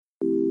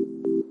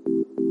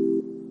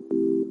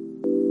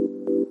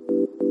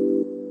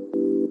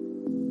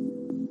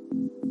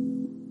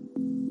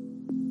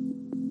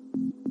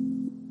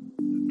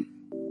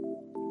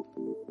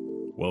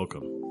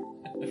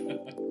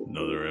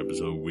another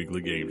episode of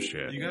Weekly Games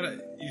Chat.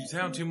 You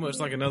sound too much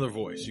like another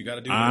voice. You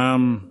gotta do that.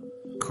 I'm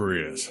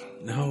Chris.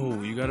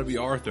 No, you gotta be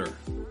Arthur.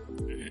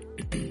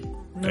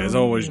 As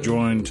always,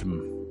 joined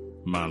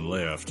to my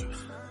left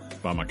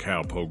by my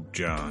cowpoke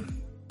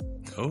John.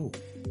 Oh.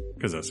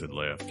 Because I said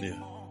left.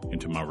 Yeah. And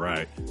to my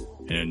right,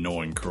 an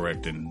annoying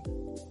correcting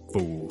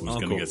fool who's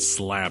going to get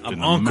slapped in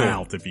the Uncle.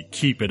 mouth if you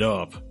keep it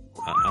up.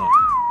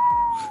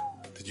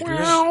 Did you do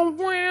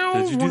that?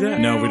 Did you do that?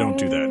 No, we don't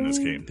do that in this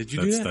game. Did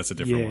you do that? That's a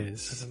different one.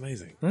 Yes. That's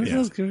amazing. That Yeah.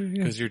 sounds good.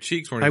 Yeah. Because your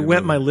cheeks weren't I even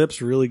wet my moving.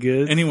 lips really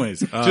good.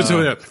 Anyways, Just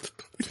so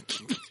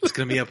it's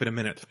gonna be up in a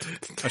minute.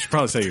 I should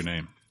probably say your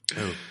name.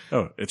 Oh.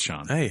 Oh, it's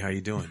Sean. Hey, how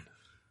you doing?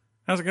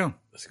 How's it going?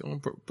 It's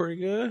going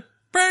pretty good.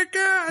 Pretty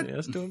good. Yeah,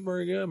 it's doing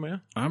pretty good,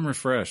 man. I'm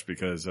refreshed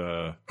because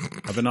I've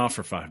been off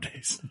for 5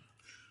 days.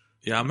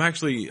 Yeah, I'm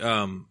actually,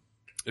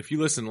 if you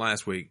listened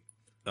last week,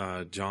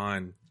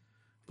 John,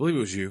 I believe it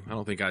was you. I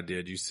don't think I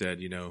did. You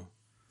said,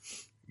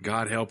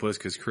 God help us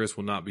because Chris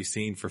will not be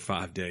seen for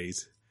 5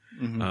 days.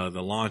 Mm-hmm.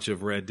 The launch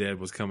of Red Dead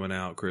was coming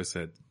out. Chris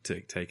had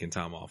taken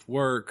time off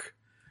work.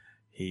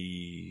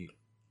 You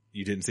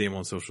didn't see him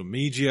on social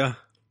media.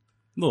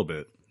 A little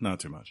bit, not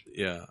too much.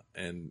 Yeah.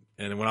 And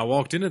when I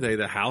walked in today,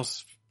 the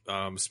house,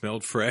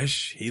 smelled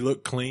fresh. He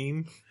looked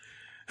clean.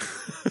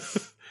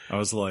 I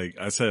was like,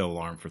 I set an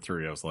alarm for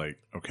 3. I was like,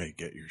 okay,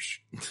 get your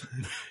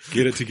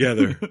Get it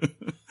together.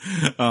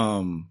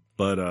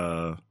 But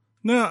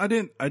no, I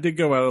didn't. I did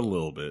go out a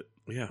little bit.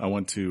 Yeah. I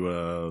went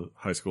to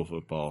high school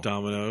football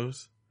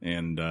Domino's.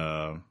 and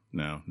no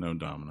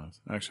Domino's.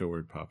 Actually, I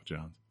ordered Papa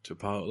John's.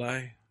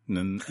 Chipotle. And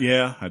then,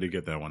 yeah, I did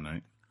get that one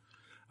night.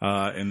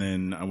 And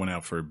then I went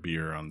out for a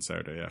beer on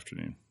Saturday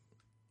afternoon.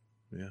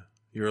 Yeah.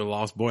 You're a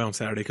lost boy on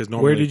Saturday because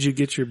normally. Where did you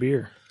get your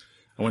beer?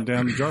 I went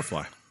down to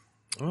Jarfly.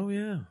 Oh,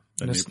 yeah.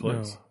 That new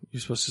place. No,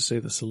 you're supposed to say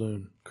the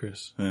saloon,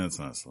 Chris. It's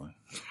not saloon.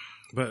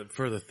 But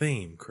for the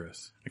theme,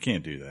 Chris. I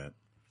can't do that.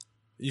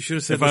 You should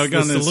have said If I had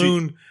gone to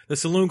the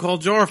saloon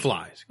called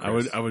Jarflies.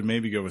 Chris. I would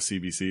maybe go with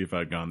CBC if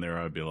I'd gone there.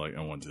 I'd be like,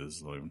 I went to the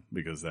saloon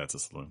because that's a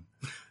saloon.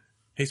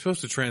 He's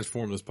supposed to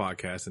transform this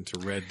podcast into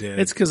Red Dead.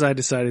 It's because I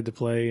decided to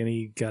play and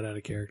he got out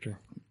of character.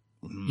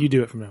 You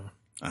do it from now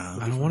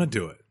on. I don't want to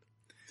do it.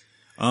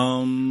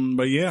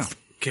 But yeah.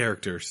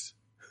 Characters.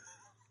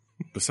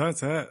 Besides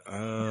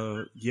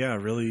that, yeah, I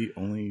really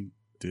only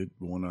did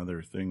one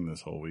other thing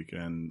this whole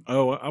weekend.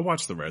 Oh, I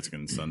watched the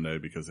Redskins Sunday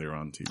because they were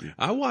on TV.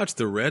 I watched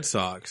the Red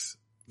Sox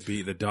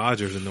beat the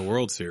Dodgers in the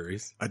World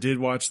Series. I did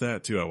watch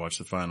that too. I watched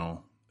the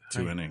final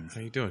 2 innings.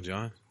 How you doing,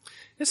 John?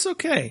 It's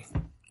okay.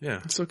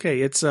 Yeah. It's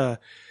okay. It's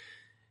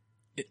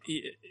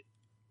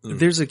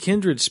there's a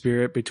kindred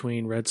spirit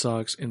between Red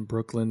Sox and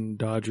Brooklyn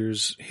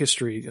Dodgers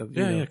history of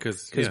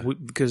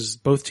because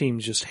both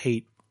teams just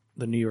hate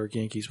the New York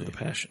Yankees with a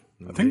passion.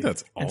 I think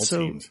that's all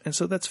teams. And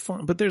so that's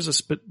fun. But there's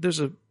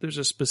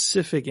a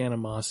specific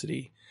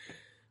animosity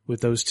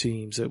with those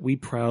teams that we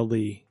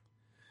proudly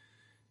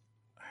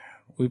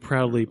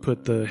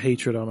put the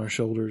hatred on our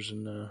shoulders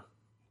and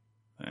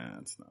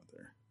It's not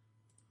there.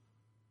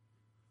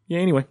 yeah,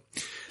 anyway.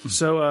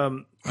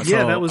 So I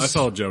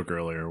saw a joke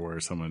earlier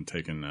where someone had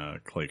taken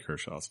Clay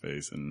Kershaw's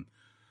face and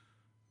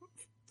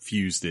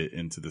fused it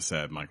into the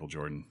sad Michael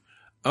Jordan.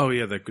 Oh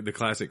yeah, the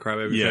classic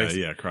crybaby face.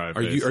 Yeah, cry Are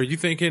face. you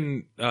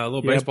thinking a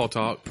little baseball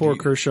talk? Poor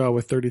Kershaw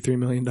with $33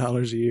 million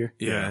a year.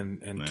 Yeah,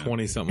 and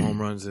 20 something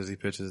home runs as he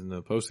pitches in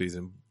the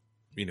postseason.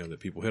 That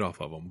people hit off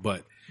of him,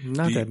 but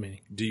Not that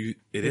many. It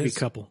Maybe is a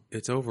couple.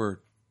 It's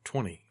over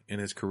 20 in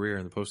his career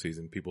in the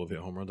postseason. People have hit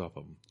home runs off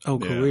of him. Oh,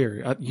 Yeah.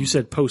 career. You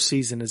said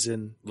postseason as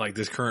in Like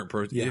this current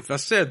person. Yeah. If I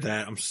said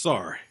that, I'm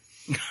sorry.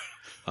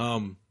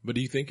 But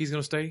do you think he's going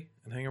to stay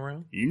and hang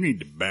around? You need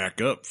to back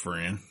up,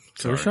 friend.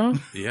 Sorry. Kershaw?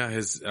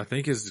 Yeah, I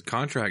think his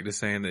contract is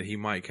saying that he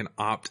can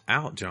opt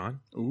out,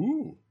 John.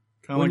 Ooh.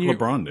 Kind of like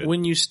LeBron did.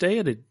 When you stay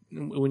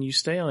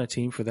on a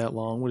team for that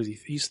long, what is he?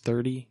 He's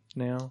 30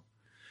 now.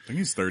 I think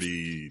he's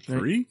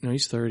 33. No,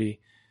 he's 30.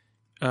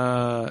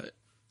 I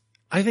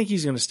think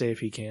he's going to stay if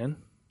he can.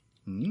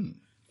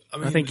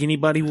 I think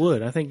anybody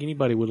would. I think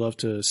anybody would love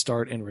to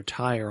start and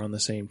retire on the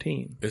same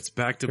team. It's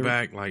back to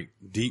back, like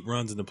deep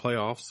runs in the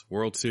playoffs,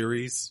 World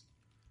Series.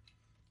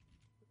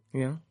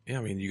 Yeah. Yeah,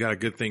 I mean, you got a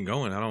good thing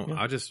going.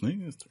 I think it's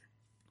 3.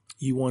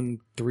 You won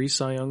 3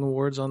 Cy Young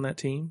awards on that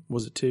team.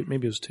 Was it 2?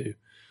 Maybe it was 2.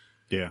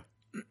 Yeah.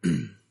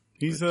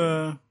 He's,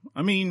 I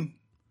mean,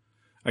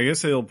 I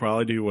guess he'll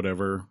probably do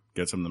whatever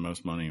gets him the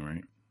most money,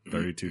 right?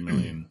 $32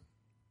 million.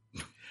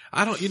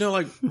 I don't,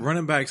 like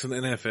running backs in the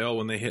NFL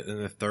when they hit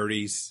in the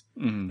 30s,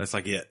 that's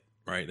like it,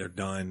 right? They're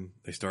done.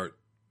 They start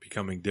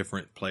becoming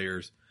different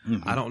players.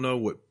 I don't know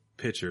what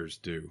pitchers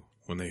do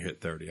when they hit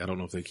 30. I don't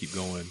know if they keep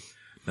going.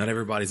 Not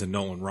everybody's a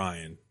Nolan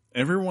Ryan.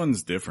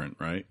 Everyone's different,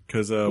 right?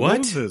 Because What? what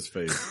was his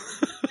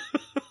face?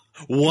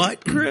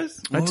 What, Chris?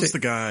 What was the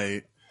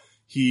guy?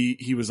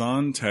 He was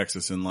on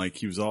Texas and like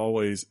he was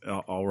always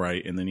all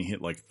right, and then he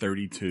hit like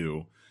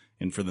 32,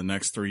 and for the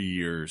next 3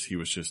 years he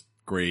was just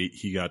great.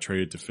 He got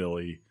traded to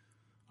Philly.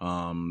 They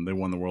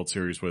won the World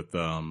Series with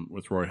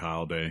Roy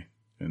Halladay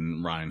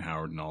and Ryan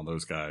Howard and all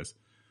those guys.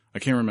 I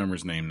can't remember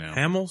his name now.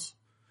 Hamels?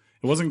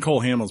 It wasn't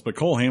Cole Hamels, but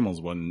Cole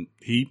Hamels when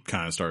he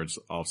kind of started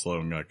off slow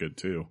and got good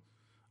too.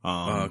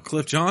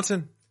 Cliff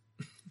Johnson.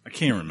 I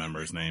can't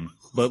remember his name,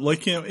 but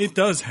like, you know, it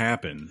does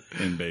happen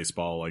in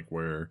baseball, like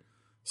where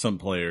some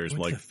players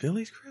Went like to the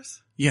Phillies,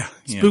 Chris. yeah,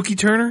 Spooky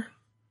Turner?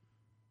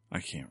 I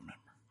can't remember.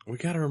 We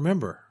got to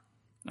remember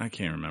I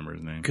can't remember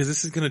his name. because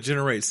this is going to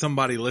generate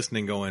somebody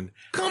listening going,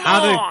 Come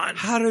how on!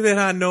 how did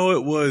I know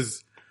it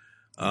was?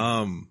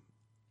 Hold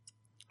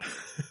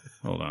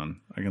on,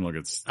 I can look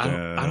at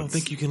stats. I don't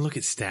think you can look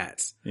at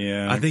stats.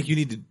 Yeah, I think you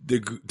need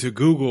to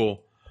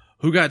Google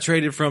who got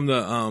traded from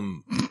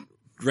the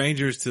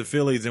Rangers to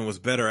Phillies and was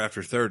better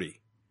after 30.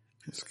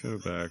 let's go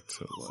back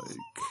to like.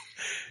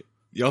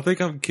 Y'all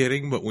think I'm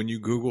kidding, but when you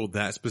Google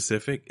that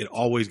specific, it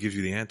always gives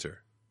you the answer.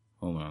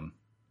 Hold on,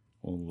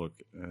 we'll look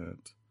at.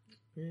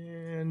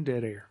 And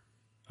dead air.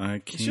 I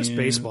can't. It's just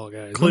baseball,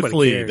 guys. Cliff Nobody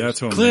Lee, cares. that's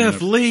who I'm Cliff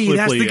thinking of. Lee, Cliff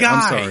that's Lee, the guy.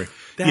 I'm sorry.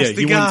 That's yeah,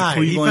 the he went to guy. He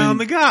Cleveland. found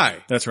the guy.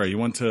 That's right. He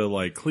went to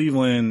like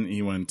Cleveland.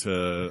 He went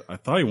to, I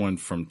thought he went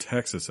from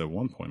Texas at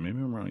one point. Maybe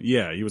I'm wrong.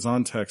 Yeah, he was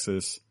on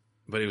Texas.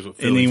 But he was with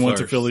And Philly he went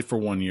to first. Philly for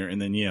 1 year.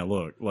 And then, yeah,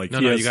 look, like, No,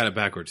 you got it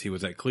backwards. He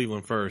was at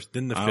Cleveland first,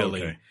 then the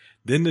Philly, okay.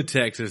 then to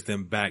Texas,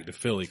 then back to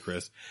Philly,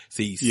 Chris.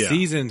 See, Yeah.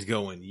 seasons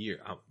going year.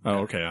 Oh,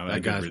 okay. I That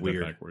did guy's read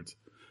weird. backwards.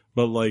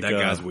 But like, That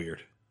guy's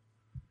weird.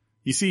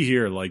 you see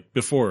here, like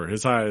before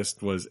his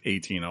highest was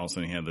 18. All of a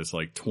sudden he had this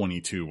like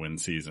 22 win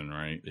season,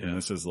 right? Yeah. And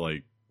this is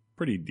like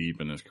pretty deep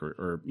in his career,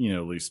 or, you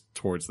know, at least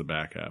towards the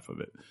back half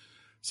of it.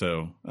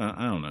 So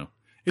I don't know.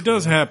 It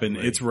does happen.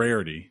 It's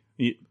rarity.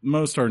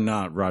 Most are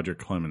not Roger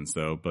Clemens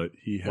though, but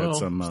he had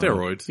some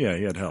steroids. Yeah,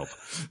 he had help.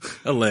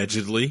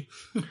 Allegedly.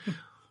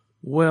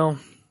 Well,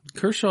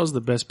 Kershaw's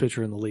the best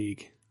pitcher in the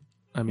league.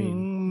 I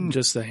mean,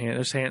 just the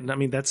hand. I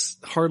mean, that's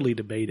hardly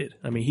debated.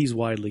 I mean, he's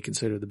widely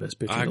considered the best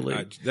pitcher in the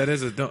league. That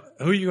is who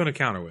are you going to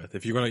counter with?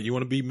 If you want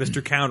to be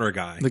Mr. Counter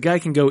guy. The guy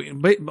can go.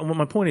 But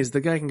my point is, the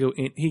guy can go.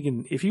 He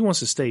can, if he wants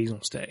to stay, he's going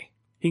to stay.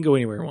 He can go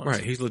anywhere he wants.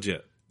 Right. He's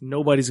legit.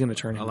 Nobody's going to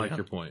turn him I like down.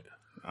 your point.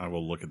 I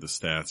will look at the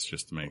stats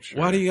just to make sure.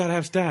 Why do you got to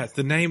have stats?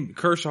 The name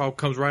Kershaw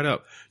comes right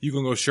up. You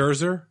going to go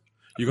Scherzer?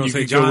 You going to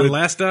say could go John with-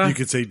 Lesta? You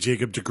could say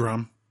Jacob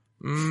deGrom.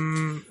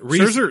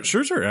 Reese-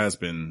 Scherzer has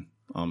been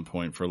on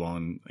point for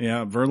long.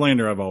 Yeah,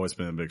 Verlander I've always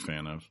been a big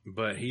fan of.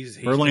 But he's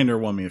Verlander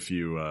won me a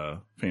few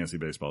fantasy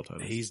baseball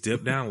titles. he's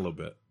dipped down a little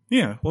bit.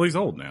 Yeah, well, he's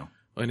old now.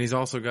 And he's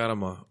also got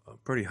him a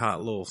pretty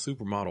hot little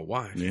supermodel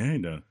wife. Yeah, he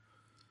does.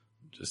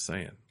 Just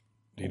saying.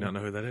 Do you not know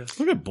who that is?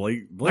 Look at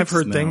Blake. I've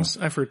heard Snell. things.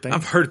 I've heard things.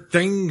 I've heard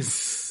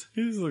things.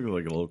 He's looking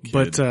like a little kid.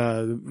 But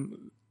the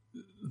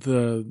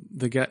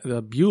guy,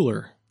 the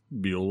Bueller,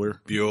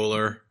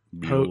 Bueller.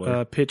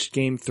 pitched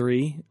Game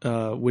 3,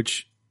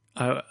 which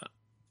I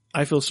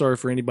feel sorry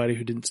for anybody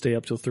who didn't stay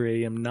up till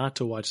 3 a.m. not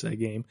to watch that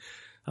game.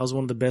 That was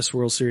one of the best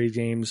World Series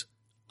games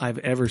I've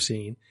ever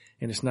seen,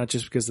 and it's not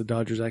just because the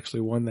Dodgers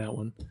actually won that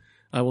one.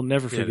 I will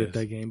never forget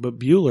that game. But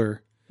Bueller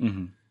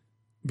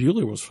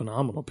was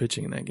phenomenal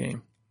pitching in that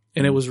game,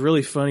 and it was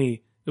really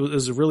funny. It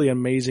was a really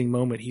amazing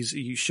moment.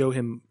 It shows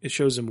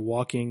him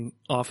walking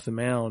off the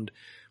mound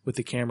with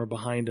the camera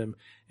behind him,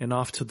 and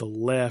off to the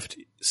left,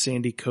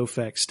 Sandy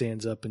Koufax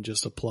stands up and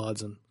just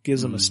applauds him,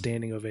 gives him a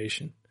standing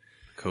ovation.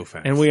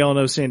 Koufax. And we all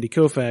know Sandy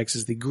Koufax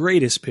is the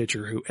greatest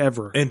pitcher who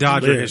ever in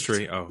Dodger lived.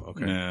 history. Oh,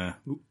 okay. Yeah.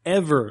 Who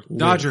ever lived.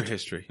 Dodger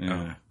history.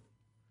 Yeah.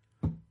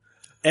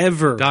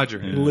 Ever Dodger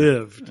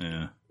lived.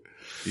 Yeah.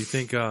 Do you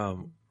think By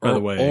the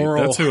way,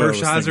 Oral that's who I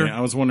was Hershiser, thinking.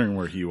 I was wondering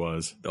where he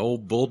was. the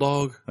old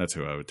bulldog, That's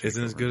who I would take.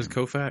 isn't as over good as him.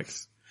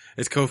 Koufax?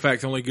 Is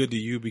Koufax only good to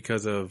you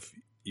because of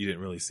you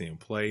didn't really see him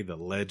play, the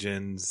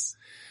legends?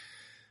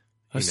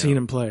 I've seen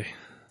him play.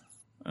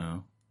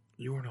 Oh.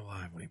 You weren't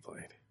alive when he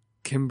played.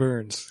 Kim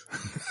Burns.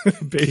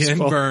 Ken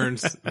Baseball.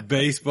 Burns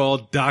baseball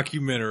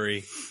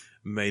documentary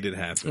made it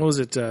happen. What was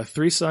it?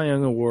 3 Cy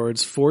Young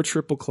Awards, 4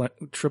 triple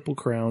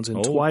crowns,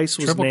 and twice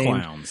was triple named.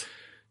 clowns.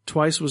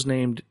 Twice was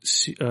named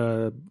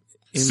Super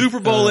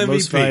Bowl MVP.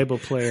 most valuable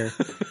player,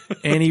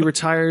 and he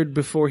retired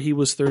before he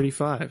was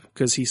 35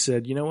 because he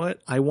said, "You know what?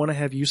 I want to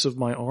have use of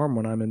my arm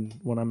when I'm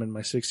in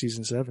my 60s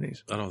and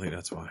 70s." I don't think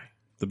that's why.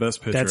 The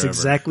best pitcher That's ever.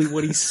 exactly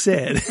what he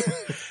said.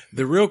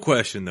 The real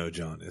question, though,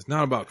 John, is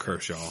not about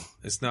Kershaw.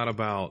 It's not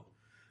about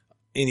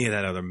any of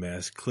that other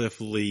mess,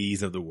 Cliff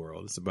Lees of the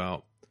world. It's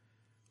about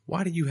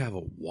why do you have a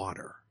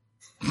water?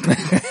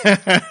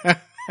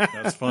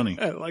 That's funny.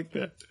 I like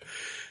that.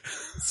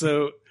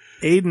 So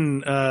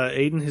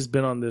Aiden has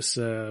been on this.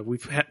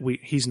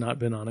 He's not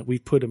been on it.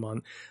 We've put him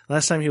on.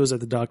 Last time he was at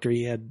the doctor,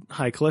 he had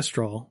high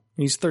cholesterol.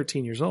 He's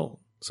 13 years old,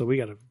 so we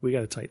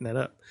gotta tighten that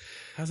up.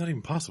 How's that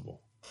even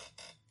possible?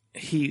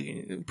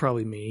 He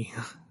probably me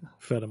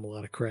fed him a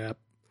lot of crap.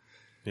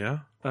 Yeah.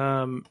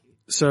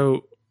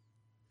 So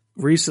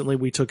recently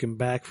we took him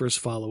back for his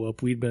follow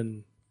up. We'd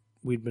been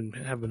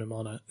having him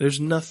on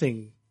there's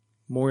nothing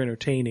more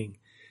entertaining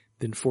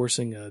than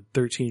forcing a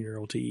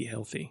 13-year-old to eat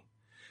healthy.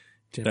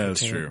 That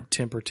is true.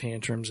 Temper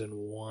tantrums and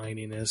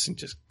whininess and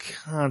just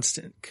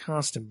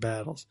constant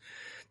battles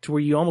to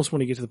where you almost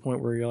want to get to the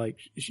point where you're like,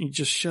 you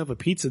just shove a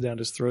pizza down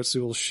his throat so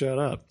he'll shut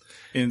up.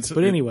 And so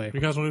but anyway, You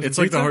guys want to do it's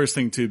some like the pizza? hardest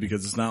thing too,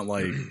 because it's not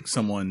like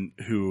someone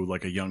who,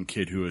 like a young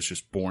kid who is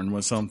just born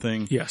with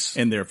something. Yes.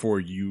 And therefore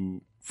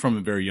you, from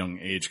a very young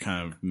age,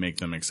 kind of make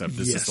them accept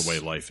this is the way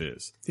life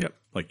is. Yep.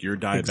 Like you're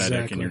diabetic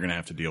Exactly. and you're going to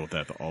have to deal with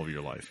that all of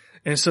your life.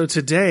 And so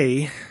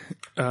today,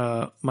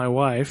 my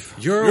wife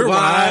Your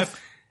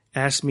wife.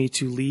 asked me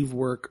to leave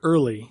work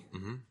early,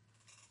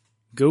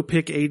 go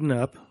pick Aiden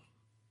up,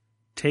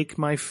 take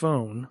my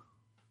phone,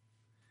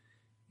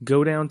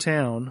 go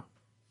downtown,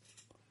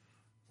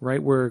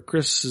 right where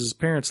Chris's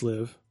parents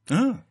live,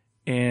 Oh,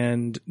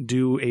 and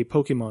do a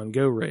Pokemon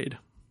Go raid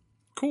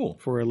cool.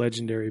 for a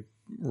legendary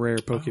rare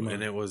Pokemon.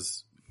 And it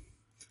was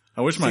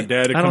I wish my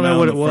dad had I come don't know out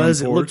what on it the front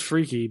was. It porch. looked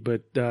freaky,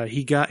 but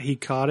he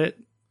caught it.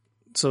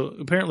 So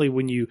apparently,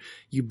 when you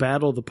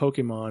battle the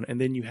Pokemon and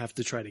then you have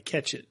to try to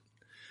catch it,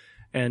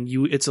 and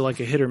it's like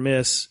a hit or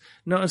miss.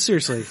 No,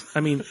 seriously.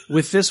 I mean,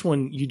 with this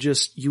one,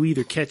 you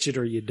either catch it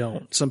or you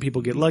don't. Some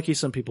people get lucky,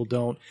 some people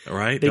don't.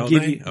 right. They don't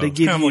give they? you Oh. they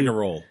give Kind of you like a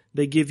roll.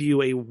 they give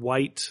you a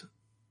white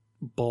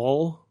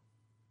ball,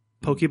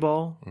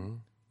 Pokeball, Mhm.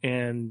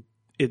 and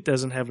it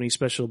doesn't have any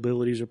special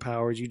abilities or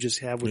powers. You just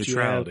have what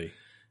Neutrality. you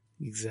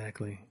have.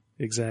 Exactly.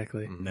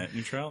 Net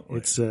neutrality.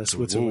 It's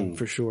Switzerland Whoa.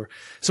 for sure.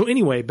 So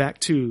anyway, back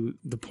to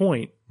the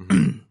point.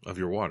 Of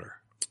your water.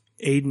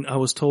 Aiden, I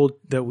was told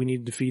that we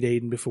needed to feed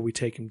Aiden before we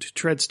take him to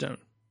Treadstone,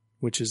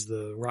 which is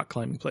the rock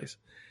climbing place.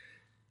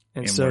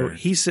 And so where-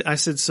 he said, I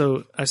said,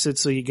 so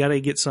you got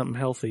to get something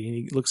healthy. And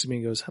he looks at me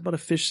and goes, how about a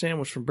fish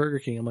sandwich from Burger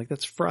King? I'm like,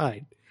 that's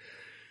fried.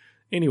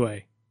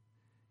 Anyway,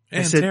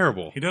 And said-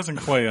 terrible. He doesn't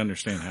quite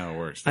understand how it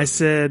works. I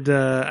said,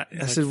 like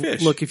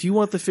fish. look, if you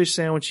want the fish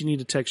sandwich, you need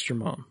to text your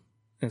mom.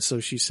 And so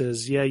she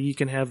says, yeah, you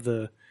can have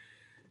the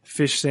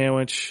fish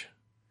sandwich.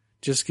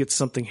 Just get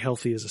something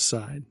healthy as a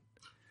side.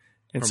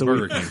 And From so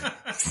Burger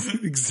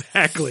King.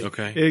 exactly.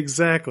 Okay.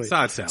 Exactly.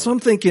 Side salad. So I'm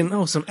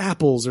thinking, some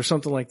apples or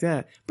something like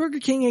that. Burger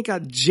King ain't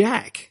got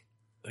jack.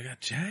 They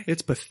got Jack.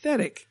 It's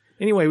pathetic.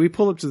 Anyway, we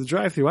pull up to the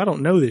drive-thru. I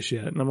don't know this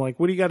yet. And I'm like,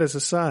 what do you got as a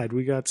side?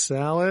 We got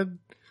salad.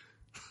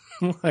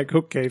 I'm like,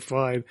 okay,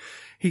 fine.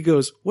 He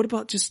goes, what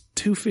about just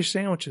 2 fish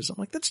sandwiches? I'm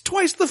like, that's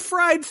twice the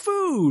fried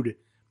food.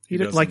 He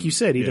doesn't- like you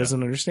said, he yeah.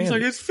 doesn't understand. He's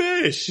like, it. it's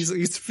fish. He's like,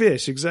 it's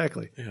fish,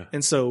 exactly. Yeah.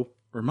 And so,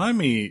 Remind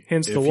me,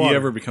 Hence if the he water.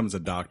 ever becomes a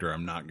doctor,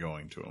 I'm not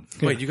going to him.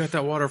 Wait, you got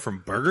that water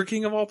from Burger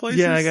King of all places?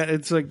 yeah,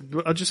 it's like,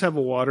 I'll just have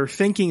a water,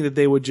 thinking that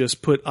they would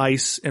just put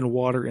ice and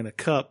water in a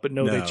cup, but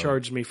no, they No.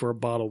 charged me for a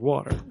bottled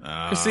water.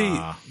 'Cause see,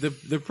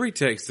 the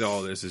pretext to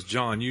all this is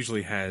John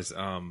usually has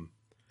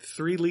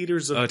 3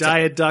 liters of it's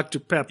Diet Dr.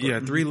 Pepper.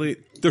 3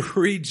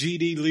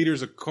 GD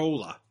liters of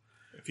cola.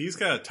 if he's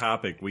got a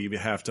topic, we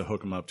have to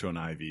hook him up to an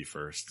IV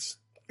first.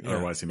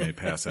 Otherwise, he may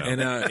pass out.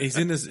 And he's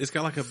in this. It's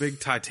got like a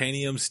big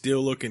titanium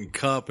steel looking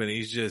cup, and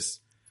he's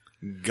just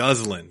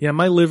guzzling. Yeah,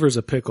 my liver's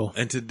a pickle.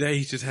 And today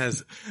he just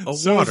has a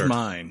so water. is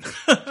mine.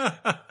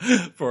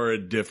 For a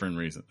different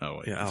reason. Oh,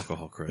 wait. Yeah,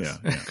 alcohol, Chris. Yeah.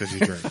 Because you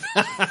drink.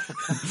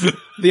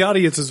 The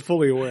audience is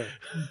fully aware.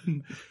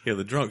 Yeah,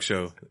 the drunk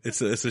show.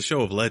 It's a show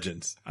of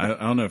legends. I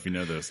don't know if you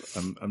know this.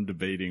 I'm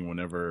debating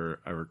whenever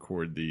I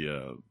record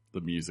the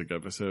music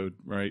episode,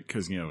 right?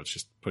 Cause it's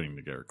just putting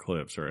together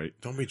clips, right?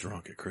 Don't be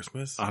drunk at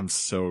Christmas. I'm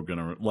so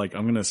gonna, I'm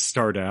gonna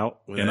start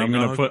out With and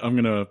eggnog? I'm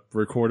gonna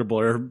record a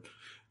blurb,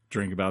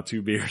 drink about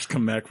 2 beers,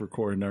 come back,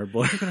 record another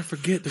blurb. You're gonna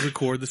forget to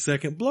record the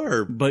second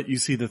blurb. But you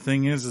see, the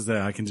thing is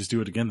that I can just do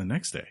it again the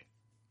next day.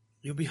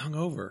 You'll be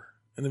hungover,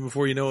 and then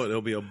before you know it,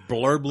 it'll be a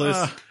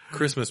blurbless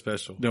Christmas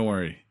special. Don't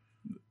worry.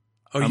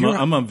 Oh,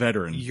 I'm a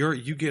veteran. you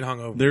get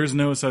hungover. There's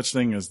no such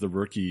thing as the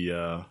rookie,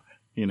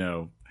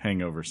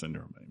 hangover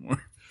syndrome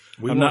anymore.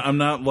 We I'm won't-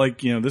 not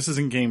like, this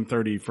isn't game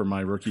 30 for my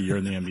rookie year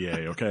in the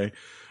NBA. Okay.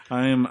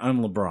 I'm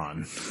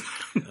LeBron.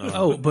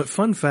 Oh, but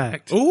fun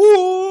fact.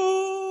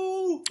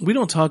 Ooh, We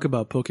don't talk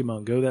about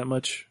Pokemon Go that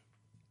much.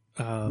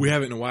 we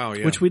haven't in a while.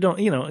 Yeah, Which we don't,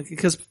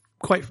 because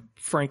quite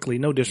frankly,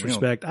 no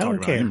disrespect, I Talk don't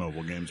about care. any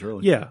mobile games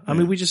really. Yeah. I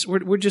mean,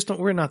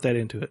 we're not that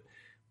into it.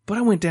 But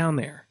I went down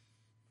there.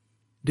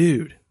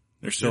 Dude,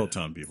 There's still a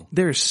ton of people.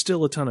 there's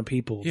still a ton of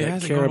people Yeah, it that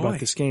hasn't care gone about away.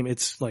 this game.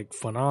 It's like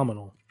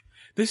phenomenal.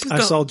 this is I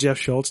saw Jeff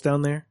Schultz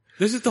down there.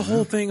 This is the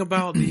whole thing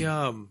about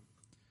the,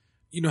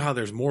 you know how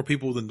there's more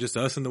people than just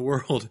us in the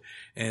world,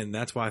 and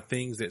that's why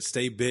things that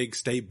stay big,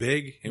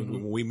 and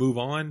when we move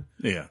on.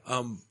 Yeah.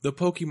 The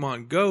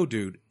Pokemon Go,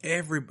 dude,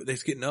 they're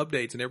getting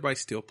updates and everybody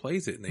still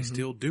plays it and they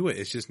still do it.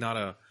 It's just not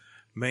a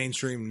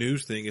mainstream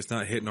news thing. It's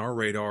not hitting our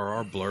radar or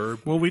our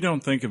blurb. Well, we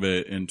don't think of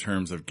it in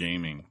terms of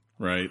gaming,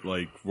 right?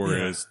 Like,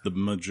 whereas the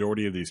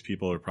majority of these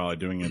people are probably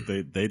doing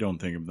it, they don't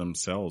think of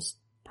themselves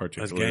As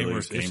particularly gamers,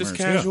 as it's just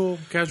Yeah.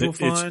 casual It's-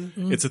 fun.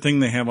 It's a thing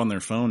they have on their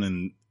phone,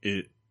 and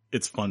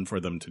it's fun for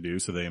them to do.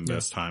 So they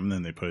invest time, and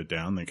then they put it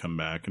down. They come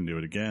back and do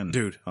it again,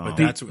 Dude, but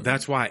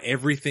that's why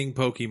everything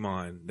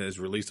Pokemon that is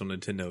released on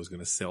Nintendo is going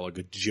to sell a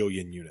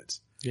gajillion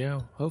units.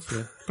 Yeah,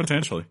 hopefully.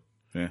 potentially.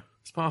 Yeah,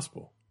 It's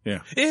possible.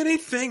 Yeah.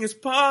 Anything is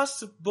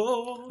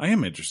possible. I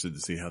am interested to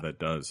see how that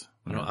does.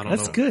 I don't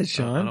That's know. good,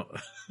 Sean.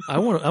 I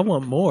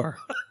want more.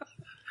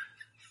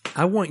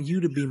 I want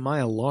you to be my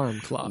alarm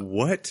clock.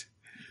 What?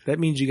 That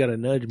means you got to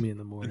nudge me in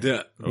the morning.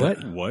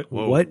 What? What?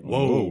 Whoa, What?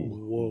 Whoa.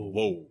 Whoa.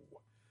 Whoa.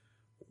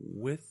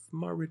 With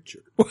my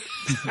Richard.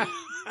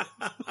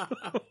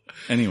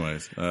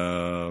 Anyways,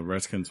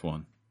 Redskins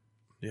won.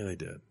 Yeah, they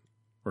did.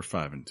 We're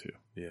 5-2.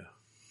 Yeah.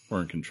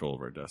 We're in control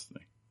of our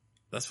destiny.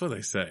 That's what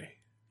they say.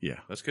 Yeah.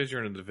 That's because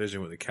you're in a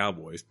division with the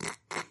Cowboys.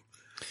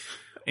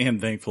 And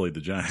thankfully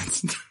the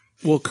Giants.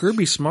 Well,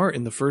 Kirby Smart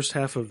in the first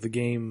half of the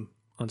game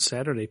on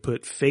Saturday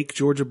put fake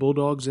Georgia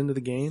Bulldogs into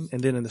the game,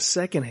 and then in the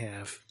second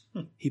half,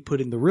 he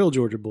put in the real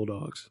Georgia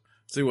Bulldogs.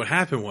 See, what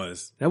happened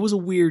was, That was a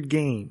weird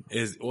game.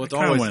 it's Kinda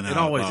always, went it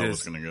how I always thought it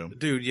is. was gonna go.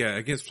 Dude, yeah,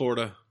 against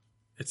Florida,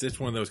 it's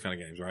one of those kind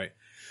of games, right?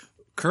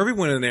 Kirby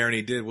went in there and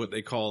he did what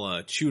they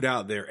call, chewed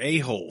out their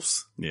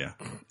a-holes. Yeah.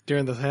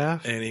 During the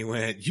half, And he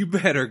went, you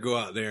better go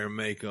out there and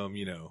make them,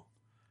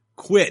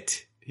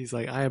 quit. he's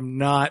like, I am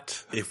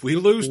not If we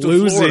lose to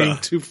losing Florida.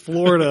 to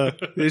Florida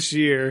this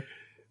year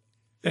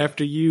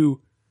after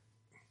you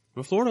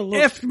But Florida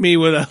looked, effed me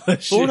with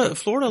LSU.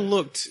 Florida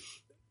looked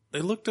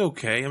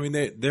okay. I mean,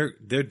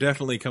 they're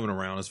definitely coming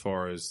around as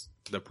far as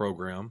the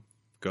program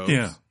goes.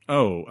 Yeah.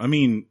 Oh, I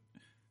mean,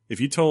 if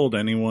you told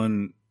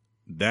anyone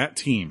that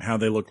team, how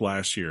they looked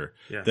last year,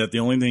 Yeah. that the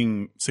only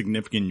thing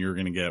significant you're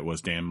going to get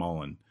was Dan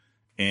Mullen,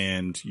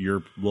 and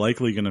you're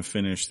likely going to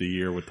finish the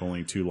year with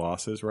only 2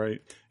 losses,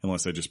 right?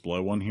 Unless they just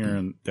blow one here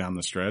and down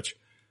the stretch.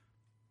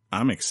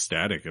 I'm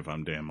ecstatic if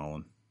I'm Dan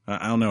Mullen.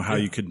 I don't know how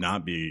you could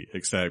not be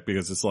ecstatic,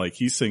 because it's like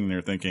he's sitting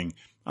there thinking,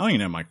 I don't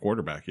even have my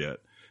quarterback yet.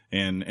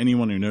 And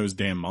anyone who knows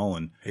Dan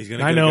Mullen, He's going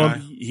to I get know a guy.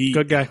 him.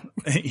 Good guy.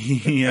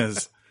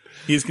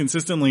 He's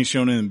consistently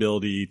shown an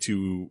ability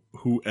to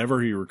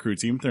whoever he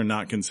recruits, even if they're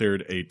not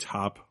considered a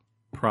top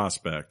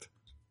prospect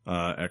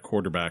at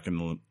quarterback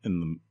in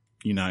the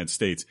United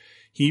States.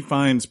 He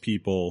finds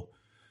people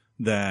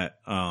that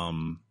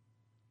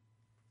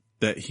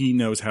that he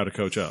knows how to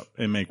coach up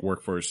and make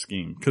work for his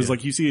scheme. Because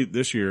like you see it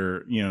this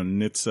year,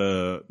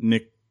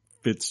 Nick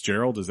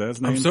Fitzgerald, is that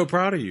his name? I'm so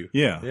proud of you.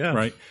 Yeah, Yeah.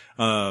 right.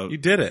 You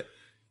did it.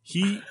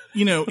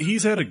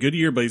 He's had a good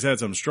year, but he's had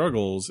some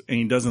struggles, and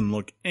he doesn't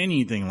look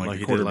anything like Like a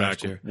he did quarterback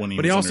last year. when he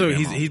But was he also, under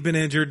Dan Mullen. he's been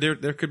injured.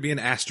 There could be an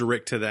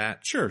asterisk to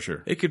that. Sure.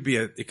 It could be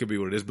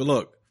what it is. But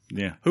look,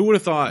 Yeah. who would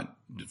have thought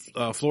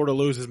Florida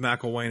loses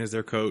McElwain as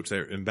their coach?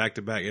 They're in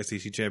back-to-back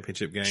SEC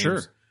championship games.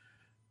 Sure.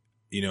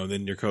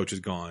 Then your coach is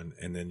gone,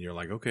 and then you're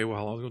like, okay, well,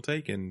 how long is it going to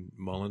take? And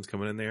Mullen's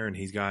coming in there, and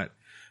he's got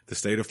the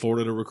state of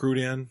Florida to recruit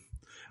in.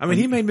 I mean,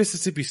 he made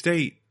Mississippi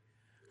State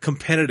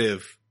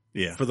competitive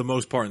Yeah. for the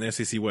most part in the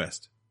SEC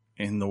West.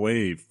 And the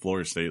way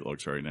Florida State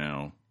looks right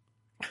now,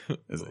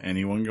 is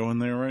anyone going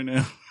there right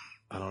now?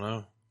 I don't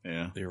know.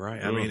 Yeah. You're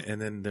right. I Ugh. mean, and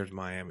then there's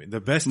Miami.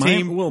 The best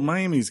team.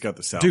 Miami's got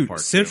the South Dude, Park.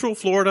 too, Central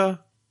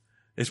Florida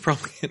is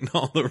probably getting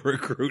all the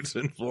recruits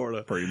in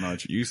Florida. pretty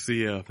much.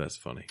 UCF, that's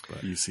funny. But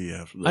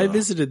UCF. I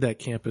visited that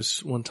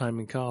campus one time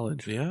in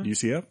college. yeah,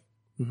 UCF?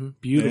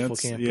 Beautiful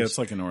yeah, campus. Yeah, it's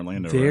like in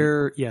Orlando,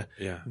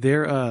 right?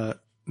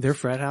 Their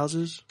frat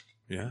houses,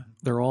 yeah.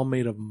 they're all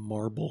made of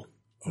marble.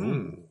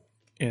 Ooh.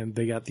 And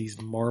they got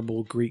these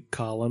marble Greek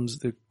columns.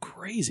 They're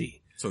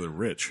crazy. So they're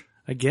rich.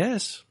 I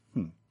guess.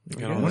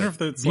 I wonder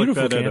if it's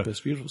Beautiful like that campus,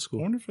 beautiful I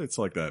school. wonder if it's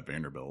like that at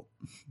Vanderbilt.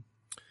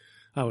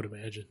 I would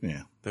imagine.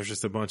 Yeah. There's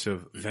just a bunch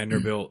of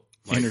Vanderbilt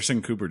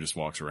Anderson Cooper just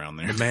walks around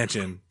there.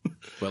 mansion,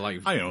 but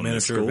like I own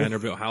this miniature school.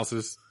 Vanderbilt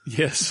houses.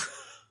 Yes.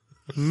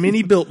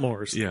 Mini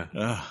Biltmores.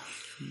 Yeah.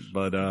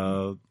 But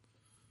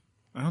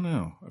I don't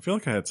know. I feel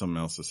like I had something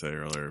else to say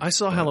earlier. I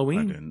saw but Halloween.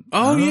 I didn't.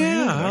 Oh,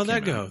 yeah. How'd came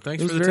that go? out.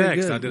 Thanks It for was the very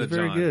text. good. I did It was it,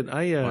 very John. good.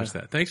 I Watch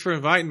that. Thanks for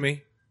inviting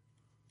me.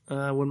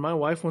 when my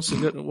wife wants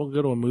to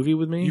go to a movie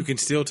with me. You can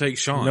still take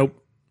Sean. Nope.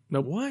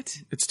 What?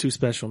 It's too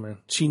special, man.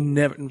 She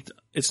never.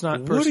 It's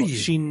not What personal. are you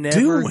She never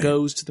doing?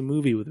 goes to the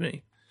movie with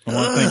me. I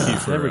want to thank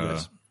you Never for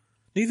does.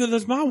 Neither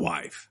does my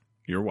wife.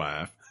 your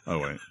wife. Oh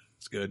wait.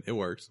 It's good. It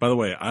works. By the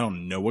way, I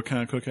don't know what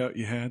kind of cookout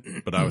you had,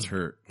 but I was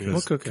hurt What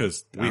cookout?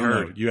 because We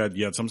heard. you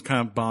had some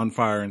kind of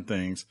bonfire and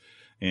things,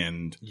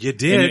 and You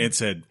did. and it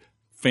said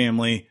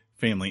family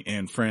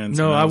and friends.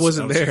 No, and I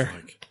wasn't was just there.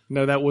 like,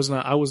 No, that was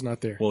not. I was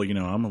not there. well,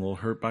 I'm a little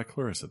hurt by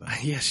Clarissa then.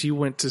 Yeah, she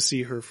went to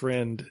see her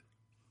friend,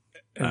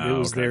 and Oh, it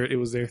was okay. It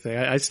was their thing.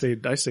 I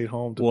stayed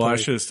home to Well, play. I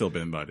should have still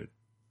been invited.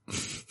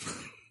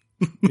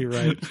 You're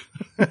right.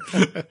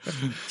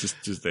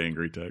 just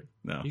angry tech.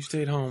 No. You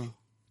stayed home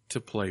to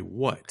play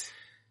what?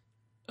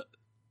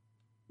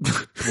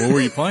 What were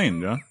you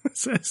playing, John?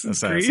 Assassin's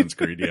Creed. Assassin's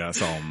Creed. Yeah, I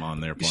saw him on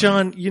there playing.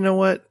 Sean, you know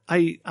what?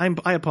 I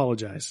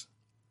apologize.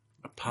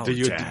 Do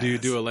you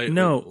do a late?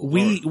 No,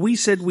 we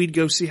said we'd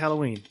go see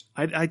Halloween.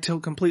 I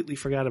completely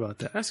forgot about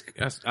that.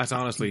 That's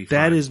honestly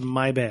That fine. is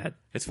my bad.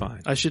 It's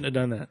fine. I shouldn't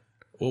have done that.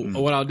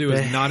 Well, what I'll do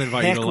is The not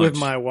invite heck you to lunch with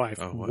my wife.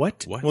 Oh,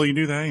 What? What? Well, you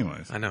do that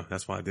anyways. I know.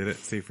 That's why I did it.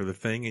 See, for the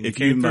thing, and you If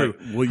you came invite-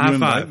 through. will you High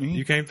invite five. me?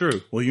 You came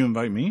through. Will you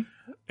invite me?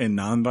 and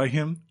non-bite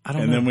him? I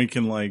don't and know. then we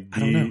can like I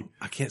don't know.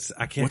 I can't What's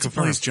a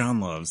confirm. place John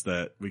loves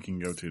that we can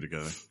go to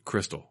together?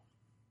 Crystal.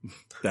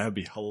 That'd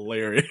be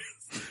hilarious.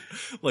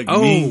 Like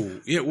Oh,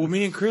 me. yeah. Well,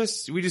 me and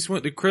Chris, we just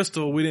went to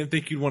Crystal. We didn't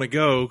think you'd want to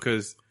go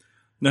because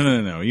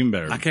No. Even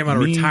better. I came out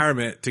of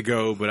retirement to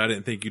go, but I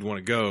didn't think you'd want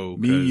to go.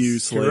 Me, you,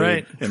 Slade,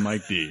 right. and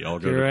Mike D. I'll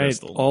go You're to right.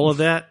 Crystal. All of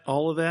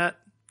that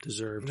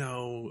deserved.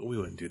 No, we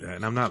wouldn't do that.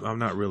 And I'm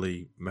not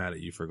really mad at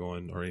you for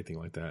going or anything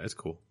like that. It's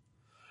cool.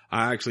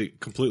 I actually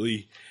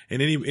completely,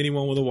 and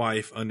anyone with a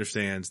wife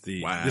understands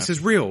Wow. this is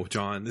real,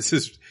 John.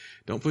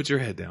 Don't put your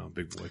head down,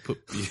 big boy.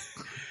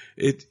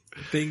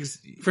 Things.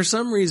 For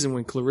some reason,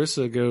 when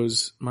Clarissa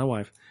goes, my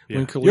wife, when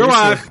Your Clarissa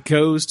wife.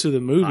 goes to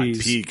the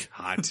movies, Peak.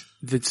 Hot.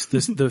 the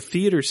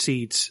theater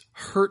seats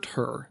hurt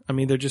her. I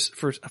mean, they're just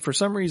for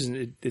some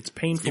reason it's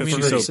painful Because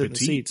for she's her to so sit in the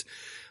petite. seats.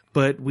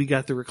 But we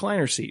got the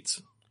recliner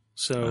seats,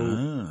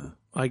 so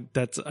Ah.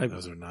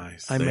 Those are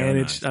nice. I They are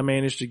managed nice. I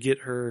managed to get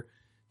her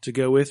to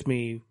go with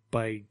me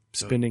by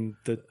spending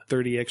the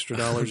 $30 extra a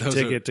Those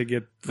ticket to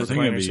get I think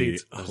it'd recliner be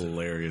seats.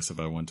 hilarious if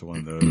I went to one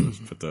of those,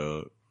 put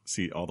the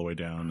seat all the way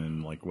down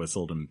and like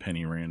whistled and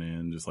Penny ran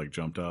in, just like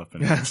jumped up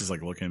and just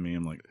like looking at me.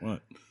 I'm like,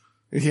 what?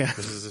 Yeah,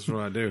 This is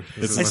what I do.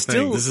 It's This my is my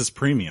thing. thing. This is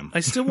premium. I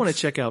still want to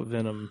check out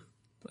Venom.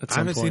 At I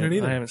some haven't point. seen it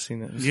either. I haven't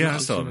seen it. Yeah, I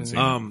still haven't seen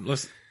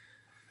it.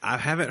 I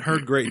haven't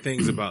heard great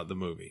things about the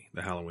movie,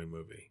 the Halloween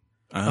movie.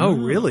 Oh,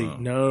 really?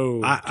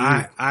 No.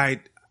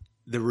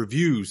 The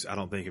reviews I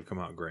don't think have come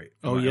out great.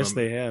 Oh, yes,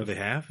 they have. They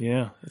have?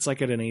 Yeah, it's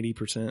like at an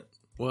 80%.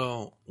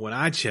 Well, when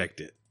I checked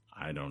it,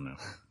 I don't know.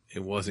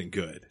 it wasn't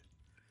good.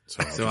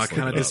 So, So I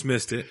kind of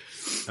dismissed it.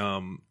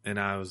 And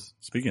I was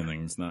Speaking of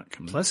things not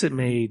coming. Plus, it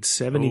made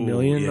 70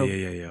 million.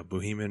 Yeah.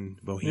 Bohemian.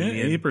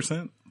 Yeah,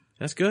 80%.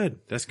 That's good.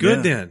 That's good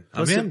Yeah. then.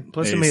 Plus I'm it, in.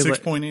 plus Hey, it made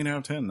 6.8 out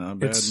of 10. Not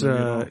bad. it's movie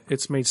at all.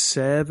 it's made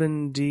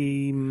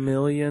 70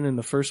 million in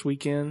the first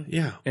weekend.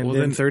 Yeah. And Well,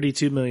 then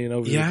 32 million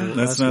over Yeah. the That's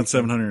last not weekend.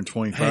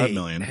 725 Hey,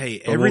 million.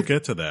 hey, but we'll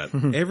get to that.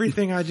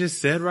 everything I just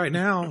said right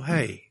now,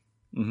 hey,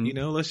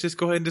 Mhm. let's just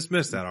go ahead and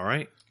dismiss that, all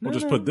right? We'll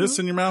just put this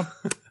in your mouth.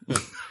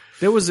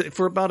 There was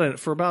for about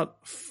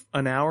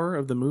an hour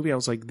of the movie, I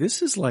was like,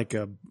 this is like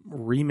a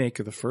remake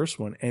of the first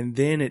one, and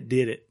then it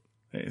did it.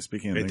 Hey,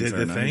 speaking of It things did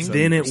that the are thing? 97%.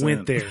 Then it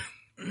went there.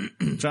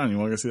 John, you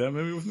want to go see that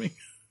movie with me?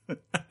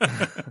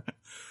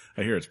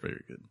 I hear it's pretty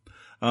good.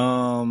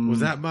 Was Was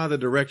that by the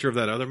director of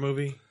that other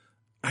movie?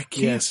 I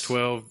can't. Yes.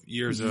 12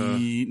 years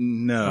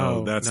No,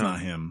 Oh, that's no. not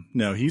him.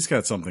 No, he's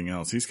got something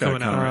else. He's got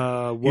Coming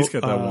out, kinda- he's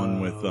got that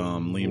one with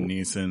Liam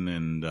Neeson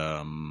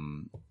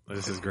and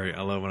This is great.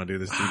 I love when I do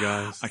this to you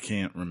guys. I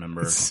can't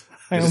remember. I This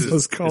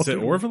almost called Is it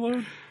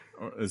Overload?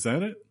 Or is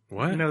that it?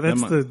 What? No,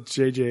 that's That the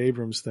J.J.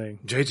 Abrams thing.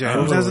 J.J. Oh.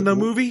 Abrams has a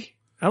movie?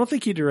 I don't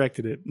think he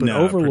directed it, but No,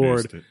 I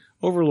Overlord, produced it.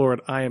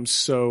 Overlord, I am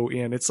so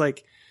in. It's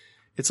like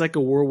a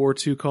World War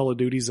II Call of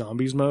Duty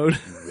zombies mode.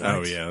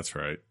 Oh yeah, that's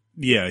right.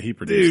 Yeah, he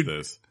produced Dude.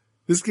 this.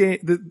 This game,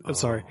 I'm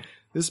sorry,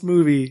 this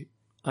movie,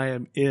 I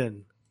am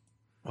in.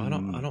 Well, I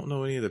don't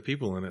know any of the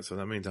people in it, so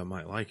that means I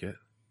might like it.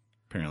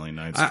 Apparently,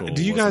 Night School.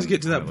 Do you guys wasn't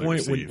get to that highly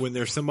point received. when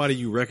there's somebody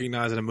you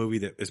recognize in a movie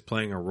that is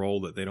playing a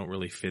role that they don't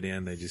really fit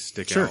in? They just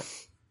stick Sure. out.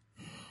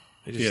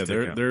 They just Yeah,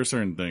 stick out. there are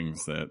certain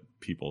things that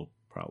people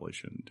probably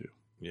shouldn't do.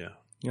 Yeah.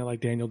 You know,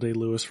 like Daniel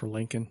Day-Lewis for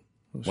Lincoln.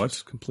 It was What?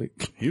 just complete.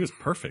 He was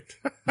perfect.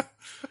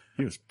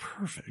 He was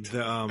perfect.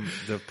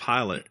 The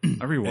pilot I in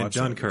rewatched that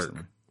Dunkirk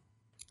recently.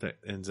 that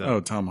ends up, Oh,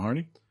 Tom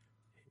Hardy.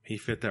 he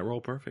fit that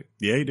role perfect.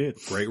 Yeah, he did.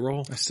 Great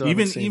role. I still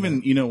haven't seen Even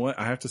that. you know what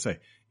I have to say.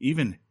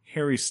 Even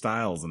Harry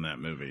Styles in that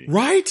movie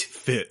Right?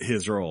 fit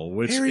his role.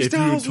 Which, Harry if you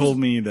Styles told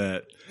me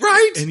that,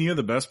 Right? and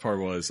the best part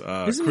was,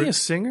 Isn't he a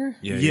singer?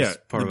 Yeah, Yeah, he's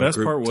part the of a best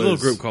group. part It's a little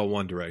was- group called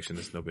One Direction.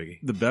 It's no biggie.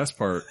 the best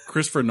part,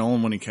 Christopher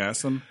Nolan, when he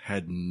cast him,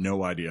 had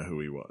no idea who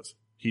he was.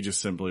 He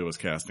just simply was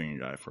casting a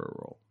guy for a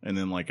role. And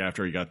then like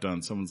after he got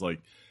done, someone's like,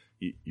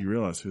 you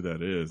realize who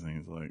that is? And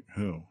he's like,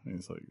 who? And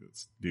he's like,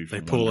 it's dude They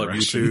from pull One up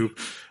Direction. YouTube,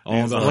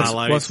 all the What's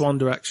highlights. One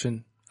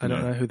Direction? I don't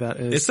No. know who that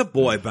is. It's a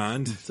boy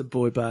band. It's a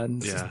boy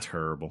band. Yeah. It's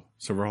terrible.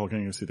 So we're all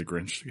going to go see The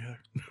Grinch together.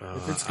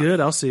 If it's good,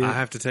 I'll see it. I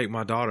have to take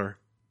my daughter.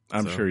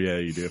 I'm So- sure, yeah,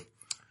 you do.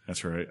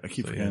 That's right. I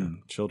keep So,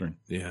 forgetting children.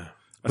 Yeah.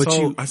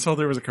 I saw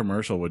there was a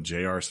commercial with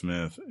J.R.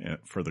 Smith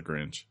for The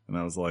Grinch. And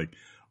I was like,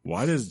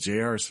 why does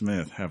J.R.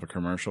 Smith have a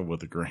commercial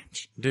with The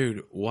Grinch?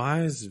 Dude,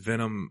 why is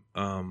Venom,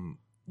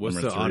 what's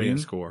Number the 3?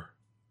 audience score?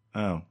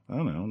 Oh, I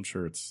don't know. I'm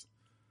sure it's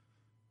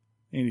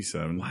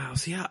 87. Wow.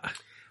 See,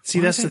 See,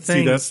 that's the See,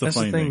 thing. that's the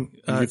funny thing.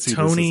 You could see this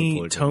as a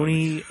political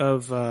Tony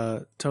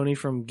Tony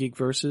from Geek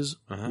Versus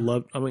Uh-huh.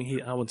 loved. I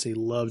mean, I wouldn't say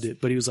loved it,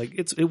 but he was like,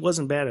 it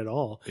wasn't bad at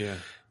all. yeah.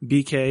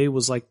 BK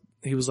was like,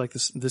 he was like,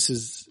 this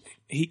is.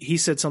 He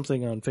said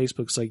something on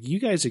Facebook. It's like, you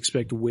guys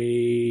expect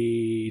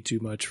way too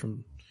much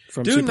from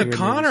Dude, the superhero movies.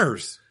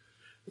 Connors.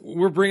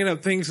 We're bringing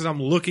up things because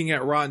I'm looking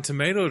at Rotten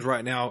Tomatoes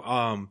right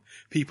now.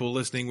 People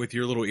listening with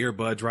your little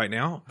earbuds right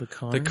now. The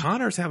Connors? The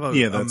Connors have a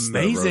Yeah, that's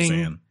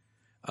amazing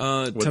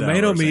Without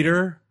tomato Roseanne.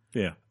 meter.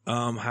 Yeah.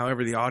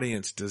 However, the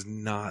audience does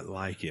not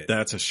like it.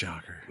 That's a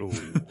shocker. Ooh.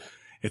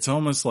 It's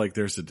almost like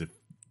there's a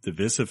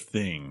divisive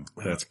thing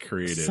that's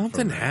created.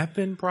 Something from that.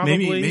 happened,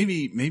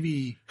 probably.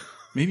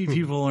 Maybe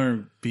people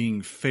aren't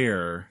being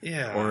fair,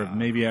 Yeah. or have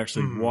maybe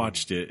actually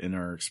watched it and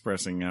are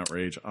expressing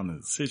outrage on the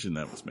decision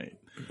that was made.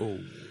 Oh.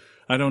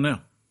 I don't know.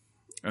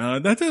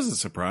 That doesn't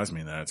surprise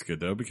me that it's good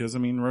though, because I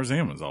mean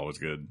Roseanne was always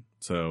good.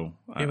 So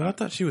Yeah, but I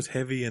thought she was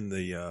heavy in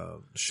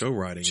the show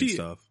writing and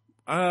stuff.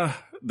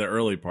 the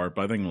early part,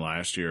 but I think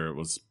last year it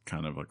was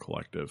kind of a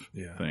collective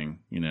Yeah. thing.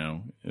 You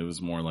know, it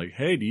was more like,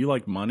 hey, do you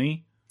like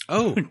money?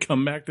 Oh,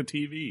 Come back to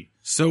TV.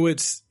 so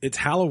it's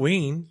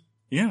Halloween.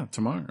 Yeah,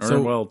 tomorrow. Or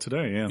So- well,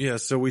 today. Yeah. Yeah,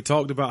 so we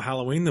talked about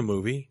Halloween the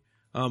movie.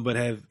 But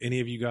have any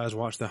of you guys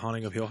watched The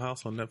Haunting of Hill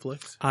House on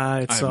Netflix?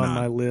 It's have on not.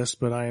 my list,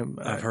 but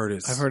I've heard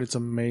it's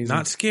amazing.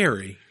 not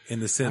scary in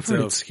the I've sense heard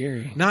of it's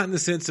scary. not in the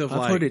sense of I've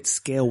like heard it's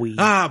scary.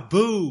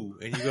 boo,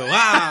 and you go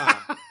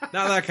not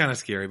that kind of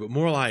scary, but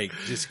more like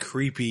just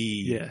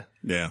creepy, Yeah.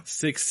 Yeah.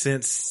 Sixth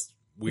Sense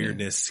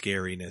weirdness,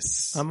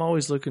 scariness I'm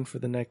always looking for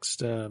the next.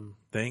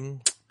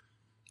 thing.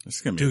 This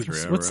is gonna be a Dude,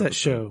 3-hour what's that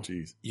episode. show?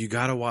 Jeez. You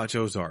gotta watch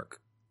Ozark.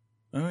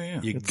 Oh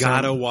yeah. You It's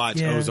gotta on- watch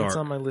yeah, Ozark. It's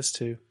on my list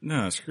too.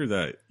 No, screw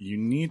that. You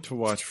need to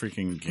watch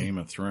freaking Game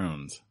of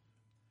Thrones.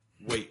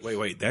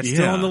 Wait. That's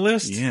still on the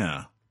list?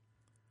 Yeah.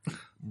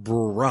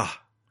 Bruh.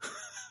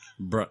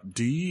 Bruh,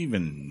 do you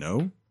even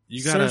know?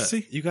 You got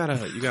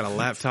Cersei? a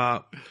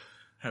laptop,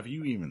 Have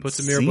you even put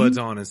some seen?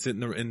 earbuds on and sit in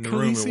the room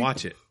Khaleesi? and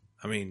watch it.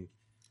 I mean,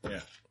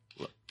 Yeah.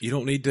 you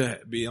don't need to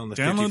be on the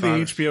Download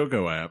 55. the HBO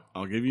Go app.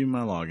 I'll give you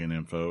my login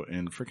info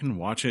and freaking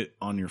watch it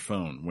on your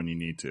phone when you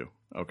need to.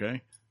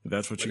 Okay?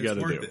 That's what But you it's got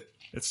to worth do. it.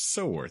 It's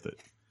so worth it.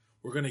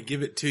 We're going to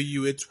give it to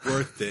you. It's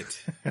worth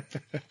it.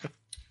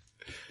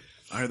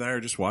 Either that or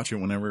just watch it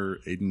whenever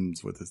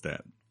Aiden's with his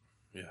dad.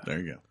 Yeah. There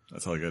you go.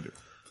 That's all you got to do.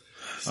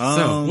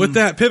 So with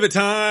that, pivot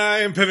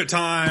time.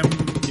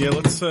 Yeah,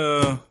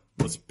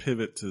 let's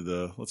pivot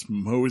to let's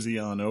mosey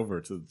on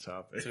over to the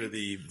topic. To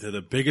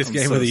the biggest I'm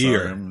game so of the sorry.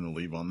 year. I'm going to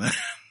leave on that.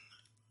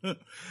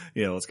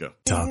 Yeah, let's go.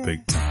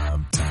 Topic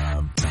time.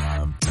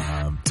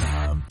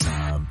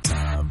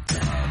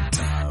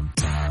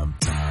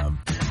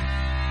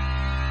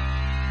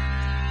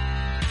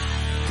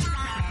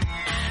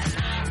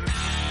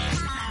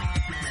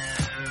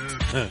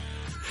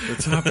 The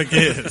topic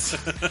is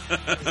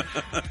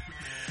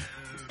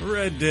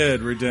Red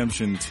Dead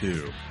Redemption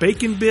 2.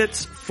 Bacon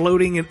bits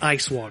floating in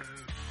ice water.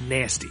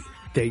 Nasty.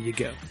 There you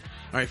go. All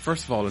right.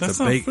 First of all, That's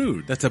not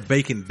food. That's a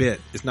bacon bit.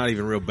 It's not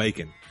even real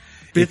bacon.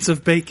 Bits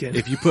of bacon.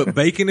 If you put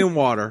bacon in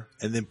water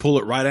and then pull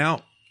it right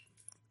out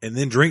and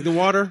then drink the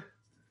water,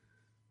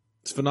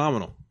 it's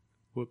phenomenal.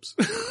 Whoops.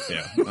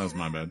 Yeah, that was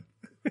my bad.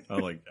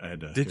 I had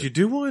to. Did you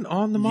do one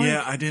on the mic?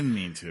 Yeah, I didn't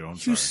mean to. I'm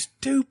You sorry.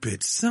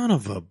 stupid son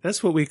of a.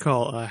 That's what we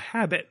call a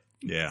habit.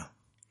 Yeah.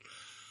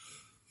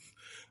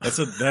 That's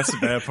the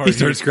bad part. He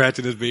started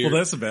scratching his beard. Well,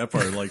 that's the bad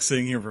part. Like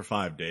sitting here for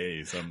 5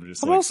 days, I'm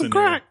just I like want some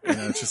sitting here, crack.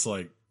 and it's just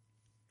like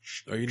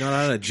Are you not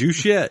out of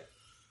juice yet?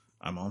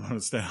 I'm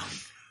almost down.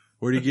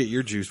 Where do you get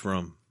your juice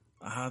from?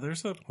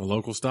 There's a A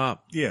local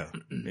stop. yeah.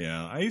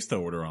 I used to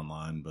order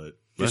online, but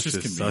That's it's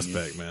just just convenient.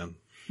 suspect, man.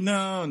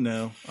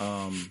 No.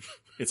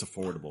 It's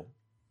affordable.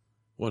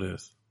 What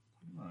is?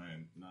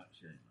 I'm not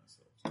hearing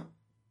myself.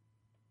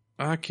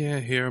 I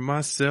can't hear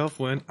myself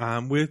when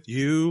I'm with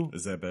you.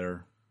 Is that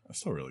better? I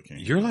still really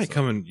can't. You're hear like myself.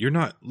 coming. You're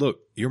not. Look,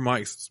 your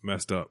mic's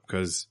messed up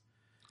because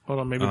Hold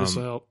on, maybe this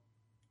will help.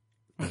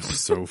 that's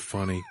so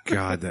funny.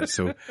 God, that's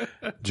so.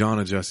 John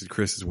adjusted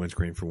Chris's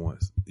windscreen for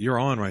once. You're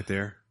on right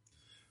there.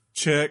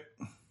 Check.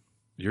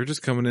 You're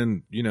just coming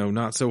in,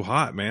 not so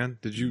hot, man.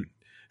 Did you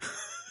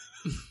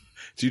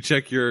did you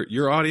check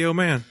your audio,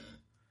 man?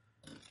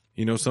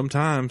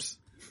 Sometimes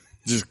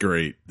Just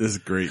great. This is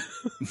great.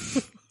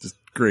 Just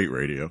great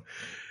radio.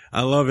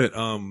 I love it.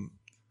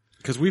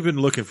 Cause we've been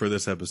looking for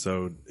this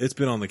episode. It's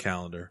been on the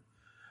calendar.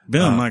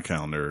 Been on my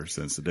calendar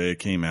since the day it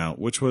came out,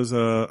 which was,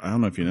 I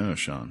don't know if you know,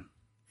 Sean,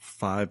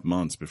 5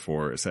 months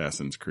before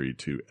Assassin's Creed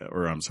 2,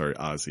 or I'm sorry,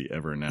 Odyssey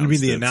ever announced. You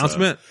mean the its,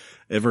 announcement?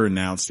 Ever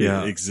announced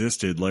Yeah. it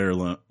existed, let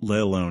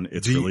alone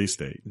its Do you- release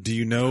date. Do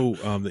you know,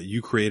 that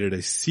you created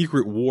a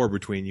secret war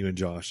between you and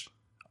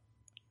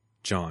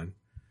John?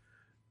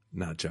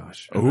 Not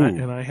Josh.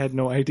 And I had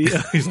no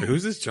idea. He's like,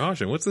 who's this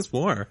Josh and what's this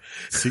war?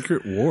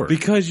 Secret War.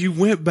 Because you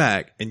went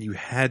back and you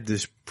had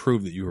to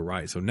prove that you were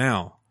right. So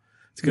now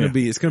it's going to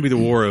Yeah. be the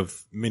war of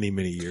many,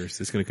 many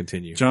years. It's going to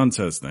continue. John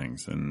says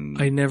things,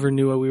 and I never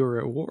knew we were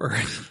at war.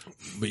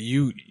 But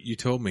you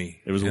told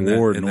me it was in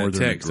war, in northern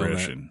text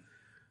aggression.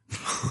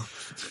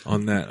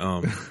 on that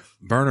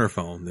burner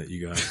phone that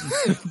you got.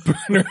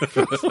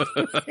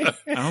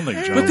 I don't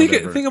think John But would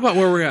ever. think about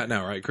where we're at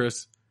now, right,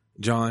 Chris?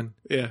 John,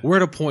 Yeah. we're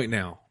at a point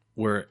now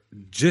where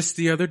just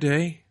the other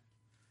day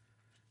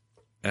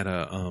at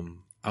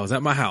I was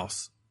at my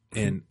house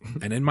and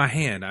in my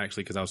hand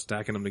actually, cause I was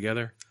stacking them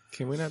together,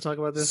 Can we not talk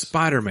about this?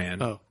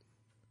 Spider-Man, Oh,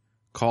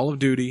 Call of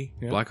Duty,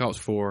 Yeah. Black Ops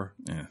 4.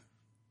 Yeah.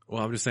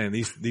 Well, I'm just saying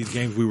these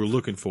games we were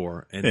looking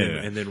for and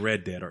Yeah. then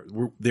Red Dead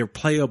they're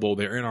playable.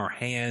 They're in our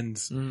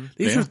hands. Mhm.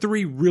 These Yeah. are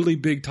 3 really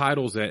big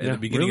titles at the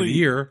beginning of Really? the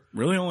year.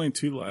 Really only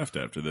 2 left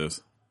after this.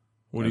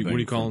 What are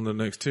you calling the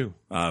next two?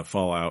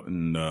 Fallout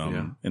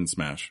and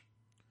Smash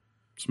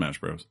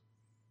Bros.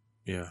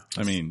 Yeah.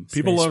 I mean,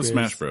 people love Bros.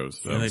 Smash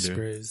Bros. So. Yeah, they do.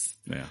 Bros.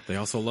 Yeah, They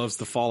also loves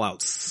the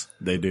Fallouts,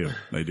 they do.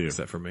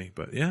 except for me.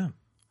 But yeah.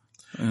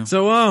 Yeah.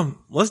 So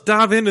let's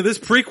dive into this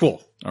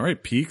prequel. All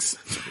right, peaks.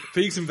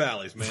 Peaks and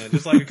valleys, man,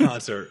 just like a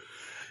concert.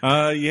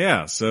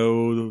 Yeah.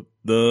 So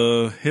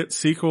the hit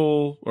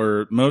sequel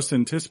or most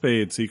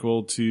anticipated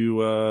sequel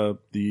to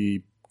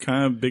the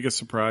kind of biggest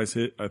surprise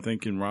hit I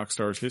think in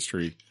Rockstar's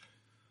history.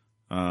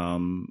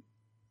 10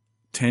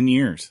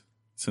 years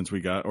since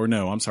we got, or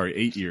no, I'm sorry,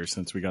 8 years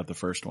since we got the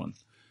first one.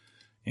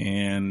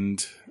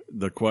 And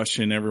the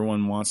question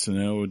everyone wants to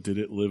know, did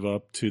it live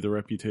up to the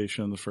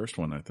reputation of the first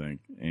one, I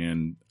think?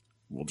 And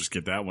we'll just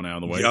get that one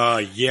out of the way.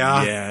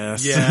 Yeah.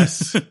 Yes.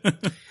 Yes.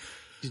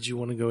 Did you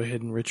want to go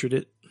ahead and Richard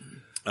it?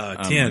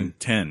 10.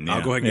 10. Yeah.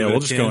 I'll go ahead and yeah, give it we'll a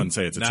just 10. go and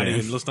say it's a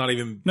 10. Let's not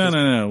even.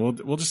 No.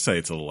 We'll just say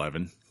it's an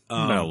 11.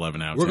 About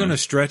 11 out of 10. We're going to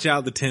stretch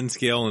out the 10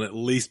 scale and at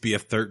least be a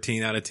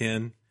 13 out of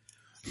 10.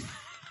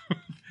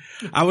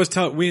 I was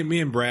telling me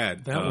and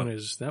Brad.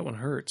 That one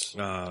hurts.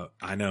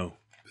 I know.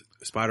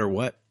 Spider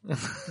what?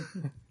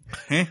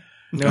 Huh?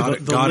 No,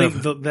 God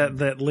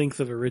that length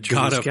of a Richard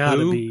God has of got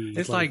to who? be.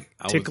 It's like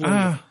tickling.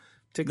 That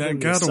tickling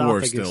the God of War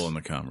is esophagus. still in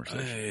the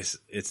conversation.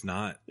 It's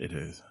not. It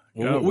is.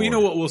 Well, you know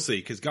what? We'll see.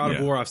 Because God of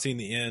Yeah. War, I've seen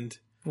the end.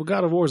 Well,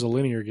 God of War is a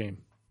linear game.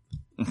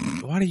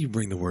 Why do you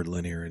bring the word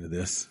linear into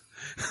this?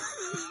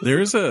 There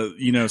is a, Why'd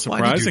you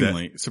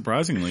do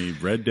surprisingly,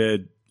 Red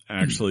Dead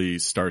actually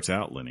starts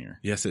out linear.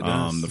 Yes, it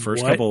does. The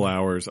first What? couple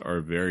hours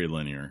are very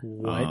linear.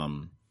 What?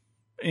 And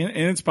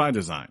it's by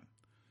design.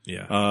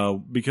 Yeah.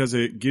 Because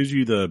it gives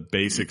you the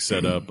basic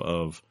setup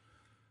of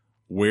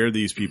where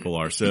these people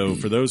are. So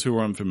for those who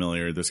are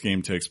unfamiliar, this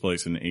game takes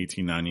place in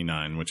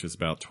 1899, which is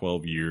about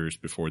 12 years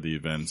before the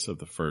events of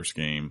the first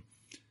game.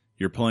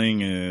 You're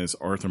playing as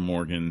Arthur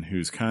Morgan,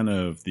 who's kind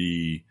of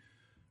the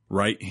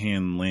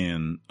right-hand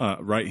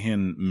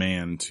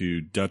man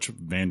to Dutch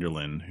van der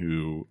Linde,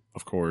 who,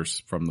 of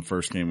course, from the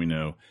first game we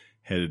know,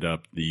 headed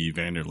up the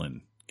Van der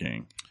Linde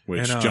gang,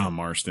 which And, John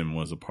Marston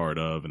was a part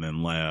of and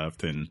then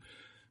left. And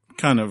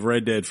kind of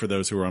Red Dead, for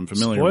those who are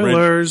unfamiliar,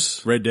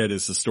 Spoilers. Red Dead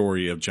is the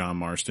story of John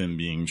Marston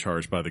being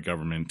charged by the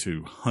government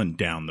to hunt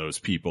down those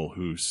people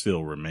who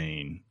still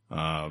remain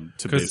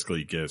to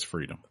basically get his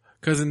freedom.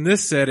 Because in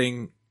this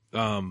setting,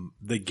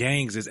 the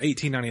gangs is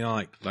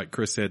 1899, like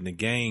Chris said, and the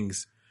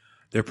gangs,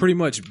 they're pretty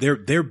much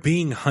they're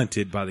being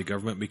hunted by the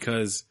government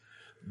because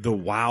the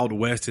Wild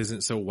West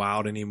isn't so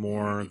wild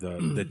anymore.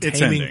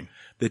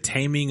 The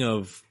taming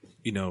of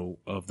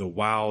of the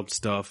wild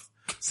stuff,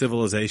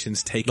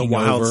 civilizations taking The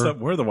wild over. stuff.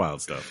 We're the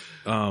wild stuff.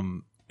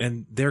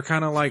 And they're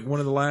kind of like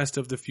one of the last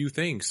of the few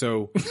things.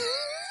 So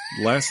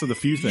Last of the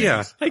few things.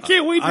 yeah. I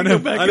can't wait to I know,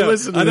 go back I know, and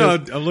listen to I know.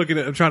 this.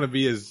 I'm trying to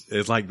be as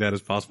like that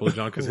as possible,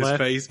 John, because his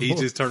face, he's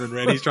just turning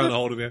red. He's trying to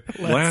hold it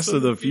in. Last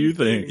of the few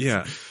things.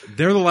 Yeah.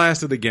 They're the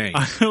last of the gang.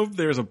 I hope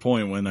there's a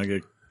point when I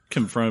get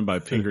confronted by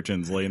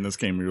Pinkertons late in this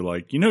game where you're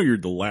like, you're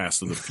the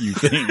last of the few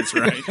things,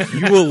 right?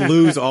 You will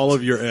lose all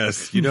of your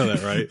S. You know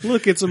that, right?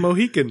 Look, it's a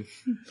Mohican.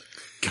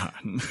 God.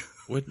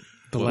 What?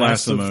 The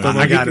last of the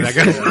I got it.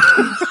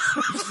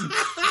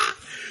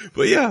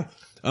 But yeah.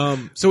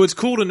 So it's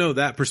cool to know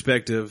that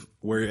perspective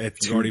where if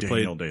you already played,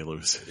 Daniel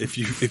Day-Lewis. if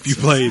you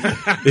played,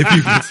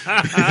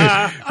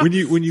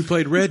 when you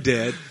played Red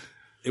Dead,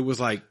 it was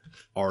like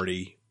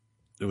already,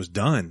 it was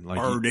done. Like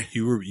Already.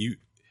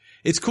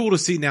 it's cool to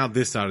see now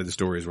this side of the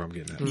story is where I'm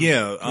getting at.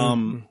 Yeah.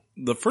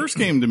 The first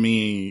game to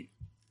me,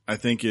 I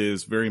think,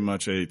 is very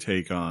much a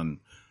take on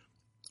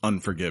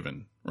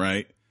Unforgiven,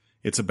 right?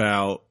 It's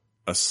about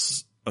a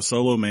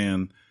solo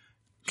man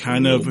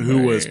kind of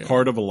who was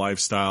part of a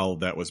lifestyle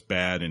that was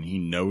bad and he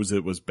knows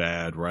it was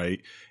bad,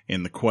 right?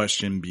 And the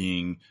question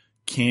being,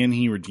 can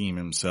he redeem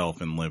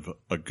himself and live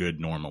a good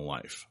normal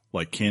life?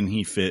 Like, can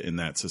he fit in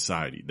that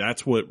society?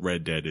 That's what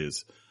Red Dead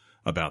is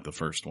about, the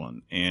first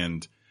one.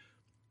 And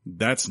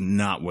that's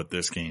not what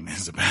this game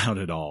is about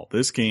at all.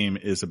 This game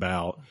is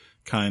about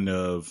kind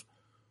of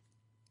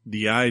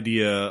the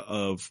idea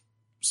of,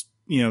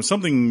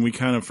 something we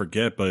kind of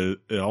forget, but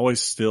it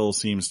always still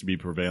seems to be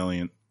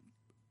prevalent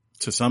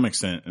to some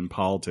extent in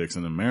politics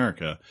in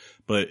America.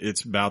 But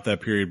it's about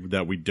that period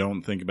that we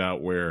don't think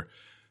about, where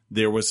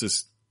there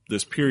was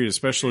this period,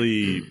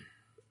 especially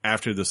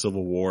after the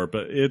Civil War,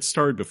 but it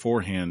started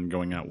beforehand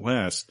going out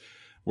west,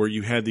 where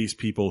you had these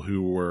people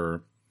who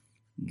were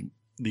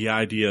the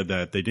idea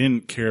that they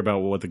didn't care about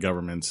what the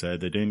government said.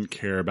 They didn't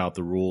care about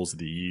the rules of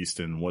the East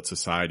and what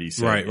society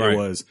said. Right. It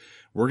was,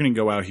 we're going to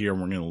go out here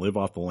and we're going to live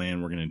off the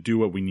land. We're going to do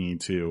what we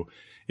need to.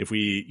 If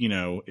we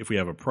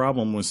have a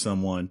problem with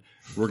someone,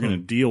 we're going to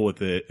deal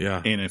with it.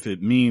 Yeah. And if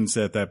it means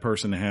that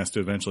person has to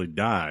eventually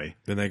die,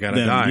 Then they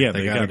gotta die. Yeah, They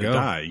they gotta gotta go.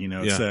 die.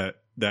 It's Yeah.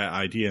 that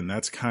idea. And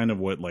that's kind of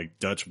what like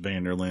Dutch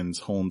van der Linde's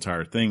whole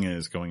entire thing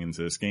is going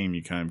into this game.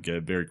 You kind of get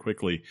it very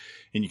quickly,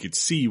 and you could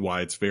see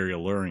why it's very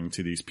alluring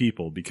to these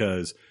people,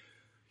 because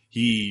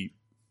he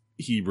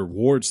he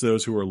rewards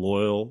those who are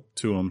loyal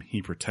to him.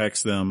 He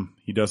protects them.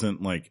 He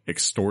doesn't like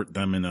extort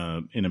them in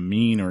a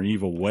mean or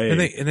evil way.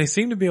 And they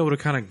seem to be able to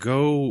kind of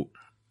go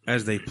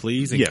as they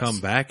please and Yes. come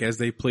back as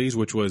they please,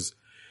 which was,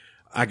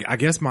 I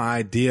guess my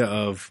idea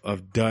of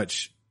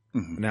Dutch.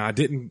 Mm-hmm. Now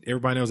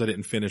everybody knows I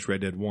didn't finish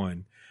Red Dead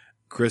 1.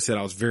 Chris said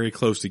I was very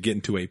close to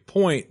getting to a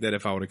point that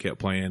if I would have kept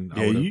playing,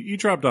 I Yeah, would have. you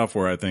dropped off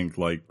where I think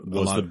like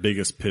was lot the of-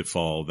 biggest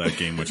pitfall of that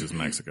game, which is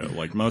Mexico.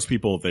 Like most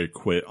people, they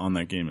quit on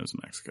that game is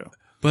Mexico.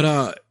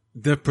 But,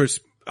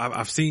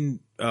 I've seen,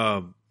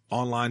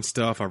 online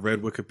stuff. I've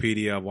read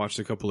Wikipedia. I've watched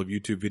a couple of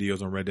YouTube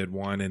videos on Red Dead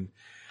 1 and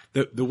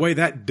the way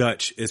that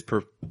Dutch is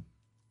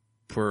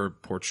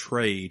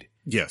portrayed,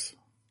 Yes.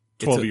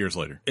 12 a- years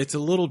later. it's a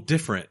little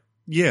different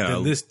Yeah.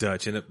 than this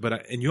Dutch. And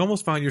you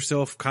almost find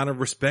yourself kind of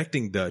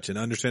respecting Dutch and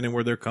understanding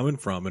where they're coming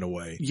from in a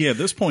way. Yeah, at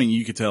this point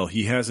you could tell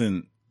he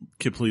hasn't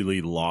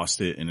completely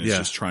lost it and is Yeah.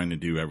 just trying to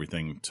do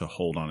everything to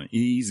hold on it.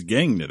 He's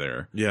getting to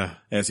there Yeah.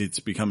 as it's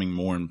becoming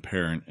more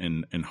apparent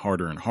and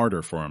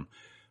harder for him.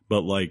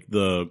 But like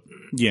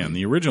in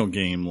the original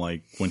game,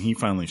 like when he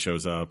finally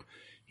shows up,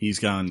 he's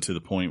gotten to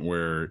the point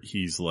where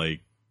he's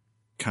like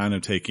kind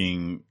of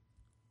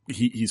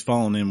he's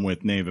fallen in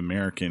with Native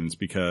Americans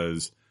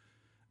because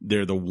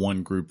they're the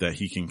one group that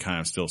he can kind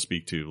of still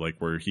speak to, like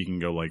where he can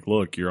go like,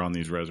 look, you're on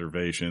these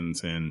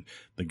reservations and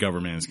the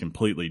government is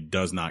completely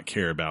does not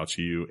care about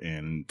you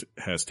and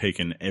has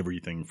taken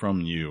everything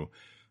from you.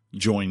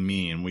 Join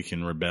me and we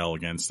can rebel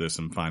against this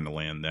and find the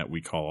land that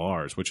we call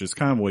ours, which is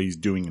kind of what he's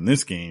doing in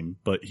this game.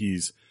 But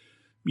he's,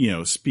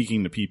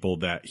 speaking to people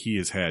that he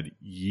has had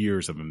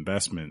years of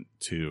investment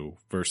to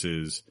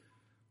versus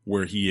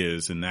where he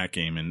is in that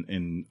game.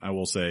 And I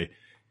will say,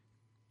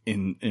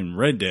 in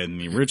Red Dead, in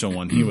the original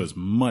one, he was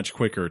much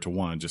quicker to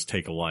want to just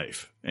take a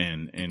life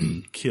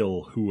and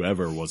kill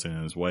whoever was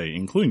in his way,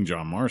 including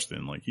John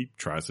Marston. Like he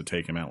tries to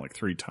take him out like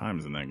 3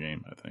 times in that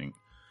game, I think.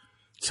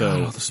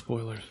 So, the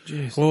spoilers.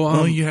 Jeez.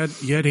 Well, you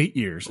had 8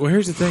 years. Well,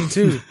 here's the thing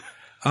too.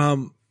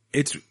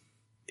 It's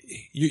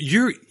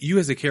you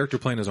as a character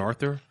playing as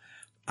Arthur.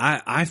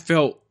 I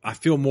feel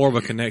more of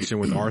a connection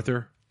with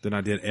Arthur than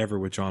I did ever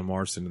with John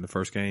Marston in the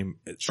first game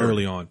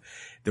early on.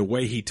 The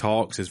way he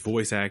talks, his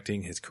voice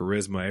acting, his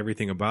charisma,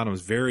 everything about him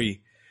is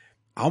very,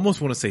 I almost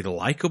want to say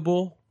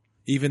likable,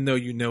 even though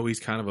he's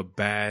kind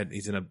of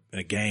he's in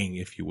a gang,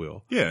 if you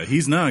will. Yeah,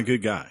 he's not a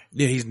good guy.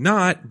 Yeah, he's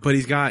not, but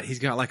he's got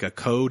like a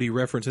code he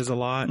references a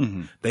lot.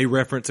 Mm-hmm. They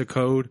reference a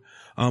code.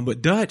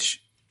 But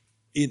Dutch,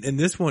 in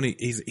this one,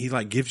 he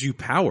like gives you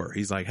power.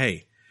 He's like,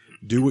 hey,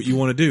 do what you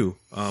want to do.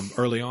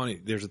 Early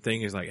on, there's a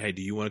thing. He's like, hey,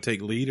 do you want to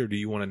take lead or do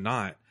you want to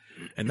not?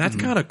 And that's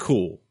kind of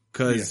cool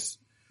because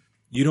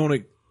you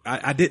don't,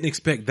 I didn't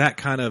expect that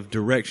kind of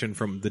direction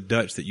from the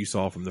Dutch that you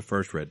saw from the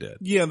first Red Dead.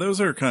 Yeah,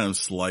 those are kind of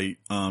slight.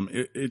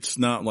 It's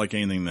not like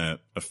anything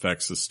that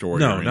affects the story.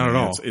 No, or not at anything.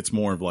 all. It's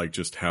more of like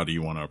just how do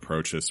you want to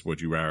approach this?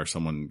 Would you rather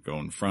someone go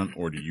in front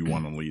or do you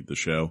want to lead the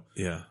show?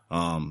 Yeah.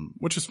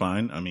 Which is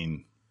fine. I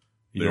mean,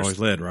 You always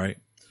led, right?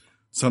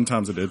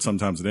 sometimes it did,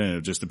 sometimes it didn't.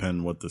 It just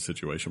depended what the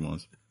situation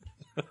was.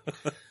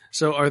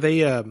 So are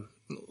they,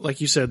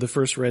 like you said, the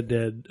first Red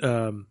Dead,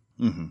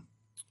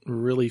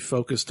 really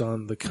focused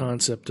on the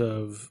concept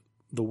of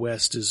the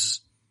West is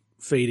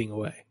fading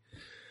away.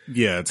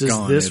 Yeah, it's Does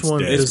gone. this It's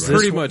one, dead. does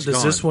pretty this, much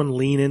does this gone. one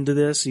lean into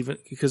this even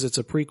because it's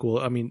a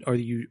prequel? I mean,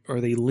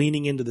 are they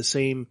leaning into the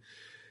same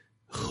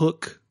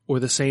hook or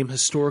the same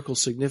historical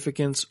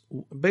significance?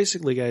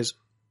 Basically, guys,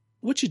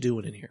 what you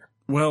doing in here?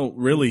 Well,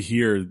 really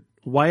here,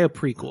 Why a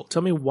prequel?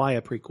 Tell me why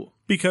a prequel.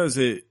 because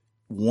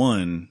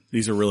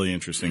these are really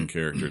interesting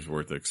characters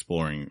worth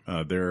exploring.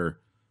 There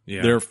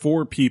are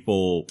 4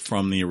 people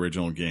from the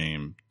original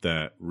game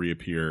that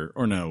reappear,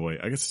 or no, wait,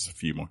 I guess it's a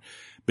few more.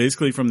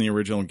 Basically from the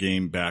original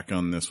game back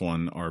on this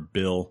one are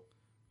Bill,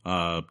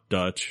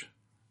 Dutch,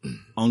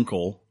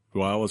 Uncle,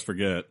 who I always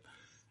forget.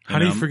 How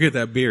do you forget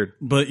that beard?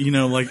 But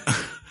like,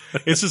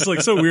 it's just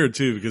like so weird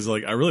too, because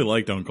like I really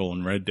liked Uncle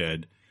in Red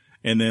Dead.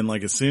 And then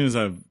like as soon as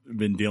I've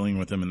been dealing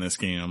with him in this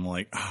game, I'm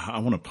like, I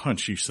want to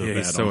punch you so bad.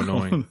 he's so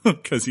Uncle." annoying.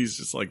 Cause he's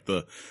just like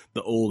the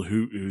old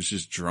hoot who's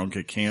just drunk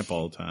at camp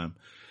all the time.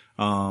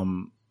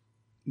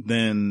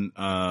 Then,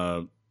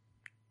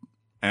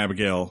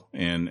 Abigail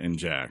and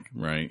Jack,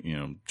 right?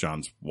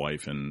 John's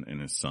wife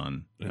and his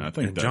son. I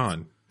think And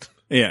John.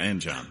 Yeah,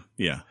 and John.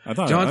 Yeah. John's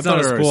I not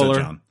thought a I already said spoiler.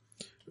 John.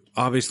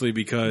 Obviously,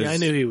 because Yeah, I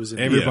knew he was in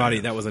it. everybody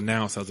Yeah. that was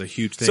announced. That was a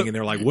huge thing, So- and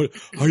they're like, "What?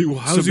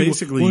 How's So he?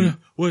 basically-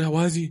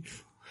 why is he?"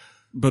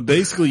 But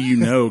basically,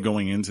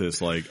 going into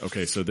this, like,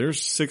 okay, so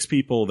there's 6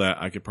 people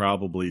that I could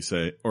probably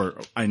say, or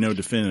I know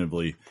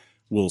definitively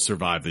will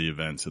survive the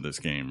events of this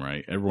game,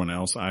 right? Everyone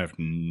else, I have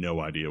no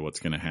idea what's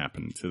going to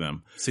happen to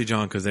them. See,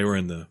 John, because they were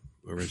in the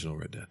original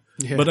Red Dead.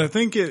 Yeah. But I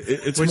think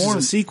it's Which more,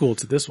 is a sequel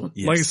to this one.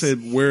 like I said,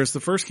 whereas the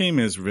first game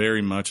is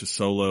very much a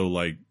solo,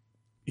 like,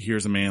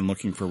 here's a man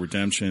looking for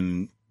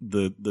redemption.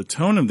 The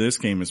tone of this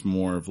game is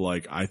more of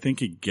like, I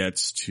think it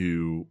gets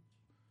to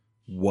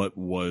what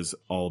was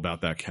all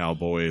about that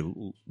cowboy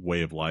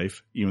way of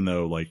life, even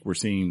though like we're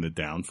seeing the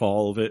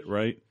downfall of it,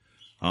 right?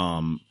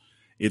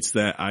 it's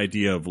that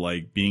idea of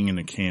like being in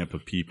a camp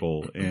of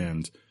people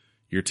and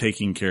you're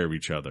taking care of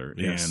each other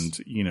and,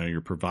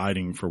 you're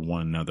providing for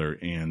one another.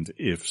 And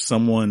if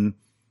someone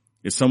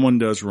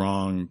does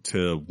wrong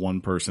to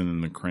one person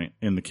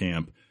in the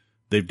camp,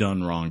 they've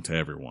done wrong to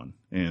everyone,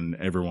 and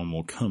everyone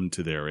will come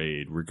to their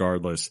aid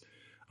regardless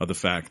of the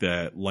fact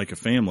that, like a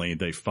family,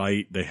 they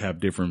fight, they have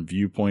different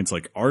viewpoints.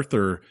 Like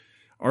Arthur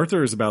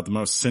is about the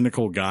most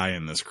cynical guy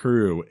in this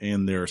crew,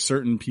 and there are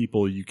certain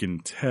people you can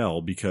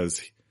tell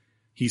because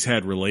he's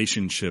had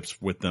relationships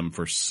with them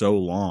for so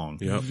long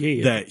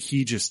that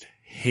he just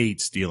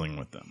hates dealing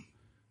with them.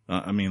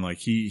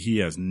 He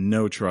has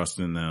no trust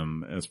in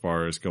them as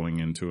far as going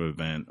into an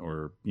event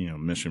or,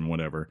 mission,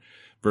 whatever,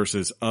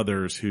 versus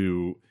others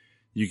who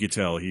you could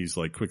tell he's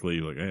like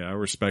quickly like, hey, I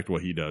respect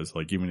what he does.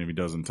 Like, even if he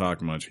doesn't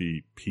talk much,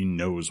 he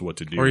knows what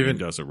to do, or even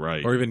does it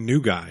right. Or even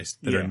new guys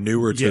that are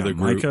newer to the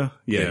group. Micah?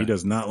 Yeah, he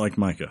does not like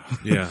Micah.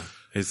 Yeah.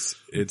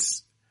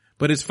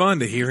 But it's fun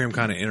to hear him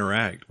kind of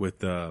interact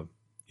with,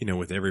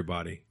 with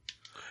everybody.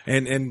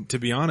 And to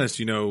be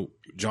honest,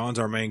 John's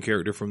our main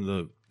character from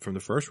the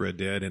first Red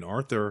Dead, and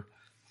Arthur,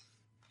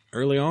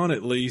 early on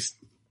at least,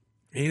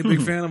 he ain't a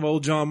big fan of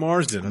old John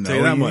Marsden. I'll tell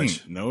you that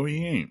much. No,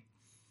 he ain't.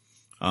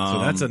 So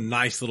that's a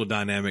nice little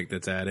dynamic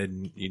that's added.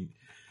 And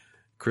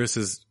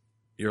Chris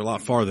you're a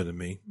lot farther than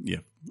me. Yeah.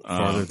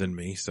 Farther than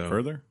me. So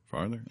Farther.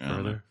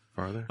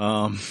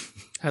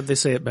 How'd they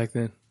say it back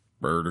then?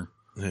 Birder.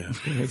 Yeah.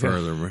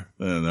 Further.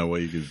 And that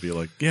way you could be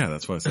like, yeah,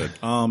 that's what I said.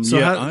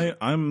 So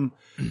I'm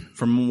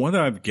from what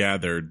I've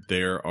gathered,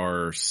 there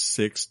are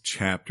 6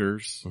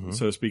 chapters,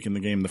 so to speak, in the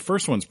game. The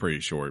first one's pretty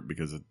short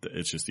because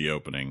it's just the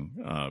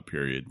opening,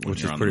 period.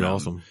 Which is pretty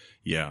awesome.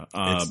 Yeah.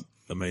 It's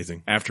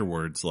amazing.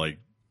 Afterwards, like,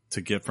 to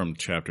get from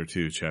chapter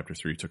 2 to chapter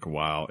 3 took a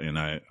while, and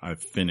I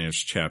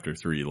finished chapter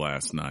 3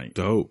 last night.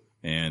 Dope.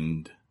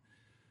 And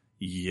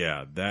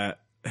yeah, that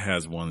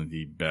has one of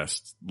the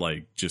best,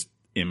 like, just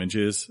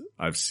images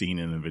I've seen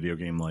in a video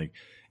game. Like,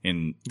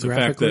 and the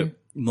fact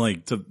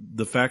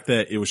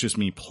that it was just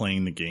me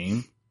playing the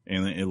game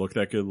and it looked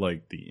that good,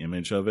 like the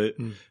image of it,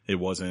 I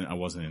wasn't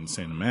in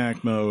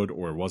cinematic mode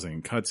or it wasn't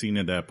in cutscene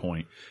at that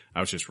point.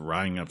 I was just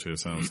riding up to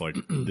it and I was like,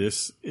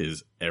 this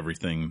is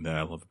everything that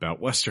I love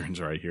about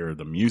Westerns right here.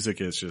 The music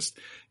is just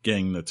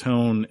getting the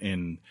tone,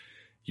 and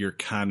you're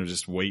kind of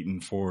just waiting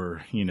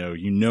for,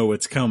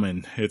 it's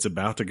coming. It's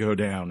about to go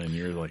down, and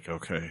you're like,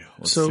 okay,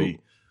 let's see.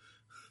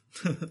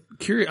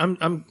 Curious,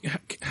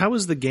 how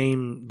is the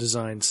game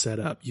design set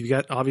up? You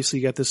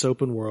got this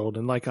open world,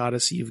 and like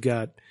Odyssey, you've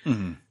got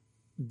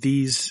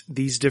these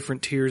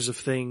different tiers of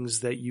things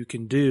that you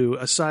can do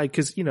aside,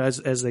 because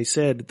as they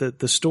said,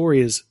 the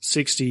story is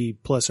 60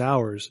 plus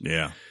hours.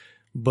 Yeah,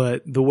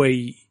 but the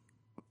way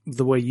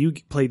you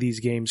play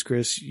these games,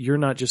 Chris, you're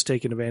not just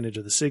taking advantage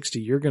of the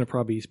 60. You're going to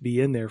probably be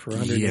in there for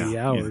 180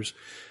 hours.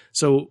 Yeah.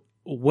 So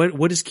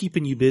what is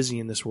keeping you busy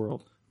in this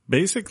world?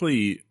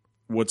 Basically,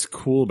 what's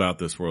cool about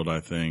this world,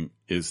 I think,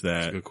 is that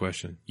that's a good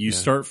question. You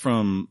start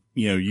from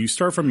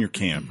your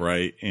camp,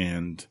 right?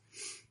 And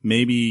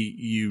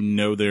maybe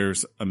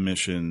there's a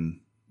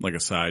mission, like a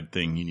side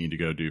thing you need to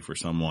go do for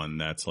someone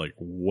that's like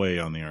way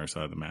on the other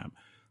side of the map.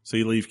 So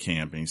you leave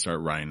camp and you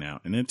start riding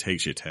out, and it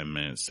takes you 10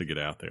 minutes to get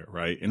out there,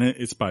 right? And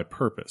it's by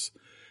purpose,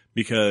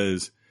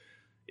 because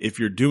if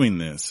you're doing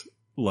this,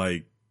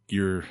 like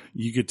you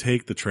could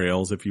take the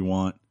trails if you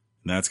want,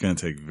 and that's going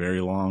to take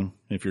very long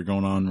if you're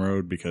going on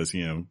road, because,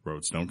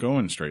 roads don't go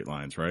in straight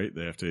lines, right?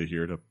 They have to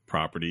adhere to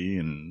property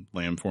and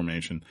land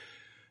formation.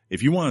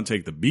 If you want to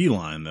take the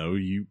beeline, though,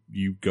 you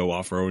go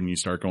off road and you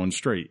start going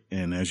straight.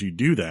 And as you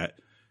do that,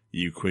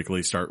 you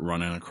quickly start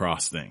running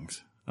across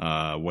things,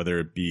 whether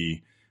it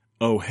be,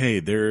 oh, hey,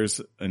 there's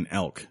an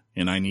elk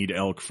and I need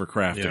elk for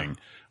crafting,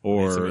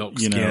 or,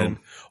 skin,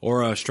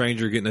 or a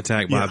stranger getting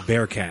attacked by a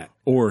bear cat.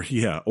 Or,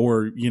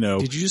 did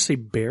you just say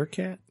bear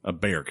cat? A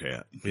bear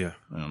cat. Yeah.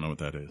 I don't know what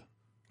that is.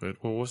 But,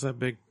 what's that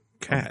big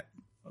cat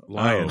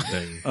lion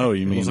thing? Oh,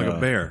 you mean it looks like a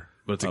bear,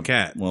 but it's a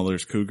cat. Well,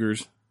 there's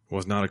cougars. It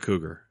was not a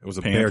cougar. It was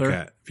a Panther? bear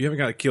cat. If you haven't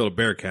got to kill a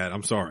bear cat,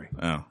 I'm sorry.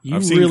 Oh, you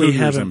really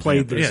haven't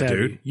played Panthers. this,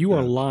 dude. You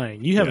are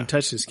lying. You haven't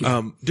touched this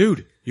game.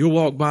 Dude, you'll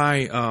walk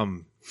by,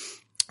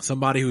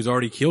 somebody who's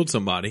already killed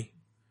somebody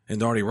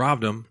and already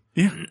robbed them.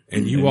 Yeah.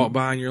 And you walk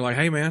by and you're like,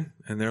 hey man.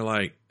 And they're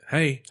like,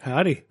 hey.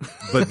 Howdy.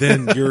 But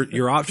then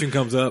your option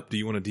comes up. Do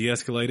you want to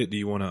de-escalate it? Do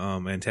you want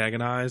to,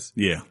 antagonize?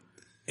 Yeah.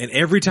 And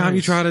every time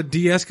you try to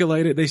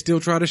de-escalate it, they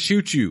still try to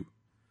shoot you.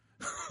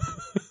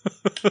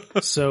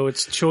 So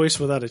it's choice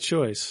without a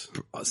choice.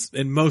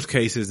 In most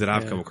cases that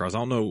I've come across. I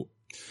don't know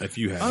if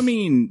you have. I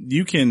mean,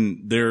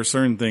 there are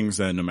certain things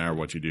that no matter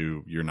what you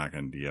do, you're not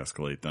going to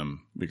de-escalate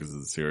them because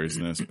of the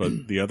seriousness.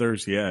 But the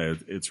others,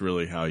 it's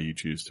really how you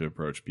choose to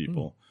approach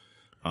people.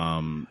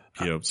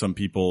 Some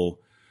people,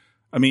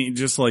 I mean,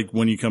 just like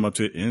when you come up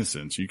to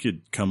innocents, you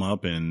could come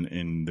up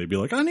and they'd be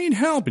like, I need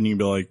help. And you'd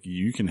be like,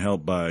 you can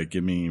help by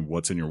give me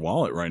what's in your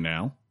wallet right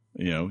now.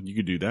 You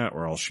could do that,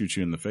 or I'll shoot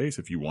you in the face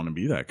if you want to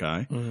be that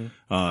guy.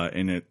 Mm-hmm.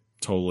 And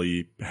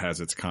totally has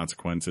its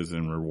consequences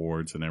and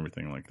rewards and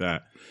everything like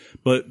that.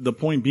 But the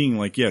point being,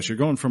 like, yes, you're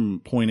going from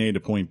point A to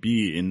point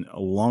B, and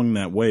along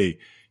that way,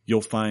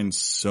 you'll find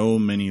so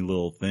many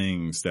little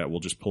things that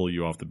will just pull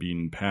you off the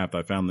beaten path.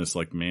 I found this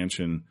like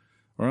mansion,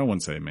 or I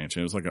wouldn't say a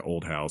mansion, it was like an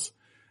old house.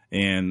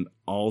 And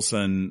all of a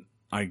sudden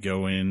I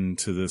go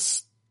into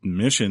this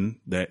mission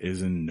that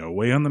is in no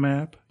way on the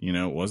map. You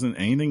know,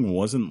 anything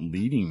wasn't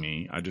leading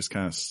me. I just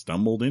kind of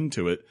stumbled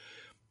into it,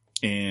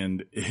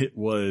 and it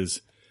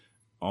was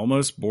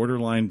almost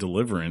borderline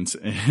Deliverance,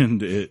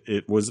 and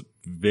it was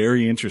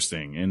very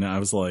interesting. And I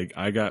was like,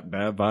 I got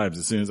bad vibes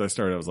as soon as I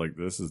started. I was like,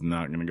 this is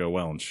not going to go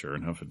well. And sure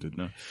enough, it did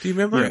not. Do you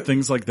remember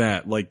things like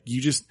that? Like,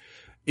 you just,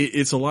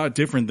 it's a lot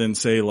different than,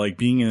 say, like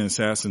being in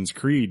Assassin's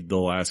Creed the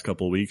last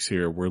couple of weeks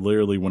here, where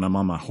literally when I'm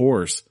on my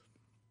horse,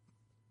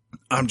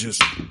 I'm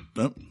just,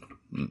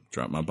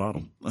 drop my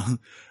bottle.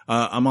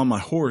 I'm on my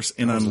horse,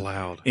 and I'm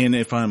loud. And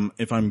if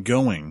I'm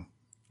going,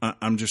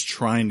 I'm just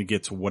trying to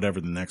get to whatever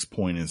the next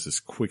point is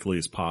as quickly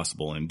as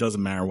possible. And it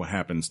doesn't matter what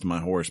happens to my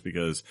horse,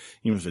 because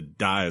even if it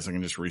dies, I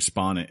can just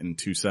respawn it in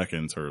 2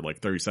 seconds or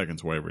like 30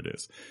 seconds, whatever it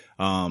is.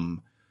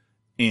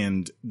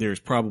 And there's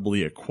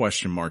probably a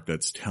question mark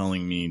that's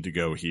telling me to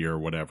go here or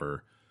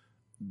whatever.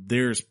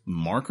 There's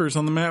markers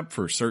on the map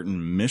for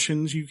certain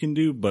missions you can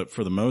do, but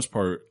for the most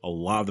part, a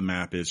lot of the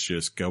map is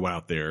just go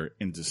out there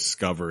and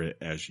discover it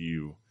as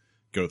you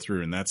go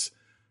through. And that's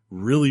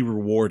really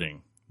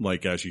rewarding,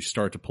 like, as you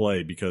start to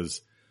play,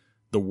 because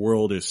the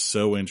world is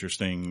so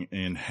interesting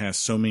and has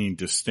so many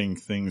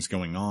distinct things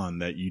going on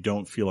that you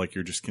don't feel like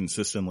you're just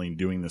consistently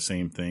doing the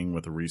same thing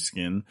with a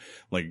reskin.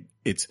 Like,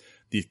 it's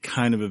the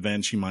kind of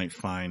events you might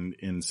find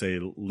in, say,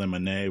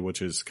 Lemonade,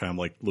 which is kind of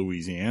like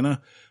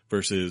Louisiana,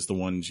 versus the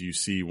ones you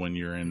see when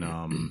you're in,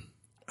 I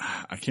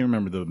can't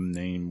remember the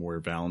name where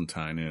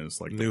Valentine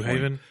is. Like New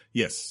Haven?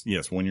 Yes.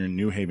 When you're in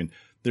New Haven,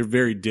 they're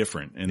very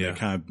different, and they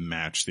kind of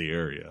match the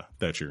area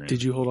that you're in.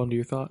 Did you hold on to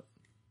your thought?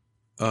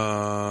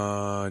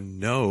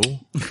 No.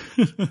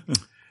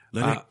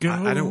 Let it go.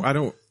 I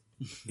don't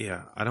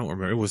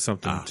remember. It was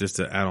something just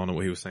to add on to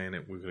what he was saying.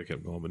 We could have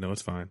kept going, but no,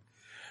 it's fine.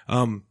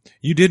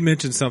 You did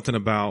mention something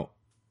about,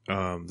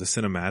 the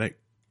cinematic,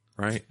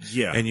 right?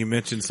 Yeah. And you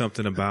mentioned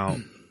something about,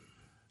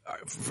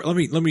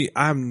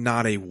 I'm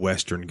not a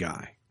Western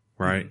guy,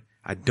 right? Mm-hmm.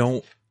 I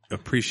don't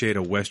appreciate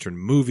a Western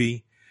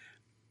movie.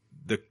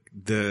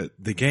 The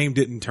game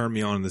didn't turn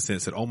me on in the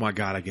sense that, oh my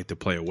God, I get to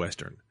play a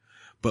Western.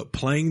 But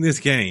playing this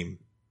game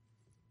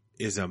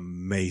is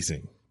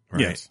amazing,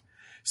 right? Yes.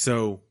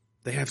 So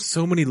they have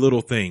so many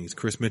little things.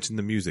 Chris mentioned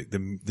the music,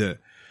 the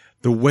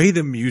way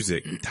the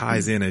music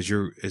ties in as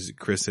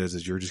Chris says,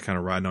 as you're just kind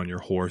of riding on your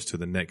horse to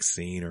the next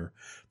scene or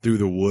through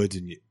the woods,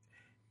 and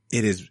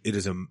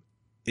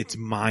it's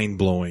mind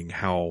blowing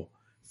how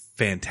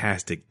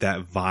fantastic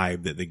that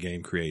vibe that the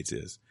game creates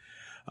is.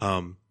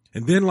 And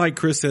then, like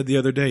Chris said the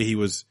other day, he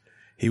was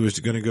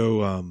going to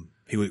go,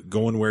 he was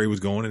going where he was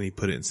going, and he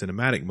put it in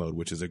cinematic mode,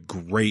 which is a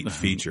great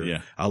feature.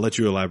 Yeah. I'll let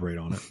you elaborate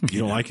on it. You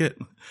don't like it?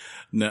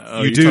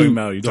 No, you're talking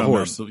about the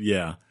horse.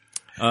 Yeah.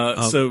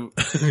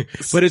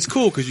 But it's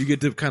cool because you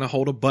get to kind of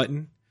hold a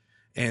button,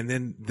 and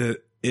then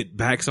it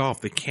backs off.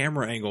 The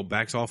camera angle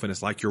backs off, and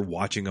it's like you're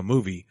watching a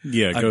movie.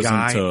 Yeah, it goes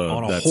guy into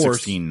on a that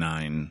horse.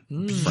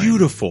 16:9.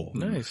 Beautiful.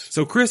 Nice.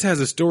 So Chris has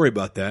a story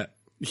about that.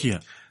 Yeah.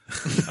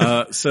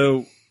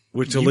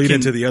 Which will lead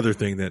into the other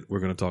thing that we're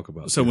going to talk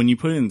about. So when you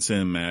put it in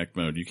cinematic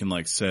mode, you can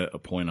like set a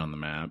point on the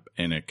map,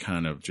 and it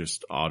kind of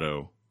just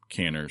auto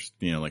canners,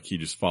 like he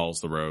just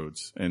follows the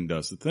roads and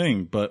does the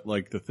thing. But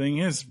like the thing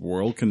is,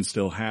 world can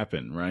still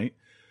happen, right?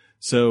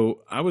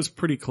 So I was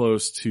pretty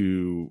close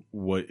to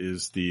what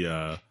is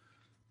the,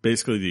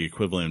 basically the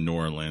equivalent of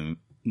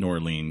New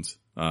Orleans,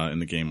 in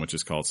the game, which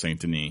is called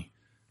Saint Denis.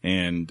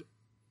 And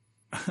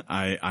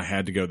I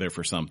had to go there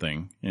for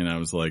something, and I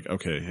was like,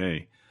 okay,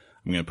 hey,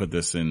 I'm going to put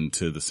this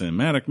into the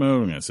cinematic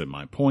mode. I'm going to set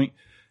my point,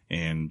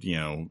 and,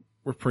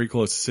 we're pretty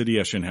close to the city.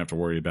 I shouldn't have to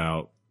worry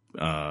about,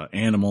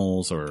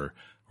 animals or,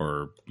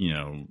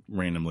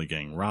 randomly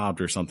getting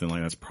robbed or something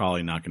like that. It's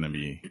probably not going to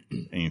be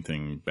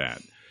anything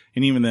bad.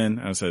 And even then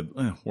I said,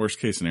 worst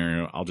case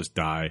scenario, I'll just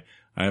die.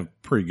 I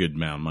have pretty good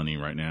amount of money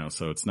right now,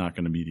 so it's not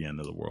going to be the end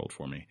of the world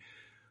for me.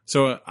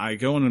 So I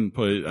go in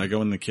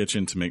the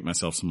kitchen to make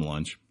myself some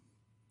lunch.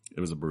 It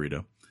was a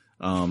burrito.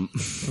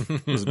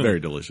 It was very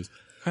delicious.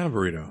 What kind of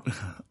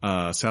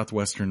burrito?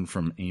 Southwestern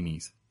from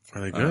Amy's. Are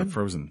they good?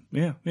 Frozen.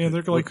 Yeah. They're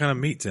like, what kind of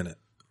meat's in it?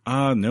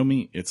 No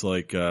meat. It's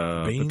like,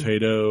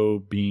 potato,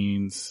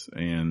 beans,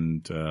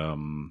 and,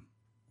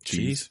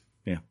 cheese.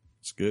 Yeah.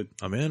 It's good.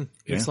 I'm in.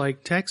 It's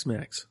like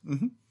Tex-Mex.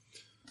 Mm-hmm.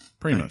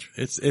 Pretty much.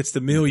 It's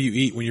the meal you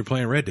eat when you're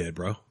playing Red Dead,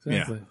 bro.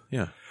 Exactly.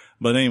 Yeah.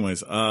 But anyways,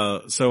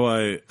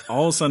 so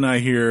all of a sudden I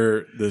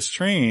hear this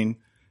train,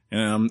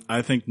 and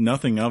I think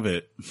nothing of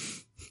it.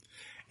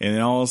 And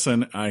then all of a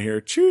sudden I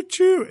hear choo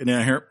choo, and then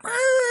I hear,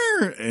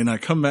 Arr! And I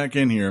come back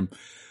in here.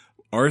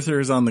 Arthur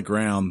is on the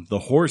ground. The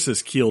horse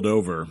is keeled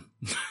over.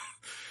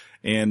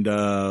 And,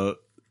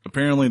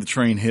 apparently the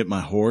train hit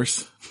my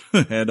horse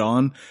head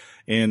on,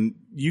 and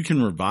you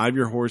can revive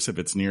your horse if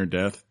it's near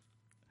death.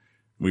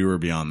 We were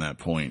beyond that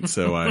point.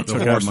 So I The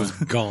took out horse my, was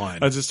gone.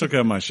 I just took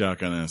out my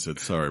shotgun and I said,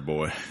 sorry,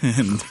 boy.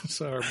 And,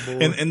 Sorry, boy.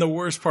 and the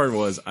worst part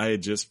was I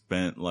had just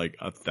spent like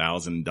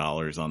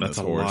 $1,000 on That's this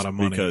a horse lot of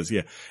money. because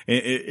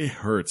it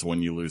hurts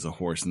when you lose a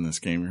horse in this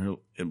game.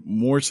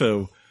 More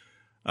so,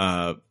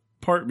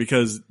 part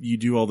because you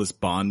do all this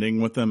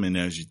bonding with them, and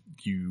as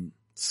you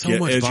So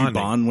much you bonding.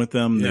 bond with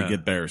them, Yeah. they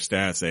get better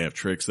stats. They have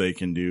tricks they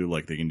can do,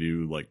 like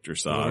dressage,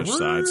 Rear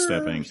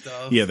sidestepping.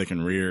 stuff. Yeah, they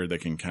can rear, they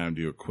can kind of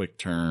do a quick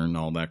turn,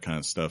 all that kind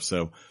of stuff.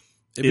 So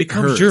It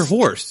becomes hurts. your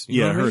horse.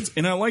 You know Yeah, it what I mean? hurts.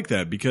 And I like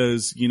that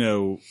because,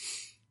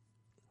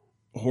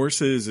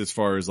 horses, as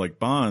far as like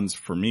bonds,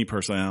 for me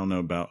personally, I don't know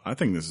about, I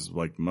think this is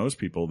like most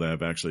people that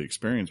have actually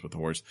experienced with a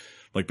horse.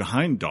 Like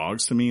behind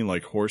dogs, to me,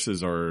 like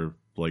horses are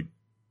like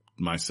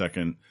my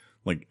second,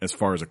 like as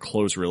far as a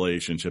close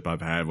relationship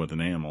I've had with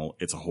an animal,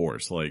 it's a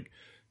horse. Like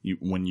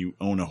when you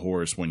own a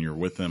horse, when you're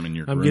with them and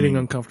you're I'm grooming, getting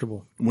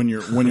uncomfortable. when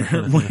you're grooming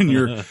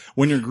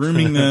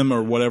them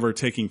or whatever,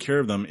 taking care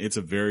of them, it's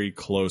a very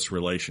close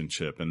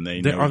relationship, and they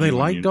know Are they you when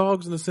like you-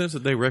 dogs in the sense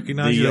that they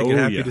recognize They- you, they get oh,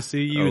 happy yeah. to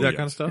see you, Oh, that yes.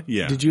 kind of stuff?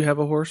 Yeah. Did you have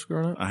a horse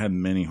growing up? I had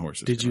many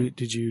horses.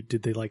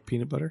 Did they like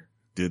peanut butter?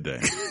 Did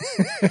they?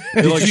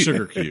 They like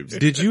sugar cubes.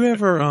 Did you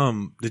ever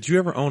own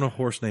a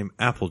horse named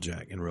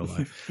Applejack in real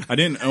life? I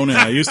didn't own it.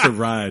 I used to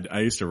ride a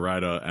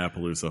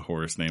Appaloosa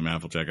horse named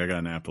Applejack. I got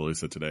an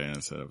Appaloosa today and I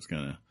said I was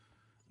going to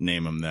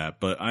name him that.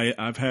 But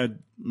I've had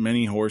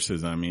many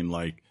horses. I mean,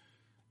 like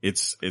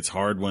it's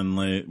hard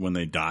when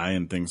they die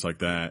and things like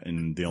that.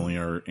 And the only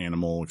other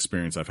animal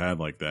experience I've had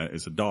like that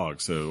is a dog.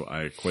 So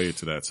I equate it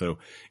to that. So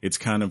it's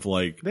kind of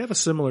like, They have a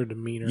similar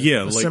demeanor.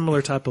 Yeah, a like-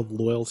 similar type of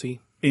loyalty.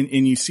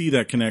 and you see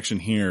that connection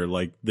here,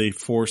 like they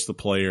force the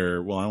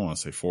player, well, I don't want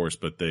to say force,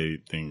 but they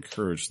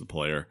encourage the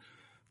player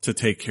to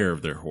take care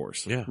of their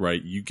horse. Yeah.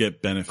 Right. You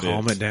get benefits.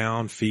 Calm it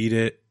down, feed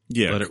it,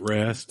 Yeah. let it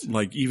rest.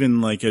 Like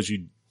even like as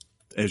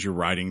you're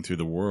riding through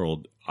the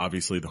world,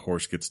 obviously the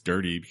horse gets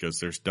dirty because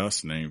there's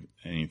dust and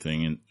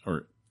anything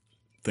or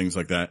things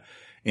like that.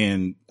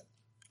 And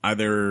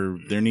either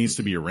there needs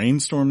to be a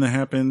rainstorm that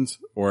happens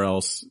or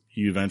else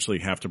you eventually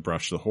have to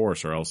brush the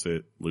horse or else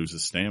it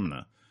loses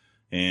stamina.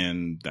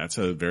 And that's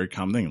a very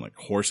common thing. Like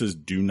horses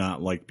do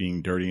not like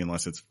being dirty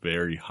unless it's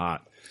very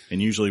hot. And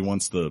usually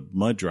once the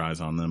mud dries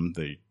on them,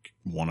 they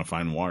want to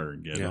find water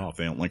and get it off.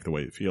 They don't like the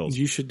way it feels.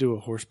 You should do a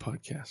horse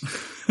podcast.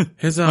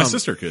 My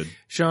sister could.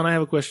 Sean, I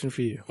have a question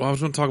for you. Well, I was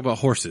going to talk about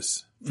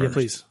horses. Yeah,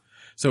 please.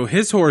 So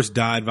his horse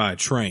died by a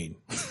train,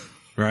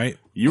 right?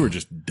 You were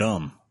just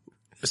dumb.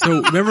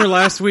 So remember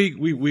last week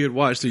we had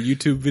watched a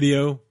YouTube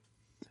video,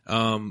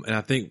 and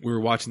I think we were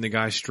watching the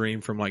guy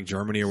stream from like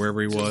Germany or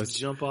wherever he was.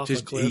 Jump off a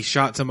cliff. He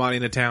shot somebody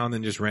in the town,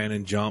 then just ran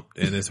and jumped,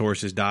 and his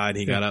horse just died.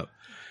 He got up,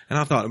 and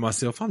I thought to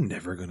myself, I'm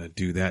never gonna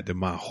do that to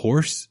my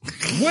horse.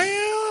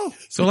 Well,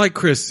 So like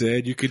Chris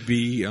said, you could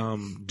be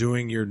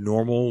doing your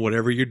normal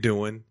whatever you're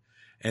doing,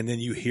 and then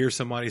you hear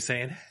somebody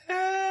saying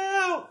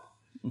help.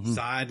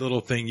 Side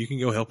little thing. You can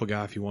go help a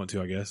guy if you want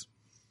to, I guess.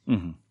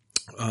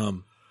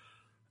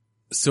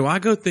 So I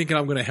go thinking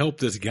I'm going to help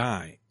this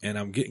guy, and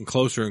I'm getting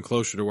closer and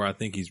closer to where I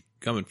think he's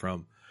coming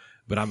from,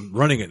 but I'm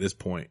running at this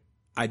point.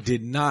 I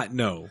did not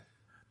know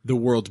the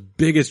world's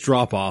biggest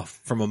drop off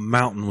from a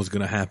mountain was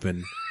going to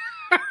happen.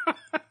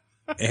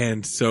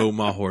 And so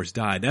my horse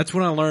died. That's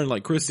when I learned,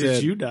 like Chris said.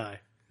 Did you die?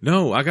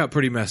 No, I got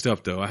pretty messed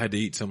up though. I had to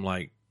eat some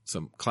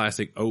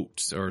classic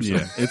oats or some.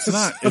 yeah, it's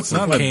not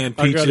Some a- canned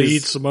I gotta peaches.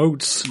 eat some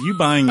oats. you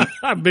buying,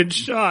 I've been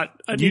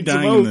shot. I you need some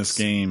dying in oats. this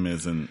game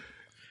isn't,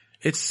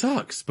 It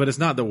sucks, but it's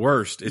not the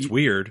worst. It's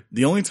weird.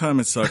 the only time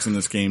it sucks in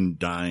this game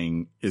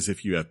dying is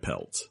if you have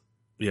pelts.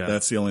 Yeah.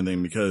 That's the only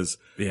thing because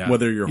Yeah.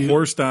 whether your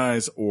horse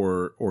dies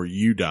or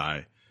you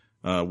die,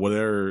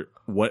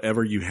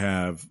 whatever you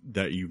have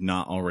that you've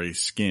not already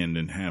skinned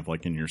and have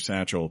like in your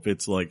satchel, if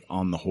it's like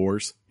on the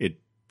horse, it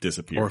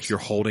disappears. or if you're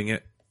holding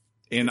it.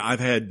 And I've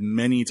had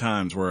many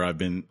times where I've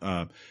been,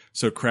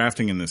 so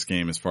crafting in this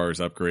game as far as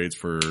upgrades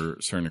for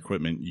certain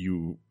equipment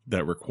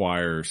that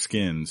require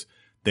skins,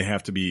 they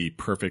have to be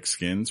perfect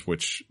skins,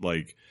 which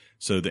like,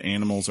 so the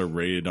animals are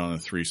rated on a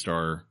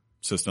 3-star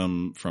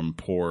system from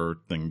poor,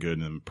 then good,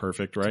 and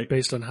perfect, right?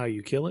 Based on how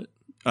you kill it?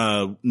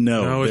 No,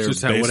 it's they're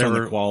just how based on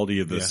whatever- the quality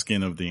of the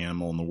skin of the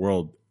animal in the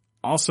world.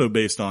 Also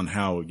based on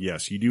how,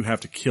 yes, you do have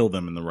to kill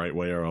them in the right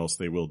way or else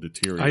they will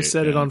deteriorate. I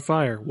set it down. on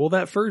fire. Well,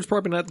 that fur's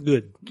probably not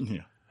good.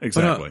 Yeah, But,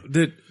 exactly.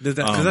 does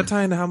that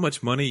tie into how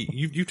much money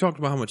you talked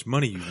about how much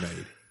money you've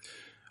made?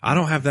 I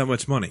don't have that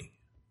much money.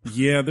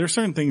 Yeah, there's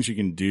certain things you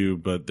can do,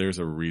 but there's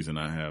a reason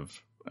I have,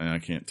 and I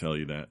can't tell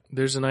you that.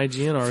 There's an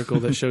IGN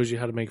article that shows you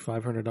how to make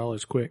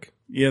 $500 quick.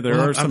 Yeah, there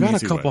Well, are some I've got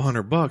easy a couple ways.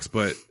 $100,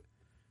 but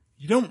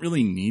You don't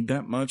really need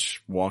that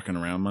much walking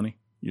around money.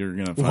 You're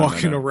gonna find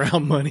Walking that out.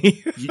 around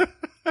money.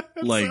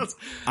 Like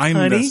I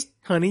honey, invest.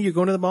 you're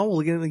going to the mall.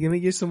 We're going to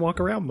get some walk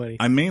around money.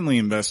 I mainly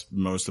invest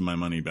most of my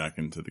money back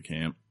into the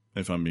camp.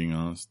 If I'm being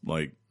honest,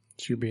 like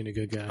You're being a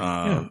good guy.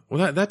 yeah.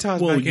 Well, that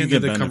ties well, back you into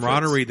get the benefits.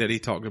 camaraderie that he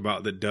talked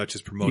about that Dutch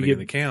is promoting You get- in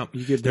the camp.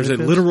 you get There's a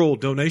benefits? literal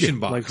donation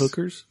box. Like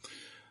hookers?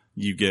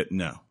 you get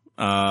no.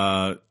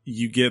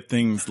 You get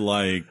things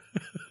like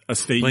a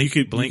state. Blink,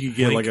 you could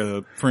get blink.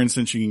 like for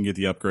instance, you can get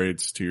the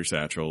upgrades to your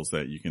satchels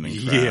that you can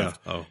craft. Yeah.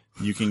 Oh,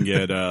 You can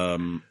get,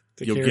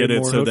 you'll carry get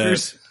it more so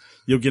hookers? that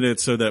you'll get it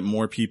so that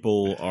more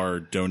people are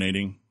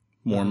donating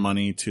more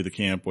money to the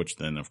camp, which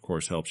then of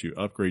course helps you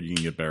upgrade. You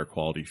can get better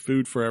quality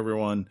food for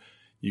everyone.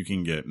 You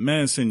can get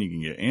medicine, you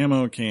can get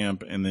ammo at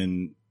camp, and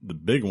then the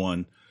big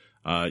one,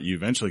 you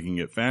eventually can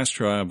get fast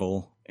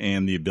travel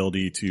and the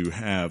ability to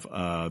have,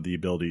 the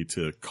ability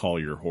to call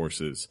your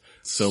horses.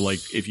 So like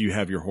if you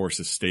have your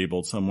horses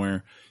stabled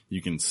somewhere,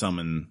 you can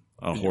summon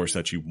a horse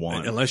that you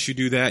want. unless you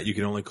do that, you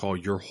can only call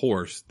your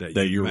horse that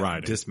you're ma-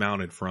 riding.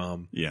 dismounted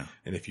from. Yeah.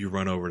 And if you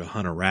run over to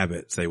hunt a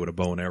rabbit, say with a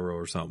bow and arrow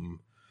or something,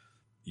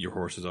 your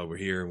horse is over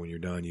here. When you're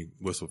done, you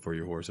whistle for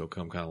your horse. He'll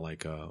come kind of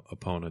like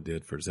Epona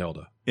did for Zelda.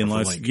 Or for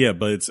Unless, Link. yeah,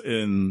 but it's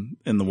in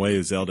the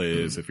way Zelda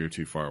is, if you're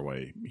too far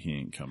away, he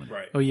ain't coming.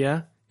 Right. Oh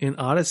yeah, in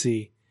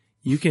Odyssey,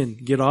 you can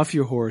get off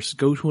your horse,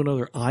 go to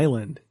another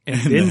island,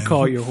 and then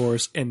call your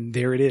horse, and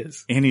there it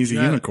is. And he's a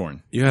Yeah.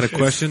 unicorn. You had a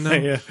question though?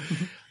 Yeah.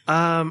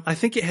 I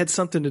think it had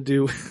something to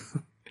do.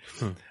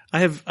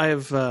 I've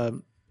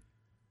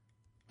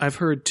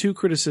heard two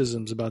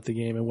criticisms about the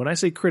game, and when I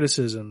say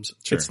criticisms,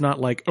 Sure. it's not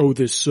like, oh,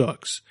 this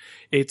sucks.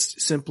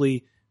 It's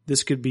simply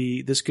this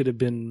could have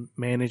been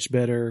managed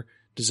better,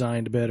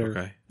 designed better.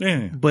 Okay.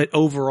 Yeah. But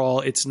overall,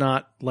 it's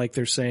not like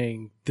they're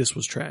saying this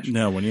was trash.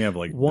 No, when you have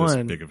like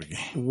One- this big of a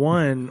game.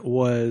 One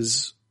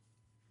was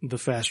the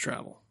fast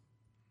travel.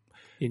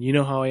 And you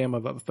know how I am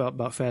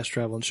about fast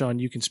travel. And Sean,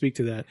 you can speak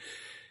to that.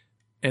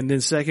 And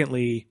then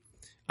secondly,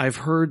 I've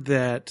heard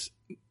that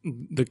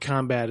the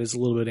combat is a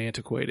little bit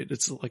antiquated.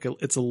 It's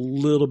a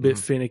little bit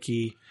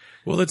finicky.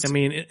 Well, it's, I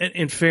mean,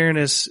 in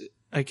fairness,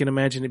 I can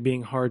imagine it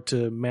being hard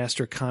to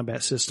master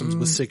combat systems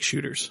with 6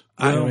 shooters.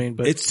 You know what I mean?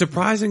 But it's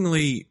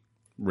surprisingly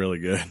Really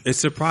good. It's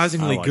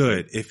surprisingly I like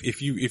good.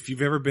 If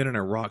you've ever been in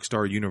a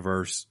Rockstar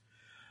universe,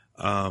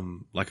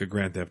 like a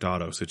Grand Theft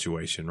Auto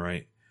situation,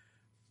 right?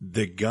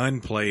 The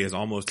gunplay is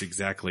almost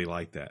exactly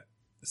like that.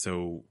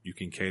 So you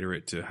can cater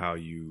it to how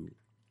you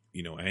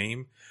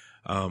aim.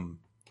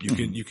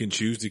 You can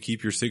choose to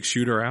keep your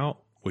 6-shooter out,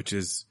 which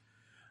is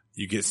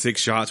you get 6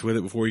 shots with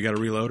it before you got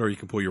to reload, or you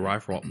can pull your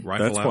rifle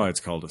That's out. why it's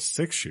called a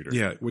 6-shooter.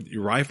 Yeah, with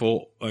your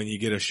rifle, and you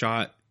get a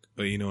shot,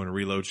 and a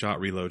reload shot,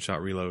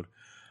 reload.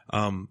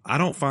 I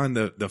don't find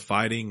the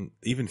fighting,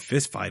 even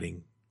fist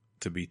fighting,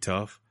 to be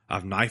tough.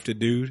 I've knifed a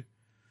dude.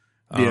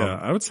 Yeah,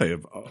 I would say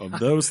of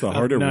those, the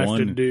harder Knifed a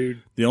one,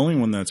 dude. the only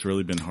one that's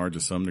really been hard to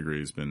some degree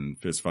has been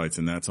fist fights,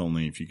 and that's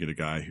only if you get a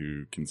guy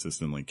who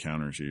consistently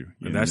counters you.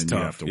 And that's then tough.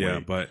 You have to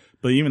yeah, wait.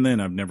 But even then,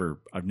 I've never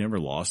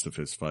lost a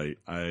fist fight.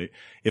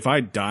 If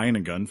I die in a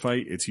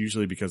gunfight, it's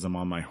usually because I'm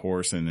on my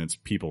horse and it's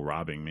people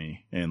robbing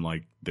me, and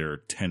like there are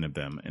 10 of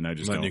them, and I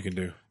just nothing don't. you can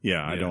do.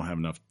 Yeah, I don't have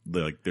enough.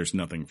 Like, there's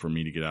nothing for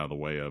me to get out of the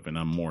way of, and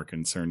I'm more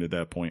concerned at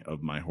that point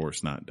of my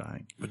horse not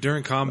dying. But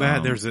during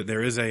combat,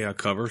 there is a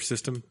cover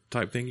system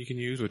type thing you can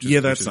use, which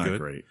is that's which is not good.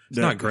 great. It's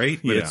not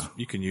great, but yeah.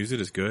 you can use it.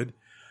 It's good.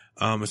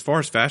 As far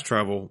as fast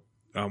travel,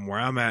 where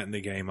I'm at in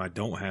the game, I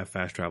don't have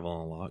fast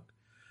travel unlocked.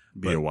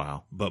 Be a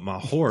while. But my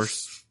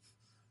horse,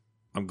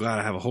 I'm glad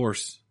I have a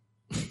horse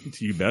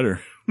You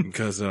better.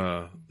 because,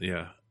 so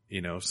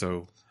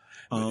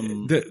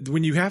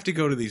when you have to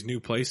go to these new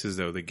places,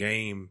 though, the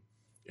game,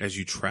 as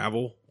you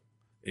travel,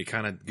 it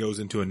kind of goes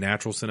into a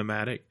natural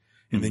cinematic,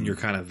 and then you're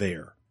kind of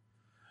there.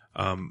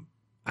 I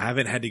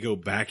haven't had to go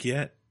back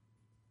yet,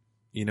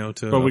 to.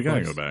 But we a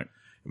gotta place. go back.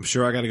 I'm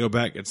sure I got to go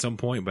back at some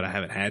point, but I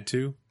haven't had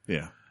to.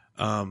 Yeah.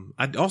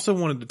 I also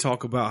wanted to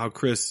talk about how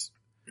Chris,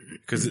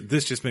 because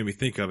this just made me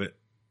think of it.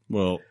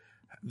 Well,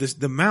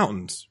 The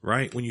mountains,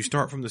 right? When you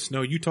start from the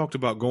snow, you talked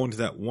about going to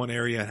that one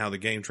area and how the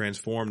game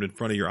transformed in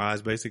front of your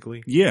eyes,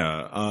 basically.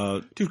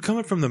 yeah. Dude,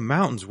 coming from the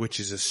mountains, which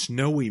is a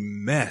snowy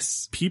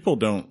mess, People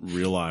don't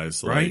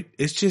realize, like, right?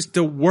 It's just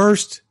the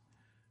worst.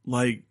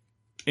 like,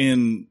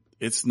 and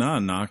it's not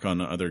a knock on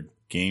the other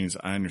games.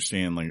 I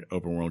understand, like,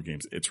 open world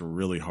games. It's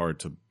really hard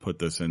to put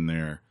this in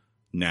there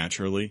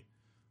naturally.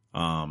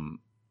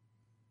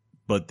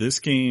 But this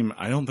game,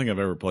 I don't think I've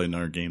ever played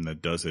another game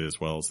that does it as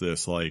well as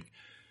this. Like,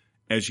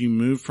 as you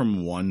move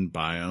from one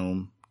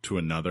biome to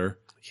another,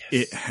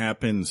 it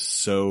happens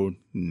so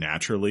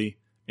naturally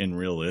and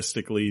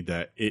realistically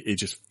that it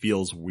just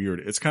feels weird.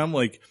 It's kind of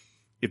like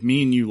if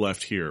me and you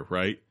left here,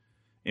 right?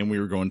 And we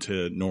were going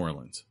to New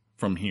Orleans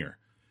from here.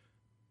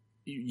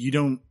 You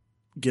don't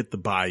get the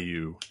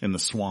bayou and the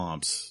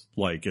swamps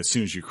like as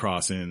soon as you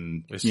cross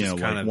in, It's just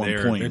like kinda one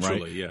there point, right?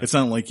 eventually, yeah. It's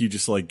not like you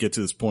just like get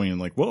to this point and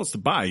like, well, it's the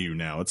bayou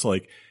now. It's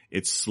like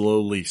it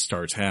slowly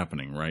starts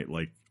happening, right?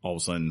 Like all of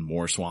a sudden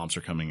more swamps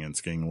are coming in.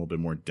 It's getting a little bit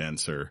more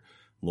denser,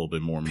 a little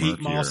bit more Peat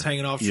murkier. moss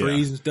hanging off Yeah.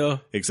 trees and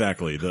stuff.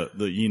 Exactly.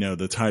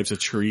 The types of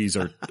trees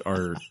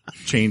are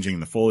changing.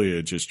 The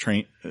foliage is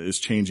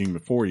changing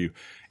before you.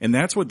 And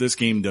that's what this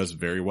game does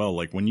very well.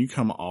 Like when you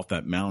come off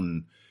that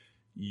mountain,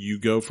 you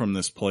go from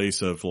this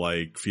place of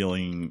like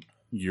feeling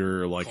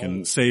you're like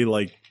in, say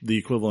like the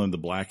equivalent of the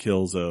Black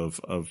Hills of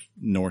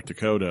North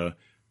Dakota,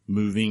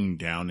 moving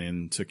down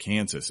into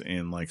Kansas,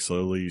 and like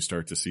slowly you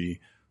start to see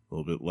a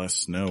little bit less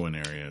snow in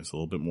areas, a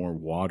little bit more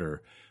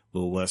water, a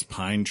little less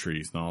pine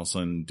trees, and all of a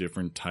sudden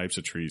different types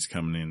of trees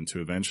coming in to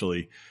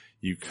eventually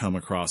you come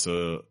across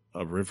a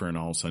river, and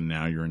all of a sudden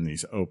now you're in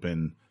these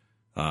open,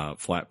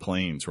 flat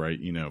plains, right?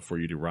 You know, for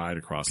you to ride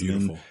across.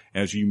 Beautiful. And then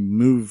as you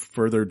move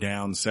further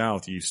down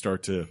south, you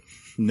start to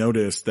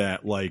notice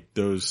that like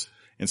those,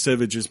 instead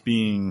of it just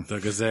being The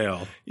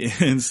gazelle.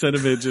 instead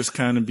of it just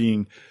kind of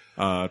being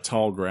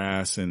tall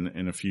grass and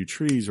a few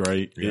trees,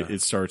 right? Yeah.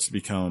 It starts to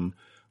become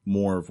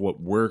more of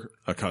what we're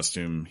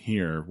accustomed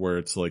here, where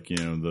it's like, you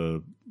know,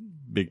 the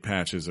big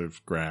patches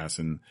of grass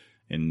and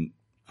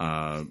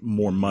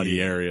more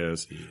muddy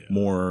areas,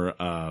 more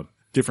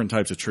different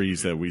types of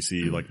trees that we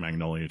see, like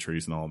magnolia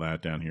trees and all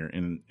that down here.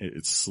 And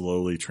it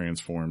slowly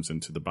transforms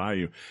into the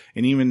bayou.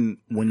 And even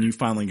when you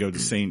finally go to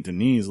St.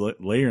 Denis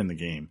later in the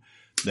game,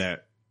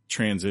 that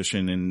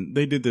transition, and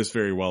they did this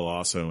very well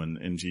also in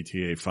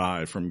GTA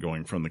 5, from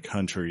going from the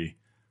country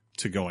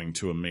to going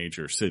to a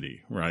major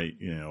city, right?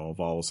 You know, of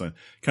all of a sudden,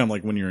 kind of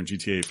like when you're in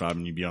GTA 5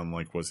 and you be on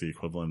like what's the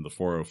equivalent of the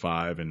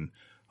 405, and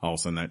all of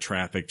a sudden that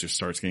traffic just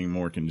starts getting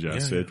more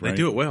congested, Yeah, right? they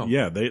do it well.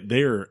 Yeah,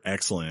 they are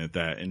excellent at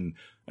that. And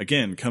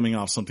again, coming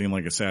off something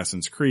like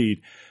Assassin's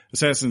Creed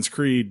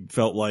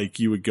felt like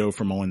you would go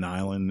from one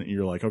island,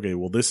 you're like, okay,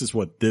 well, this is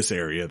what this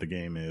area of the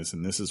game is,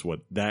 and this is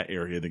what that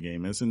area of the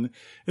game is. And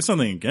it's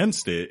nothing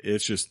against it.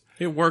 It's just,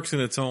 It works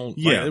in its own.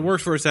 Yeah. Like, it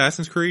works for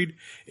Assassin's Creed.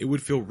 It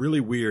would feel really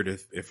weird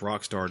if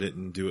Rockstar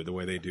didn't do it the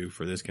way they do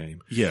for this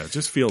game. yeah, it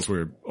just feels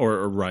weird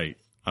or right,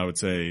 I would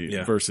say,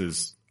 Yeah.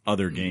 versus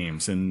other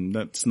games. And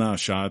that's not a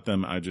shot at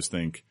them. I just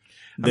think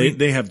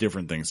they have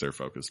different things they're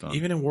focused on.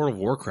 Even in World of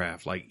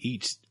Warcraft, like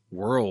each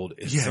world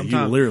is Yeah, you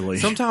literally-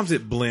 sometimes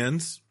it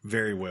blends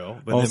very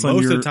well, but All of then a sudden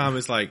most of the you're- time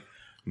it's like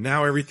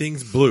now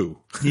everything's blue.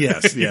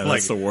 Yes, yeah, Like,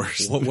 that's the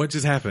worst. What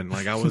just happened?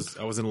 Like I was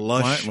in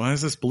lush Why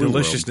is this blue world?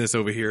 deliciousness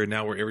over here, and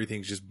now where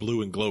everything's just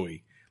blue and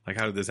glowy. Like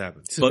how did this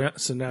happen?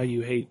 So now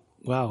you hate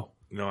WoW.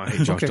 No, I hate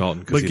Josh Okay. Dalton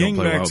because But he getting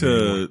don't play back WoW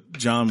anymore. to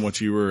John,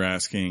 what you were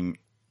asking,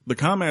 the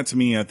combat to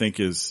me, I think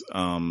is,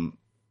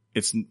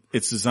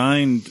 it's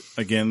designed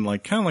again,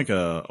 like kind of like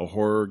a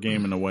horror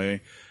game in a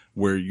way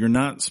where you're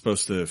not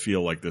supposed to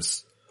feel like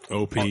this.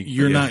 OP.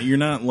 You're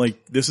not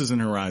like, this isn't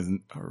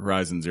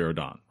Horizon Zero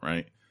Dawn,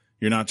 right?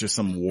 You're not just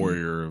some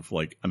warrior of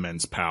like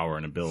immense power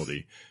and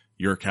ability.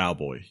 You're a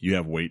cowboy. You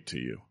have weight to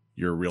you.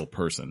 You're a real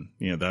person.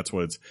 You know, that's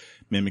what it's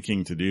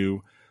mimicking to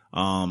do.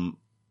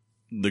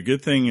 The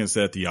good thing is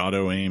that the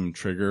auto aim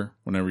trigger,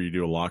 whenever you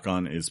do a lock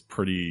on, is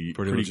pretty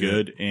legit.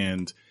 good.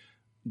 And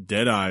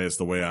Deadeye is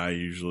the way I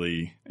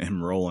usually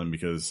am rolling,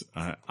 because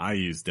I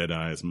use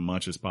Deadeye as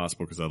much as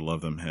possible because I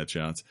love them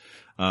headshots.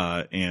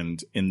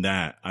 And in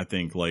that, I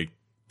think like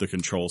the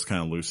controls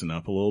kind of loosen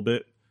up a little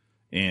bit,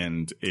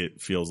 and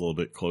it feels a little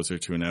bit closer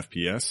to an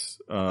FPS,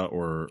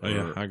 or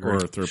I agree. or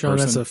a third Sean, person.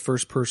 that's a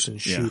first person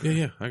shoot.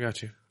 Yeah, I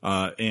got you.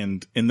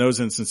 And in those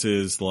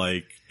instances,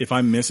 like if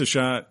I miss a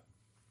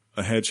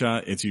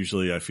headshot, it's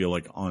usually, I feel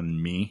like,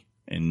 on me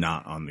and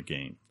not on the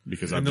game,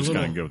 because I'm just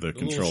kind of go with the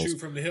controls. shoot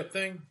from the hip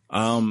thing.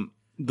 Bang,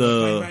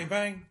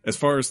 Bang. As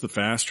far as the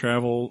fast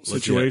travel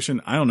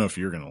situation, I don't know if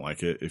you're going to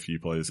like it if you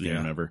play this game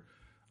Yeah. ever.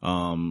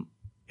 Well,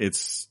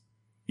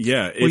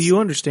 you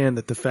understand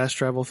that the fast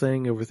travel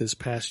thing over this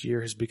past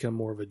year has become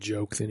more of a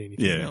joke than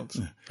anything Yeah. else.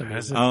 I mean,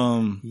 Has it?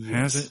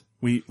 Has it?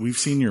 We've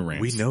seen your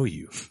rants. We know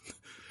you.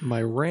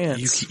 my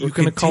rants. You We're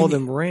going to call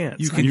continue- them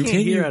rants. you I can't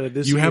continue- hear out of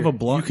this. You have year. a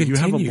blog. You You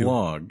have a continue.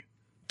 blog.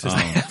 I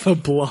have a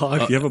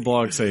blog. You have a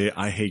blog say,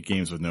 I hate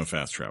games with no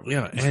fast travel.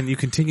 Yeah, and you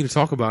continue to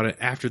talk about it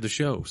after the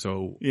show.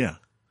 So Yeah.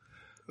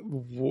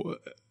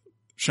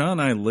 Sean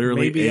and I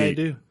literally Maybe I ate,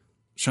 do.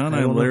 Sean and I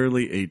I don't know.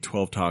 literally ate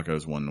 12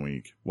 tacos one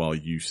week while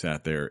you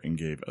sat there and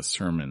gave a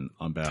sermon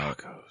about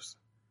tacos.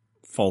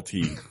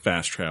 faulty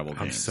fast travel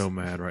games. I'm so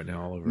mad right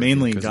now all over.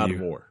 Mainly again 'cause God you.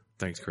 of War.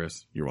 Thanks,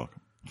 Chris. You're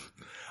welcome.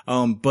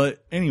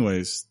 But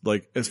anyways,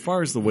 like as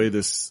far as the way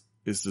this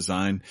is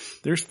designed,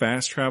 there's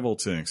fast travel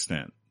to an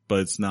extent, but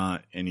it's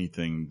not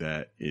anything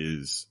that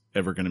is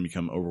ever going to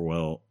become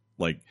overwhelming.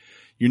 Like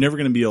you're never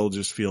going to be able to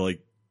just feel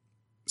like,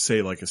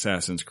 say like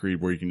Assassin's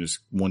Creed, where you can just,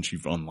 once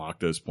you've unlocked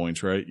those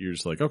points, right? You're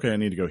just like, okay, I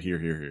need to go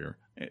here.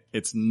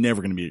 It's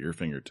never going to be at your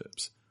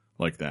fingertips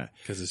like that.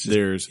 Because it's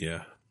just,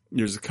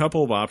 There's a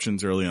couple of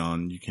options early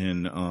on. You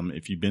can,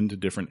 if you've been to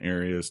different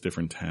areas,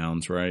 different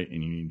towns, right,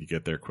 and you need to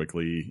get there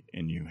quickly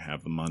and you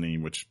have the money,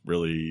 which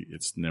really,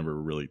 it's never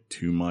really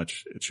too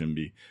much. It shouldn't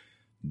be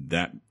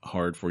that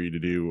hard for you to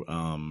do.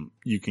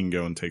 You can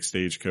go and take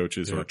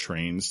stagecoaches or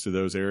trains to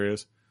those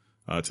areas,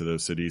 to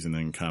those cities, and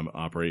then kind of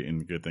operate.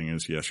 And the good thing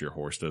is, yes, your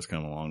horse does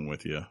come along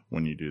with you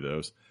when you do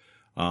those.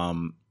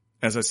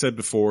 As I said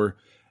before,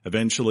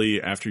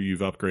 eventually, after you've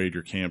upgraded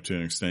your camp to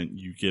an extent,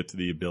 you get to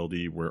the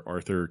ability where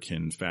Arthur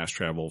can fast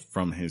travel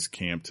from his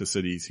camp to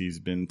cities he's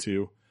been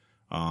to.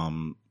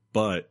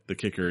 But the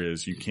kicker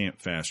is you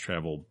can't fast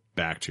travel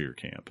back to your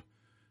camp.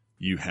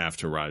 you have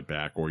to ride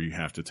back or you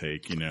have to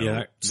take,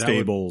 that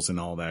stables and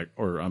all that,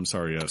 or I'm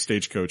sorry,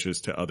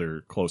 stagecoaches to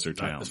other closer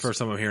towns. That's the first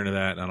time I'm hearing of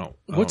that. And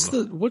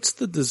What's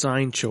the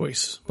design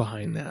choice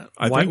behind that?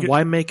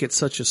 Why make it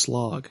such a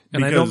slog?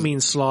 And I don't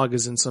mean slog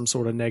as in some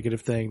sort of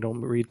negative thing.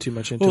 Don't read too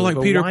much into it. Like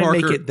but Peter why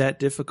Parker, make it that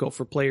difficult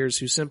for players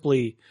who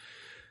simply,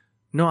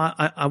 no,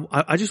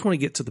 I just want to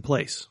get to the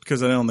place.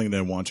 Because I don't think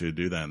they want you to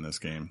do that in this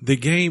game. The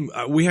game,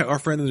 we have our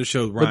friend in the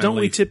show, Ryan But don't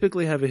Lee. we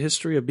typically have a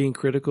history of being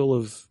critical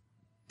of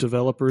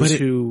developers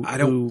who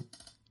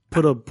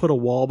put a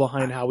wall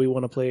behind how we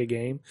want to play a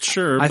game?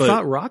 Sure. I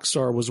thought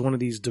Rockstar was one of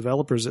these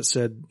developers that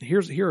said,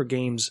 here are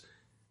games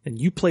and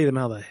you play them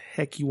how the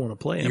heck you want to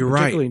play them. You're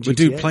right. But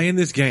dude, playing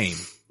this game,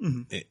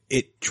 Mm-hmm.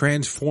 it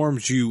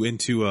transforms you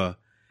into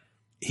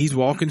he's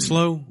walking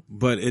slow,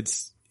 but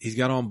he's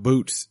got on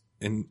boots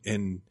and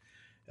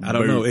I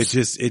don't know. It's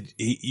just,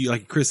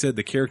 like Chris said,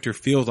 the character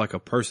feels like a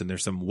person.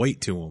 There's some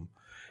weight to him.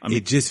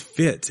 It just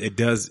fits. It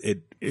does.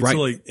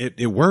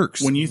 It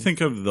works. When you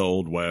think of the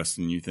Old West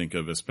and you think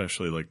of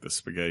especially like the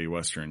spaghetti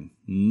Western,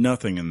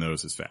 nothing in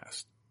those is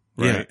fast.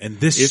 Right. Yeah.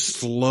 And this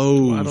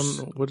slows. I don't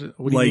know. What do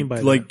you mean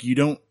by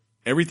that?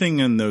 Everything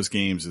in those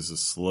games is a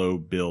slow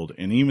build.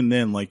 And even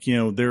then,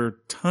 there are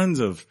tons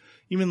of,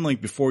 even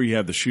like before you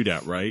have the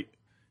shootout, right?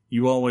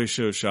 You always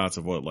show shots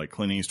of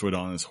Clint Eastwood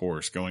on his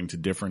horse going to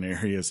different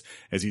areas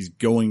as he's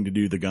going to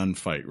do the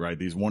gunfight, right?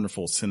 These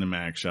wonderful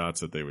cinematic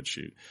shots that they would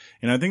shoot.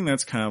 And I think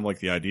that's kind of like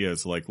the idea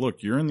is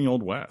look, you're in the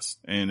Old West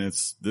and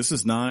this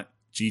is not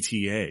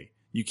GTA.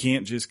 You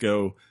can't just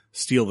go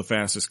steal the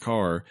fastest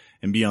car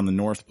and be on the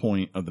north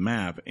point of the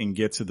map and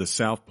get to the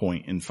south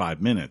point in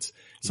 5 minutes.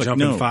 It's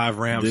jumping 5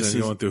 ramps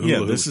and going through hula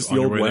hoops. This is the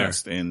Old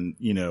West and,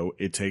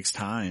 it takes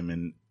time.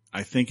 And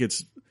I think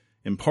it's,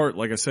 in part,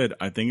 like I said,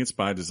 I think it's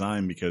by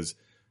design because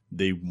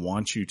they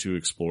want you to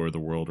explore the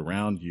world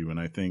around you. And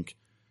I think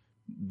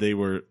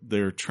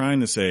they're trying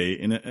to say,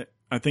 and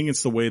I think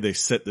it's the way they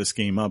set this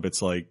game up.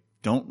 It's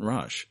don't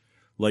rush.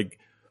 One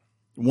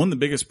of the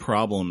biggest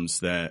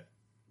problems that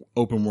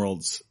open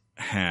worlds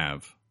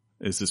have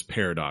is this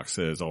paradox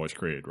that is always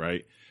created,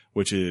 right?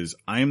 Which is,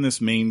 I am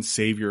this main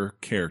savior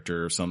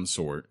character of some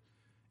sort,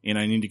 and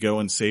I need to go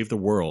and save the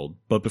world.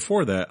 But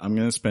before that, I'm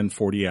going to spend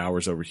 40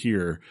 hours over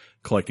here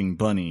collecting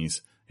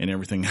bunnies and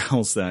everything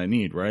else that I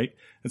need, right?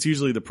 That's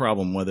usually the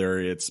problem, whether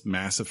it's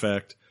Mass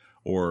Effect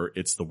or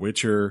it's The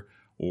Witcher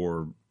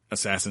or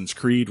Assassin's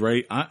Creed,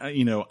 right?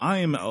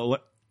 I'm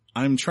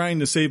trying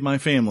to save my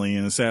family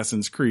in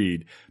Assassin's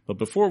Creed. But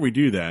before we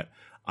do that,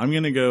 I'm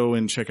going to go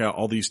and check out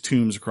all these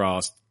tombs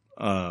across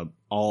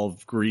all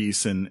of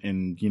Greece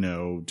and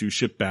do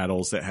ship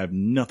battles that have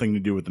nothing to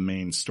do with the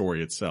main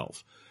story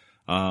itself.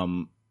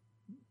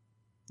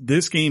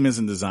 This game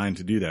isn't designed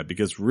to do that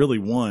because really,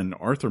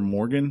 Arthur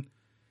Morgan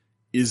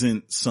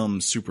isn't some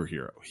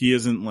superhero. He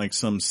isn't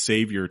some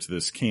savior to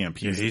this camp.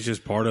 He's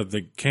just part of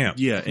the camp.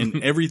 Yeah.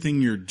 And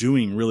everything you're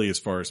doing really as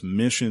far as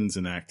missions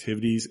and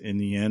activities, in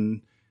the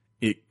end,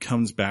 it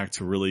comes back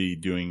to really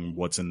doing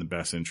what's in the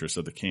best interest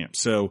of the camp.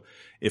 So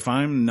if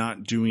I'm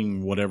not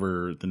doing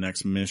whatever the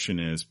next mission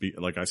is,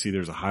 I see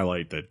there's a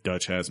highlight that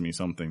Dutch has me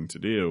something to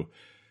do.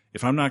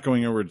 If I'm not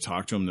going over to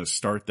talk to him to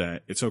start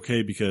that, it's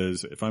okay,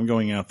 because if I'm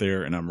going out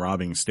there and I'm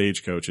robbing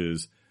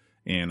stagecoaches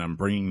and I'm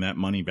bringing that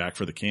money back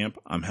for the camp,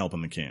 I'm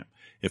helping the camp.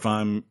 If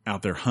I'm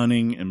out there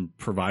hunting and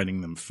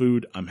providing them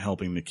food, I'm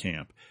helping the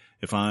camp.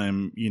 If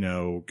I'm,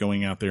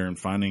 going out there and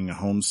finding a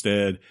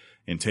homestead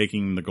and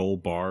taking the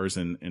gold bars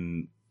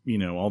and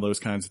all those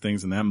kinds of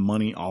things, and that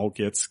money all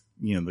gets,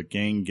 the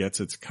gang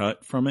gets its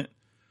cut from it.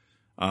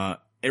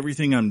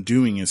 Everything I'm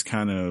doing is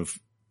kind of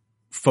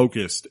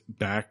focused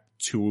back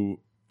to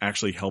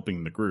actually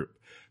helping the group.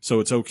 So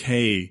it's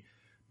okay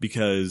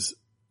because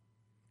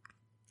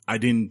I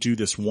didn't do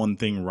this one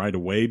thing right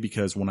away,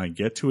 because when I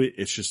get to it,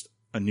 it's just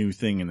a new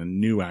thing and a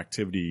new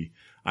activity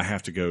I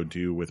have to go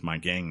do with my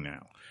gang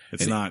now.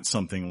 It's not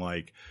something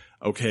like,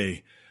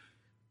 okay,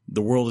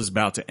 the world is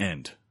about to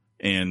end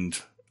and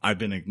I've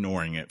been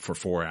ignoring it for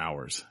 4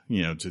 hours,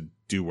 to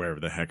do wherever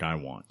the heck I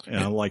want. And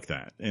I like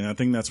that. And I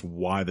think that's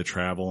why the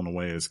travel in a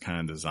way is kind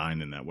of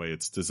designed in that way.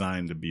 It's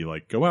designed to be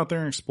go out there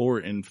and explore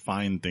and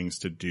find things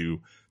to do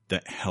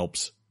that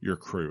helps your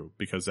crew,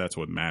 because that's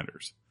what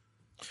matters.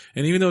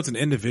 And even though it's an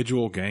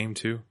individual game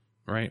too,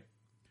 right?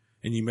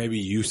 And you may be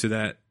used to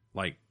that,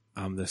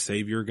 I'm the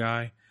savior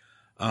guy.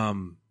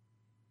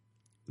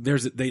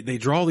 They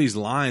draw these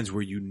lines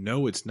where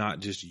it's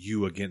not just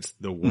you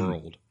against the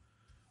world.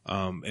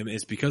 And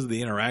it's because of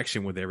the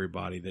interaction with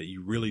everybody that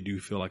you really do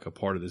feel like a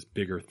part of this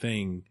bigger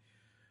thing.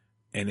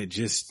 And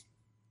it's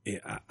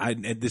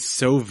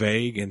so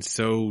vague and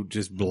so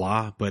just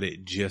blah, but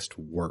it just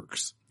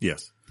works.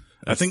 Yes.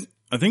 I think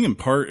in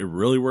part it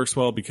really works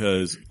well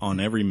because on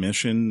every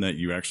mission that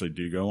you actually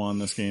do go on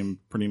this game,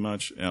 pretty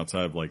much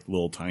outside of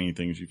little tiny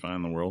things you find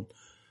in the world,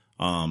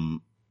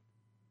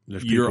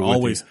 you're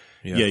always,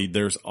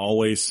 there's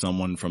always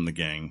someone from the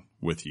gang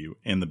with you.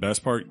 And the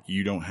best part,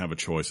 you don't have a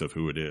choice of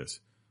who it is.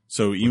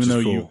 So even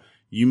though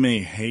you may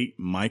hate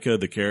Micah,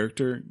 the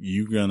character.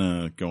 You're going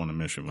to go on a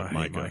mission with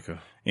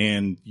Micah.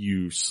 And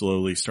you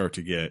slowly start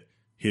to get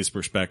his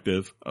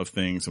perspective of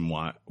things and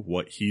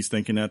what he's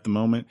thinking at the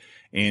moment.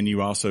 And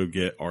you also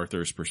get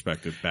Arthur's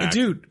perspective back. And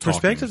dude,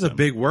 perspective's a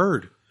big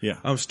word.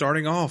 Yeah.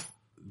 Starting off,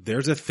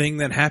 there's a thing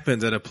that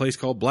happens at a place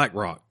called Black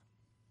Rock.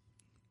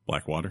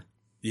 Blackwater.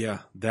 Yeah,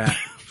 that.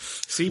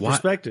 See,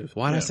 perspective.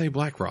 Why did I say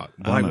Black Rock?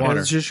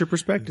 Blackwater. It's just your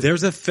perspective.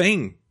 There's a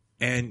thing.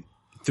 And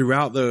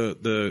throughout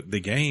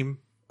the game,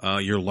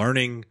 you're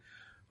learning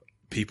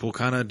people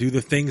kind of do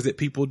the things that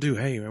people do.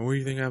 Hey, man, what do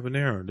you think happened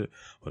there?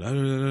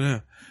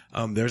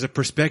 There's a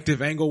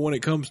perspective angle when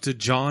it comes to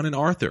John and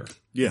Arthur.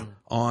 Yeah.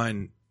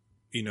 On,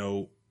 you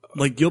know,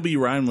 like you'll be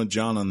riding with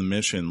John on the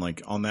mission,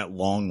 like on that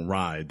long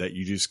ride that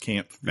you just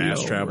can't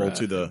fast travel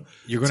to the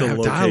you're going to have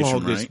location,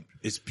 dialogue. right?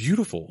 It's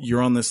beautiful.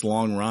 You're on this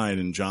long ride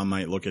and John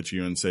might look at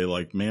you and say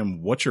like,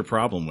 man, what's your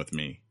problem with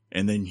me?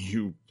 And then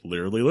you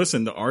literally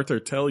listen to Arthur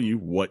tell you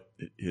what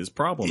his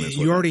problem is.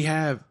 You already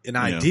have an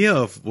idea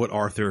of what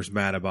Arthur's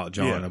mad about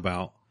John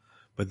about,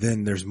 but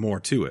then there's more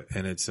to it.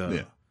 And it's,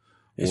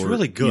 it's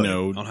really good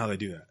on how they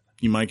do that.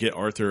 You might get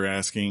Arthur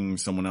asking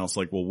someone else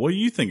like, well, what do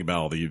you think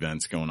about all the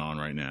events going on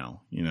right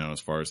now? You know, as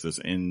far as this,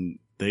 and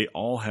they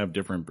all have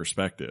different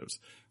perspectives.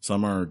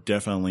 Some are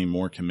definitely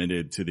more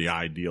committed to the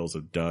ideals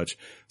of Dutch.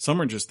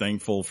 Some are just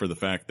thankful for the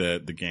fact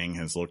that the gang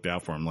has looked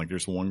out for him. Like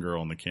there's one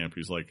girl in the camp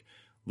who's like,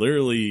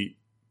 literally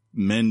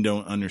men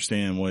don't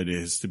understand what it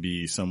is to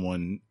be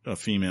a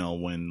female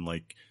when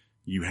like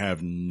you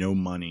have no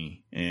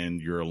money and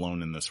you're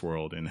alone in this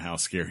world and how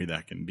scary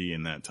that can be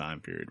in that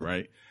time period.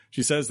 Right.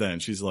 She says that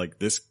and she's like,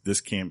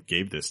 this camp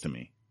gave this to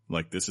me.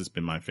 Like this has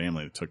been my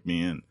family that took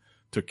me in,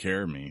 took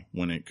care of me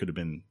when it could have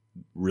been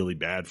really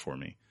bad for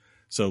me.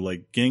 So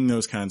like getting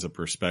those kinds of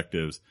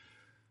perspectives,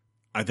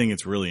 I think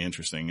it's really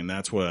interesting. And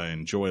that's what I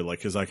enjoy.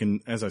 Like, cause I can,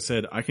 as I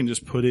said, I can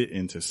just put it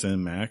into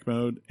cinematic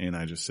mode and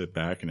I just sit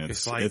back and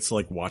it's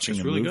like watching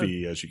a really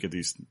movie as you get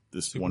this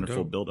super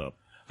wonderful build up.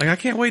 Like I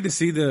can't wait to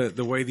see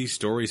the way these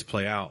stories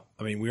play out.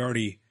 I mean, we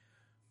already,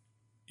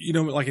 you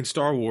know, like in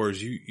Star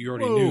Wars, you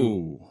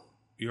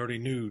already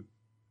knew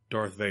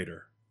Darth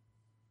Vader.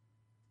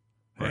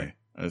 Right.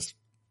 Hey,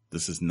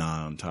 this is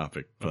not on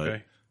topic, but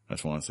I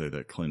just want to say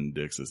that Clinton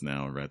Dix is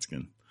now a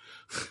Redskin.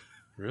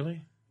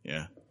 Really?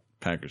 Yeah.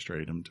 Packers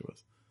traded him to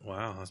us.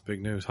 Wow, that's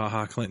big news. Ha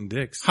ha, Clinton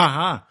Dix. Ha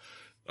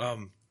ha.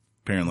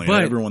 Apparently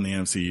everyone in the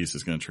NFC East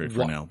is going to trade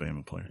for an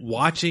Alabama player.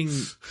 Watching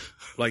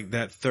like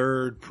that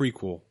third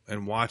prequel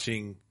and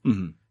watching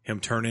him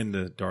turn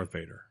into Darth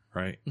Vader,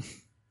 right?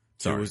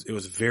 So it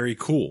was very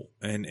cool.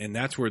 And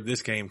that's where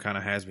this game kind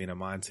of has me in a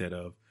mindset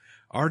of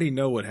I already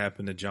know what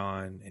happened to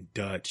John and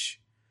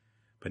Dutch,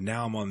 but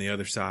now I'm on the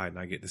other side and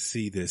I get to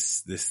see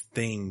this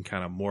thing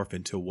kind of morph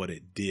into what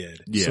it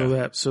did.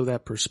 Yeah. So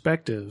that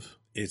perspective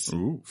it's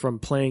from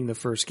playing the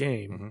first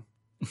game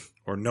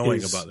or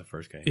knowing about the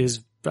first game is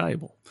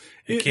valuable.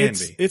 It can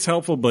be. It's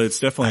helpful, but it's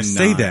definitely I not.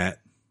 say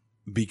that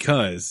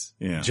because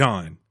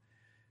John,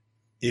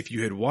 if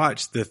you had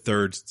watched the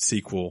third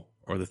sequel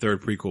or the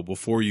third prequel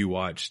before you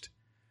watched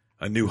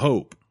A New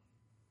Hope,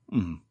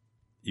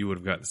 you would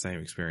have got the same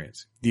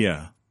experience.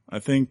 Yeah. I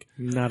think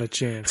not a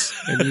chance.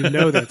 And you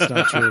know that's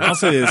not true. I'll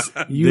say this.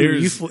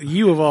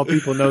 You of all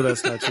people know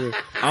that's not true.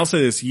 I'll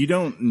say this. You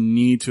don't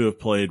need to have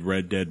played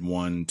Red Dead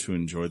 1 to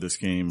enjoy this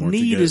game. Or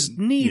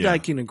need I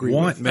can agree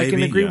with. Maybe, I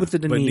can agree with the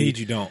but need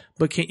you don't.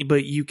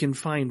 But you can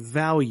find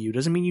value.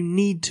 Doesn't mean you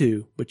need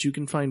to, but you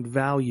can find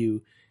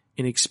value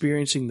in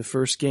experiencing the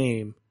first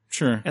game.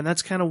 Sure. And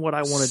that's kind of what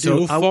I want to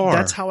do.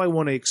 That's how I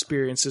want to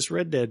experience this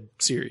Red Dead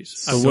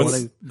series.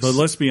 But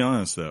let's be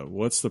honest though.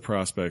 What's the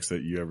prospects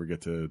that you ever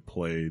get to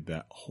play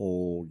that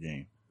whole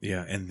game?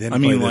 Yeah. And then,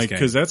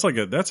 cause that's a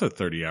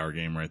 30-hour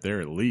game right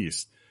there at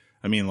least.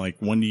 I mean, like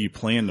when do you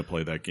plan to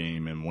play that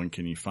game and when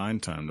can you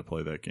find time to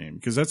play that game?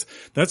 Cause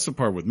that's the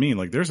part with me.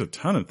 Like there's a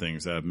ton of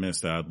things that I've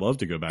missed that I'd love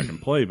to go back and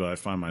play, but I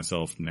find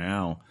myself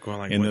now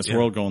in this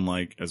world going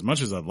like, as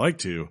much as I'd like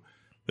to,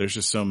 there's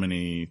just so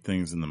many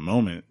things in the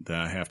moment that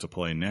I have to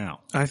play now.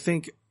 I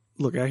think,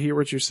 look, I hear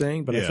what you're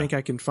saying, but I think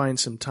I can find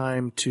some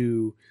time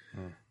to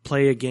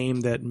play a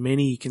game that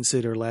many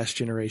consider last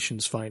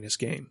generation's finest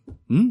game.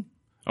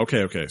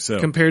 Okay. So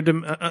compared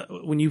to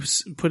when you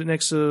put it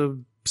next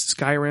to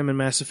Skyrim and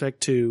Mass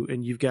Effect 2,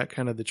 and you've got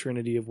kind of the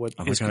trinity of what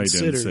is considered. I like how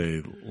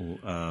you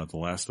didn't say The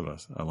Last of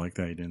Us. I like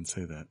that you didn't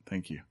say that.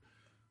 Thank you.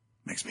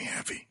 Makes me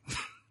happy.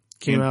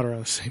 Came out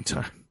around the same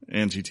time.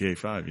 And GTA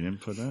 5. You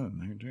didn't put that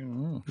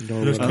in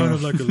there. It's kind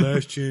of like a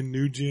last gen,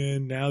 new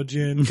gen, now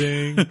gen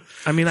thing.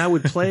 I mean, I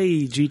would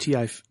play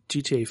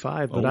GTA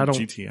 5, but I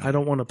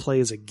don't want to play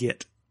as a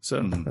Git.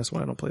 So that's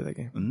why I don't play that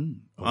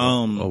game.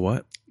 A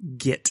what?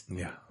 Git.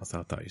 Yeah, that's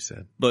what I thought you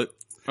said. But,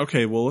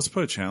 okay, well, let's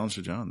put a challenge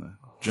to John then.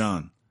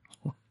 John,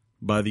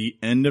 by the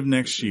end of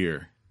next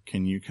year,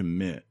 can you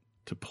commit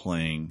to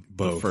playing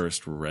the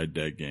first Red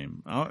Dead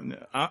game?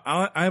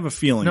 I have a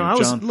feeling. No,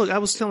 I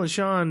was telling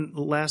Sean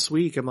last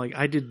week, I'm like,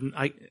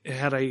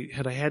 had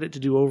I had it to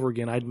do over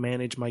again, I'd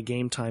manage my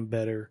game time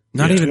better.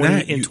 Not even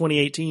that. In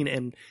 2018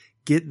 and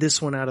get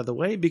this one out of the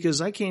way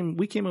because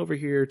we came over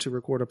here to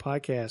record a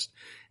podcast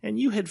and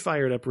you had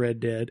fired up Red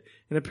Dead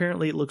and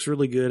apparently it looks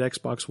really good,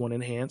 Xbox One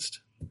enhanced.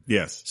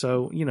 Yes.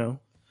 So, You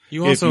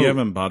if you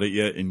haven't bought it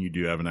yet and you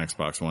do have an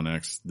Xbox One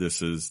X,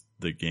 this is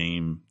the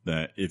game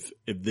that if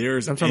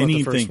there's I'm talking about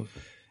the first anything, one.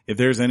 if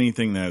there's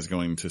anything that is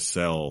going to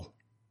sell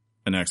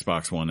an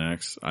Xbox One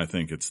X, I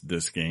think it's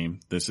this game.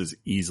 This is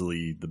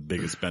easily the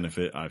biggest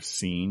benefit I've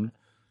seen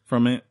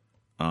from it.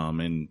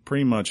 And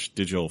pretty much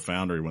Digital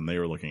Foundry, when they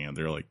were looking at it,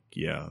 they're like,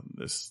 yeah,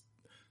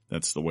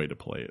 that's the way to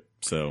play it.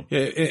 So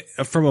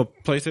from a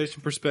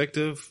PlayStation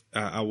perspective,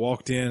 I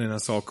walked in and I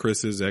saw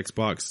Chris's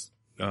Xbox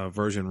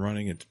version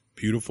running. It's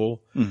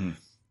beautiful. Mhm.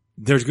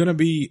 There's going to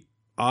be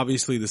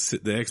obviously the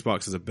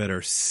Xbox is a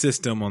better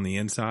system on the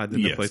inside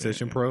than the Yes,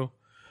 PlayStation yeah. Pro.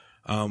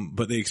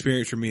 But the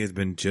experience for me has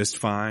been just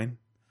fine.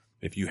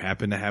 If you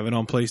happen to have it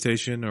on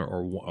PlayStation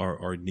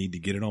or need to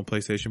get it on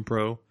PlayStation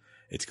Pro,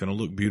 it's going to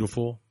look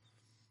beautiful.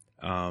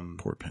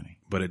 Poor Penny.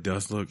 But it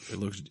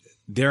looks,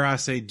 dare I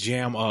say,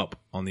 jam up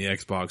on the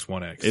Xbox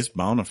One X. It's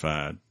bona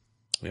fide.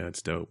 Yeah,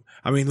 it's dope.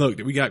 I mean, look,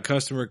 we got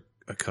character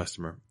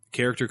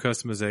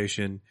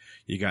customization.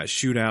 You got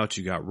shootouts,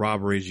 you got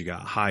robberies, you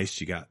got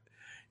heists,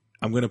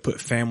 I'm going to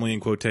put family in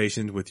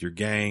quotations with your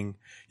gang.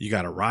 You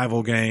got a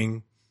rival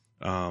gang.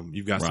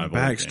 You've got some Rival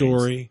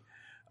backstory.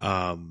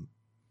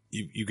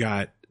 You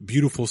got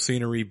beautiful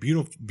scenery,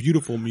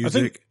 beautiful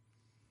music.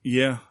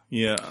 Yeah.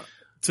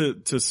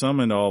 To sum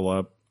it all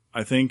up,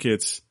 I think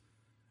it's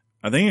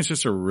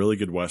just a really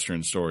good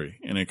Western story,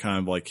 and it kind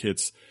of like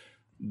hits.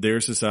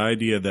 There's this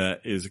idea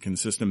that is a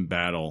consistent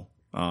battle,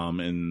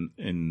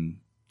 in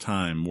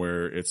time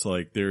where it's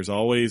like there's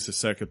always a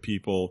set of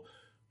people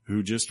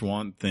who just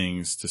want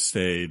things to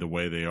stay the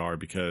way they are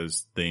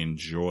because they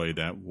enjoy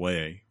that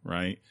way,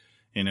 right?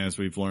 And as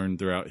we've learned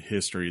throughout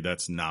history,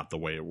 that's not the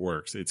way it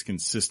works. It's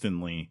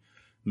consistently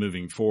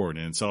moving forward,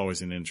 and it's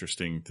always an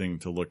interesting thing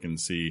to look and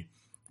see,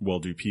 well,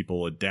 do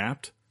people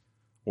adapt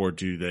or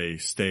do they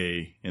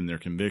stay in their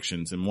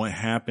convictions? And what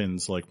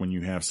happens like when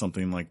you have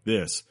something like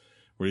this,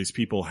 where these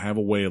people have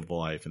a way of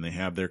life and they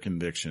have their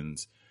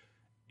convictions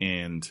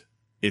and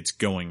it's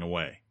going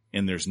away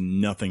and there's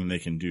nothing they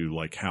can do.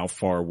 Like, how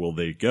far will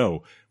they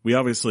go? We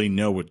obviously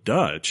know with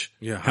Dutch,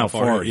 how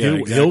far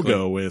he'll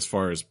go as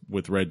far as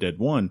with Red Dead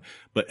 1,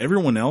 but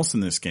everyone else in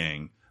this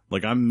gang,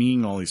 like I'm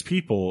meeting all these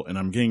people and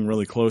I'm getting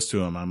really close to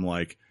them. I'm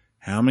like,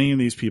 how many of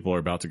these people are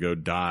about to go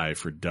die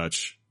for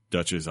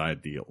Dutch's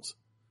ideals?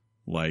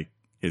 Like,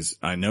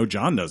 I know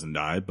John doesn't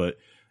die, but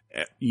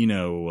there's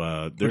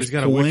he's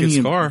got a wicked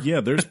scar.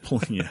 Yeah, there's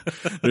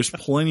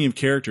plenty of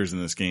characters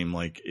in this game.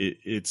 Like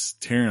it's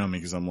tearing on me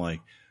because I'm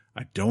like,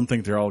 I don't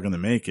think they're all going to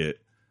make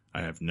it.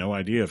 I have no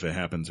idea if it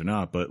happens or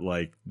not, but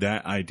like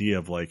that idea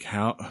of like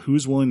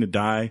who's willing to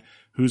die,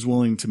 who's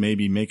willing to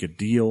maybe make a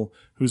deal,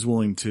 who's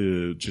willing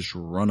to just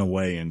run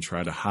away and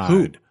try to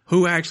hide.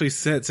 Who actually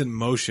sets in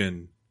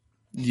motion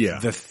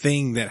the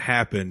thing that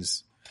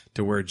happens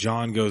to where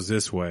John goes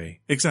this way.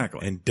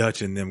 Exactly. And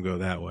Dutch and them go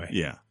that way.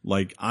 Yeah.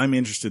 Like I'm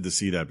interested to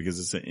see that because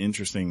it's an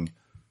interesting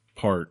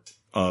part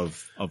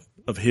of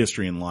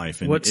history and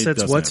life. And what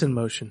sets what's in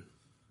motion?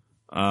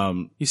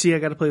 You see, I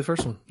got to play the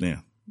first one. Yeah.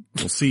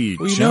 We'll see.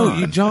 Well,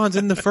 John. John's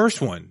in the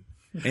first one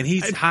and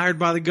he's hired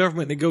by the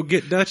government to go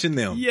get Dutch and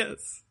them.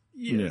 Yes.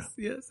 Yeah.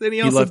 And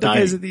he also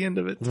dies at the end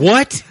of it.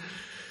 What?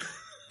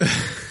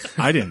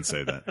 I didn't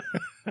say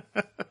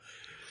that.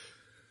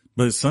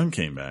 But his son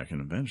came back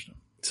and avenged him.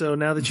 So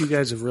now that you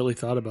guys have really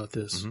thought about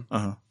this,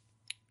 Uh-huh.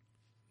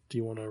 do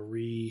you want to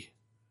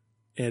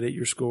re-edit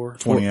your score?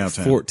 20 out of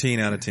 10. 14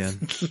 out of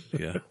 10.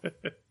 Yeah.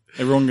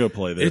 Everyone go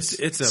play this.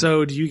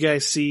 So do you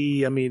guys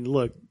see, I mean,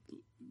 look,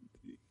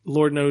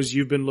 Lord knows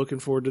you've been looking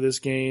forward to this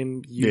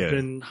game. You've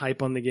been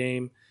hype on the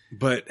game.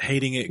 But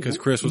hating it because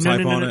Chris was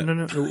hype on it.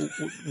 No.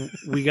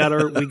 We got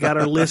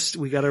our list.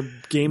 We got our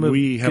game of.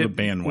 We have a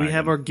bandwagon. We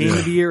have our game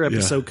of the year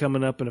episode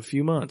coming up in a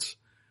few months.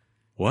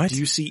 What? Do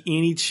you see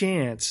any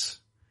chance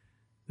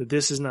that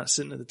this is not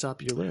sitting at the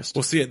top of your list?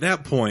 Well, see, at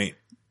that point,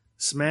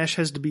 Smash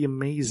has to be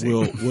amazing.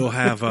 we'll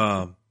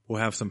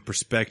have some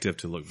perspective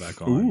to look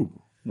back on.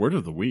 Ooh, word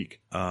of the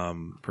week.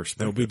 Perspective.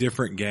 There'll be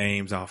different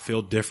games. I'll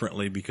feel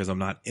differently because I'm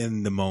not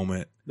in the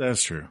moment.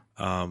 That's true.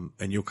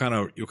 And you'll kind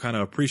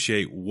of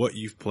appreciate what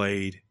you've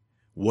played,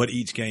 what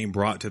each game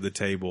brought to the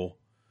table.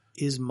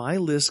 Is my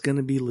list going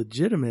to be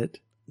legitimate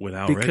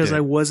without because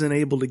I wasn't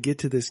able to get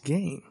to this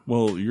game?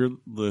 Well, your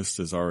list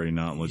is already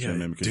not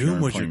legitimate because Doom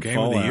you was your playing game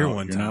Fallout, of the year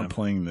one you're time. not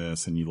playing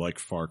this, and you like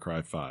Far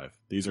Cry 5.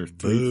 These are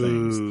three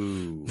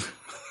things.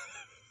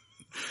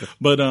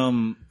 But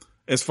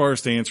as far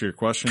as to answer your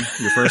question,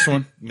 your first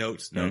one,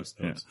 notes.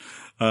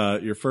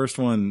 your first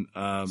one.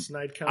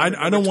 Snide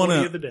I don't want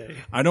to.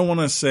 I don't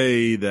want to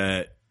say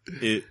that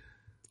it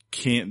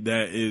can't.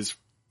 That is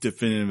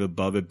definitive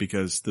above it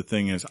because the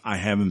thing is, I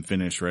haven't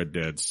finished Red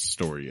Dead's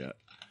story yet.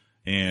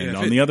 And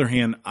on the other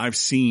hand, I've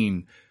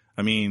seen,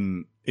 I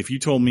mean, if you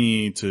told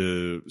me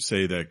to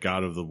say that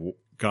God of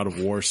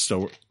War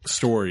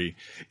story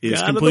is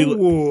God completely, of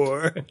the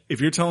War.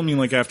 if you're telling me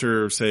like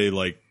after say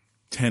like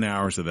 10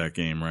 hours of that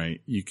game,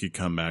 right, you could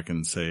come back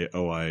and say,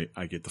 oh, I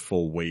get the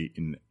full weight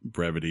and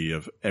brevity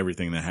of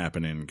everything that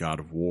happened in God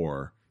of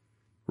War,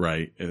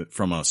 right?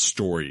 From a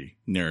story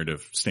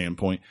narrative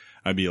standpoint,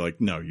 I'd be like,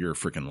 no, you're a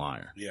freaking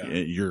liar. Yeah.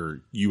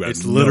 You have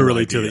It's no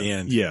literally to idea. the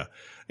end. Yeah.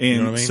 And You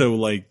know what I mean? so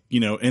like,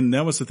 and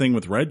that was the thing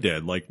with Red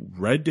Dead. Like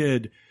Red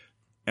Dead,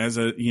 as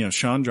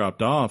Sean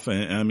dropped off,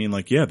 and I mean,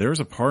 like, yeah, there's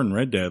a part in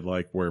Red Dead,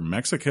 like where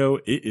Mexico,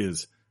 it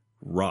is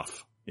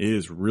rough. It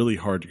is really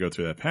hard to go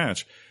through that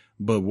patch.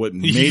 But what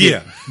made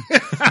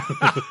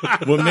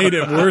what made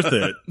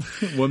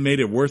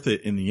it worth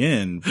it in the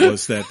end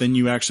was that then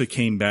you actually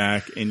came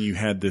back and you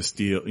had this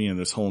deal,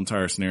 this whole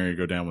entire scenario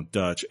go down with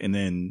Dutch, and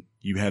then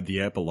you had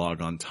the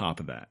epilogue on top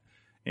of that.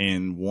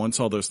 And once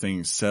all those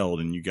things settled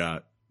and you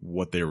got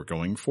what they were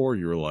going for,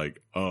 you were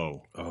like,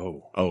 oh,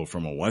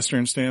 from a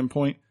Western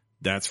standpoint,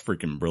 that's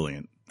freaking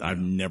brilliant. I've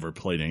never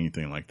played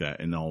anything like that.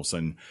 And all of a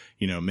sudden,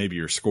 maybe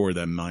your score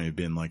that might have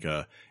been like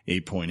a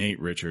 8.8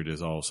 Richard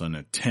is all of a sudden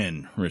a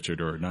 10 Richard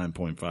or a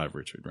 9.5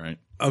 Richard, right?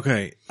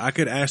 Okay. I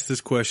could ask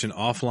this question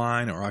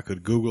offline, or I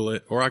could Google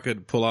it, or I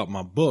could pull out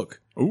my book.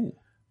 Ooh.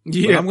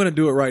 Yeah. But I'm going to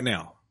do it right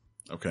now.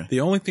 Okay. The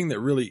only thing that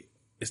really,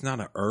 it's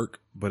not an irk,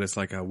 but it's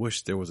like I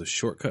wish there was a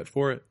shortcut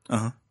for it,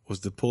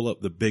 was to pull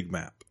up the big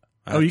map.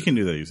 You can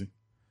do that easy.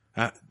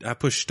 I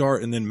push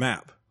start and then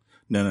map.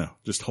 No.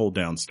 Just hold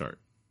down start.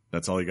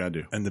 That's all you gotta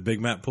do. And the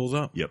big map pulls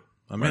up? Yep.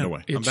 I'm right in.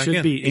 away. I'm back in.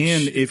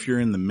 And if you're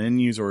in the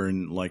menus or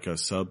in like a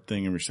sub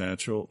thing in your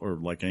satchel or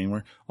like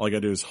anywhere, all you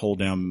gotta do is hold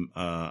down,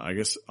 I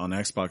guess on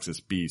Xbox it's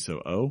B,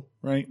 so O,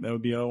 right? That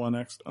would be O on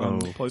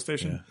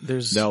PlayStation. Yeah.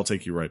 That'll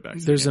take you right back.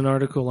 There's an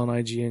article on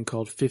IGN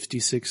called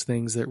 56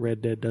 Things That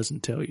Red Dead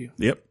Doesn't Tell You.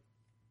 Yep.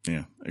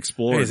 Yeah.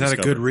 Explore. Hey, is that a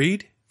good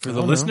read for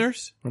the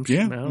listeners? I'm sure,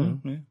 Yeah. I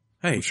don't know.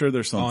 Hey, I'm sure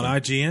there's something.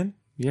 on IGN?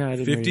 Yeah, I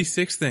didn't read it.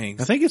 56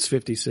 things. I think it's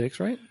 56,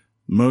 right?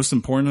 Most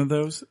important of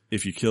those,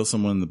 if you kill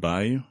someone in the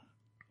bayou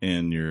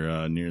and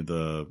you're near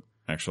the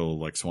actual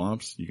like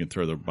swamps, you can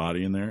throw their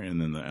body in there and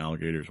then the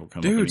alligators will come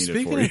up and Dude, eat it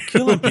speaking for you. of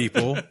killing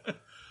people,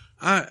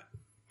 I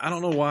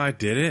don't know why I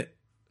did it,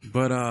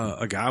 but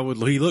a guy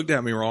he looked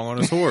at me wrong on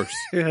his horse.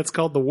 Yeah, it's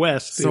called the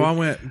West. Dude. So I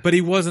went, but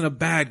he wasn't a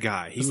bad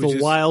guy. He It's was the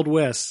just, Wild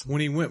West.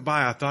 when he went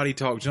by, I thought he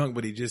talked junk,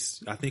 but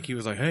I think he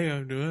was like, hey,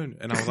 I'm doing,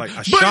 and I was like,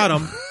 I shot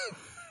him.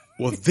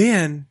 Well,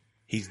 then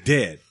he's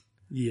dead.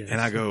 Yeah.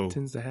 And I go, it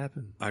tends to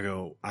happen.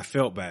 I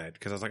felt bad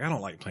because I was like, I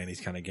don't like playing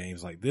these kind of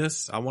games like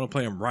this. I want to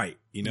play them right,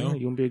 Yeah,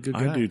 you want to be a good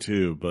guy. I do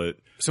too, but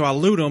So I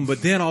loot them,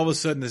 but then all of a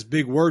sudden this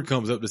big word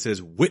comes up that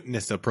says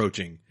witness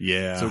approaching.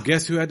 yeah. So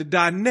guess who had to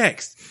die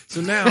next?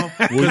 So now,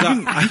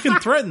 you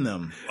can threaten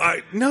them.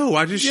 I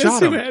just Guess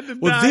shot who him. had to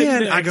Well, die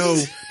then next? I go,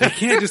 they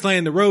can't just lay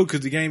in the road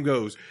because the game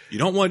goes, you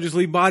don't want to just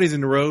leave bodies in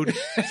the road.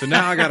 So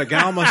now I got a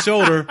guy on my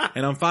shoulder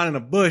and I'm finding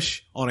a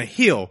bush on a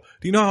hill.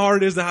 Do you know how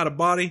hard it is to hide a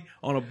body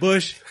on a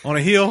bush on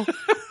a hill?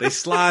 They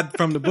slide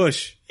from the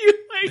bush. You're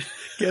like,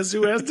 guess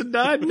who has to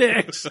die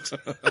next?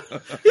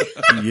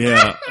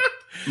 Yeah.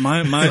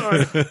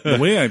 The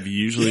way I've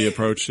usually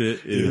approached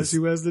it is Guess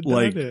who has to die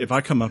like next? if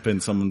I come up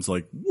and someone's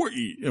like,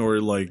 "Wait,"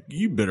 or like,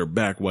 "You better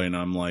back away," and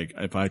I'm like,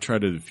 if I try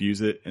to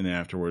defuse it, and then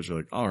afterwards they're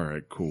like, "All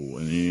right, cool,"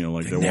 and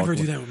like They they never walk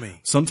do away. that with me.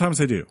 Sometimes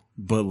they do,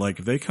 but like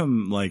if they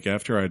come like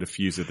after I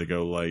defuse it, they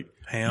go like,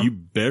 Ham? "You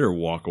better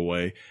walk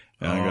away,"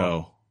 and I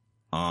go,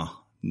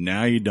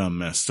 now you done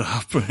messed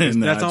up.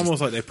 And That's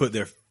almost like they put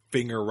their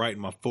finger right in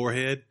my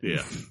forehead.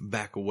 yeah.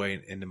 Back away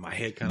and then my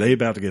head kind They of.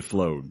 about to get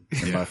flowed.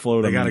 If I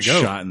float, They I'm gotta gonna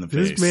go. shot in the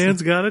face. This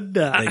man's got to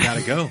die. They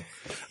gotta go.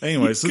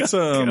 Anyways, let's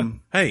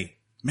Hey,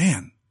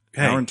 man,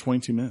 Hey. hour and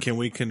 22 minutes. can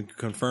we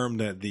confirm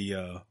that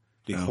the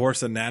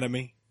horse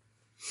anatomy?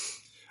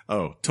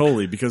 Oh,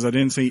 totally. Because I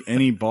didn't see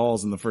any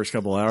balls in the first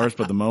couple hours,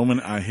 but the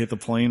moment I hit the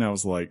plane, I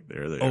was like,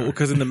 there they Oh, are.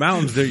 because in the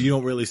mountains there you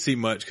don't really see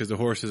much because the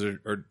horses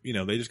are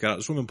they just got out of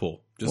the swimming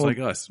pool just like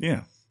us.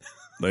 Yeah.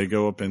 They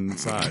go up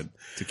inside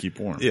to keep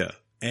warm. Yeah.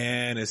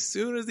 And as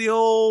soon as the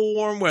old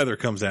warm weather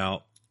comes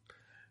out,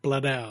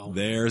 Blood owl.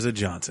 there's a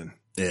Johnson.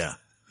 Yeah.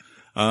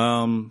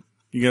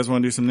 You guys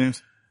want to do some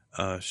news?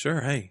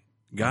 Sure. Hey,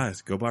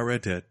 guys, go buy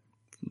Red Dead.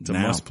 It's a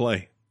Now. must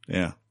play.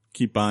 Yeah.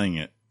 Keep buying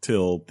it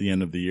till the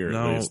end of the year at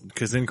No, least.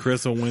 because then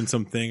Chris will win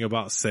something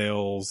about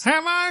sales.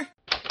 Have I?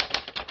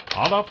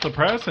 Hot off the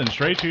press and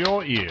straight to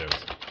your ears.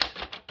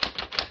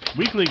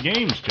 Weekly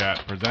Games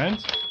Chat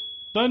presents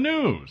the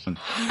news.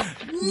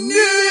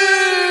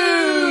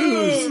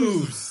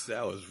 News!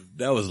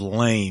 That was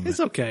lame. It's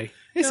okay.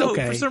 It's You know,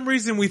 okay. For some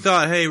reason we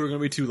thought, hey, we're going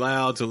to be too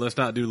loud, so let's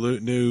not do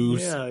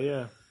news. Yeah,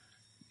 yeah.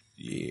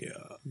 Yeah.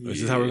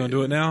 Is this how we're going to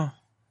do it now?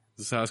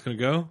 Is this how it's going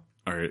to go?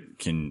 All right.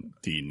 Do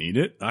you need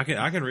it? I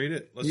can read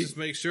it. Let's just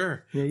make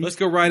sure. Yeah, Let's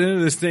go right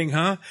into this thing,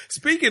 huh?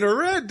 Speaking of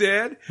Red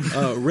Dead,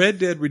 Red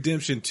Dead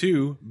Redemption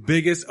 2,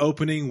 biggest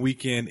opening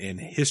weekend in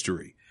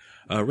history.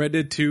 Red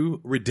Dead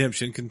 2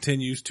 Redemption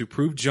continues to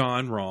prove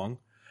John wrong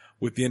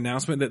with the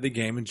announcement that the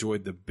game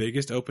enjoyed the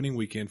biggest opening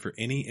weekend for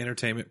any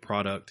entertainment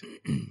product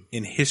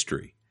in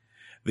history.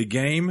 The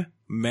game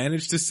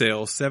managed to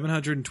sell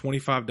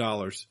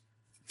 $725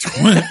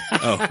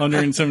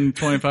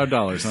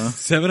 $125, huh?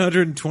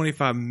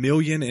 725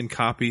 million in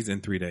copies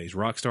in 3 days.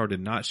 Rockstar did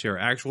not share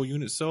actual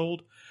units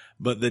sold,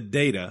 but the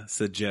data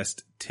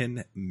suggests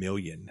 10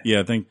 million.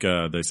 Yeah, I think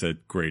they said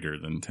greater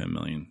than 10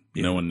 million.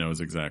 Yeah. No one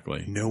knows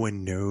exactly. No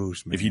one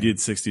knows, man. If you did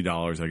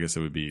 $60, I guess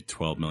it would be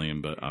 12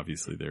 million, but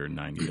obviously there are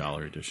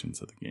 $90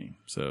 editions of the game.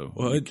 So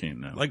you can't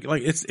know. Like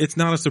it's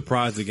not a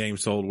surprise the game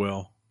sold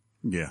well.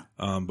 Yeah.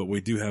 But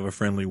we do have a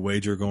friendly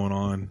wager going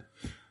on.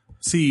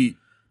 See,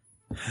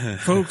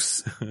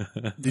 folks,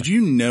 did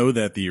you know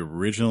that the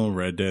original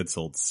Red Dead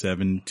sold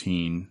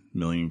 17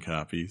 million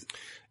copies?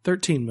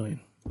 13 million.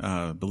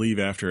 Believe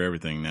after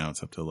everything now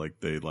it's up to like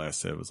they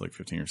last said it was like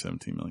 15 or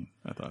 17 million.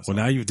 I thought. Well,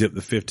 now you've dipped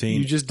the 15.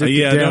 You just dipped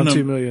yeah, it I down don't know.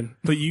 2 million.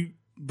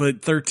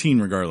 But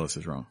 13 regardless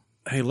is wrong.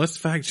 Hey, let's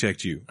fact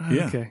check you.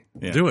 Yeah. Okay.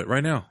 Yeah. Do it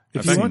right now.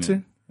 If I've you want seen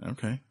to. it.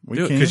 Okay. We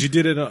Do it can. because you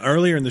did it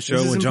earlier in the show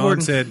This is when John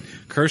important. said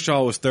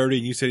Kershaw was 30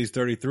 and you said he's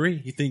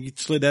 33. You think you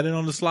slid that in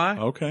on the sly?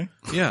 Okay.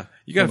 Yeah.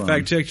 You got to Hold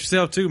fact on. check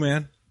yourself too,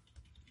 man.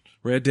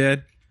 Red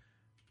Dead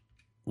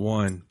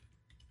 1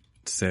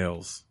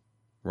 sales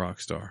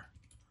Rockstar.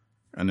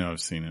 I know I've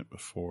seen it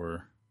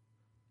before.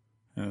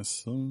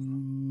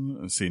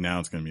 See, now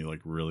it's going to be like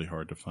really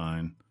hard to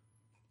find.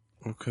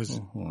 Well, because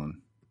Hold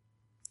on.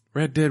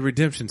 Red Dead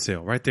Redemption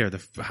sale right there.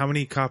 How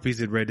many copies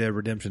did Red Dead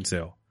Redemption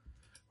sell?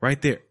 Right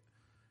there.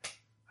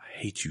 I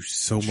hate you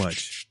so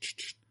much.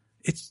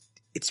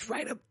 It's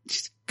right up.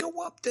 Just go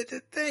up to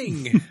the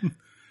thing.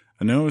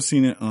 I know I've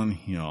seen it on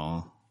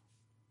here.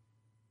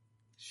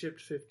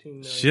 Shipped 15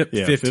 million. Shipped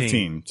Yeah,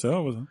 15. So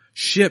it was.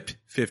 Shipped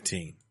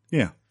 15.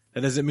 Yeah.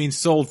 That doesn't mean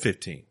sold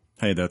 15.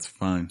 Hey, that's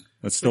fine.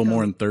 That's still Click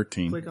more on- than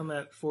 13. Click on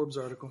that Forbes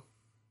article.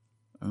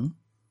 Huh?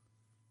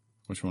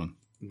 Which one?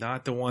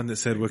 Not the one that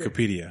said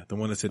Wikipedia. The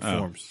one that said Oh.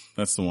 forms.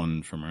 That's the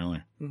one from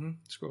earlier. Mm-hmm.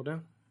 Scroll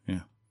down.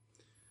 Yeah.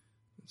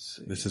 Let's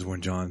see. This is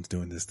when John's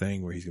doing this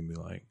thing where he's going to be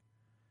like,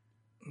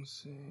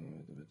 Let's see.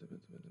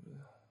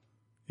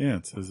 Yeah,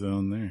 it says it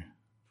on there.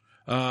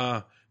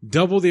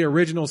 double the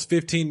original's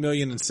 15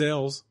 million in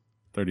sales.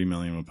 30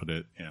 million would put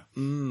it. Yeah.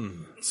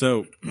 Mm.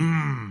 So.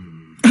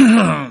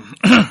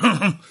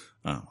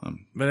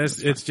 But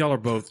it's y'all are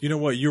both. You know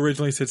what? You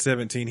originally said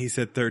 17. He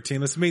said 13.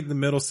 Let's meet in the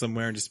middle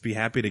somewhere and just be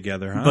happy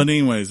together, huh? But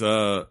anyways,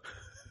 I'm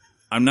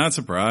not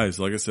surprised.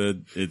 Like I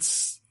said,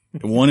 it's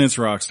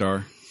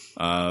Rockstar.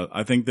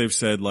 I think they've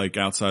said like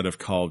outside of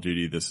Call of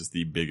Duty, this is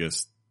the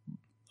biggest,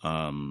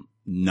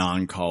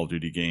 non-Call of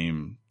Duty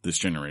game this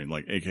generation,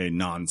 like aka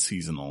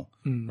non-seasonal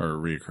or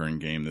reoccurring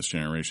game this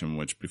generation,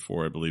 which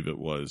before I believe it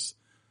was,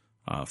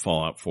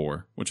 Fallout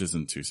 4, which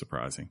isn't too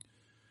surprising.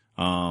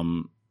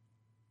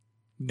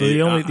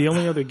 The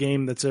only other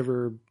game that's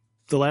ever,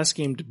 the last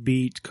game to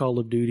beat Call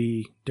of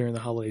Duty during the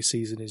holiday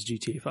season is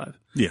GTA 5.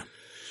 Yeah.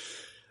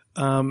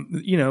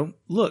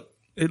 Look,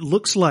 it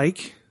looks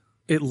like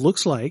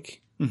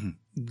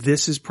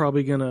this is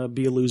probably going to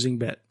be a losing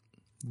bet.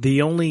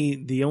 The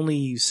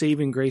only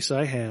saving grace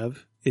I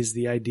have is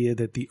the idea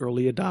that the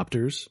early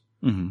adopters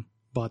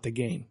bought the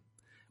game,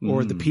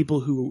 or the people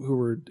who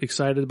were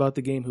excited about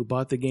the game, who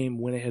bought the game,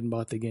 went ahead and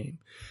bought the game.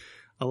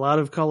 A lot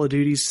of Call of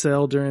Duties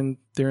sell during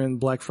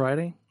Black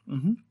Friday.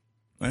 Mm-hmm.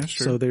 That's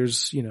true. So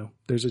there's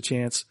a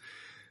chance.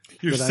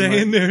 You're that I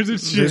saying might- there's a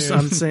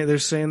chance. they're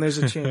saying there's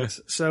a chance.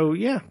 So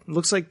yeah,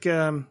 looks like,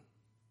 I'm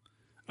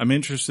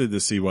interested to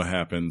see what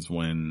happens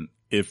when,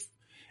 if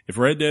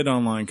Red Dead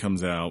Online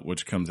comes out,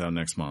 which comes out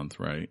next month,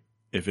 right?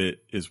 If it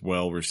is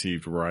well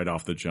received right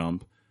off the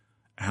jump,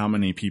 how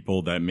many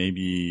people that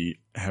maybe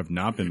have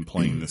not been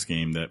playing this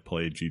game that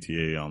played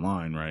GTA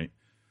Online, right,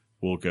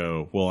 will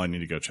go, well, I need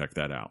to go check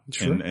that out.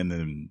 Sure. And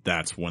then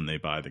that's when they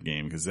buy the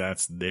game because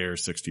that's their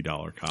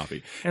 $60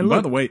 copy. And And by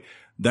look- the way,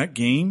 that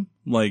game,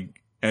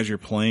 like, as you're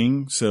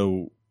playing,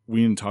 so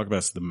we didn't talk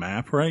about the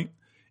map, right?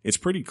 It's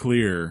pretty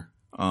clear,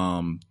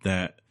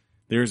 that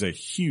there's a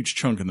huge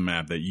chunk of the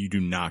map that you do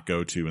not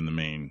go to in the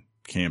main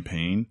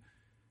campaign.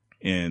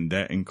 And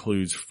that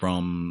includes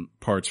from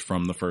parts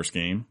from the first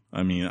game.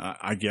 I mean,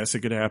 I guess it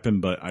could happen,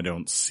 but I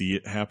don't see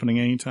it happening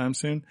anytime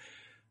soon.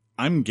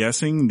 I'm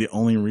guessing the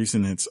only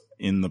reason it's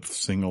in the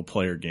single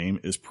player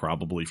game is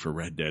probably for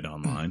Red Dead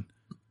Online,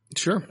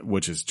 sure.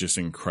 which is just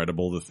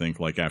incredible to think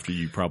like after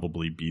you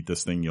probably beat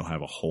this thing, you'll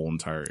have a whole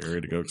entire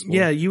area to go explore.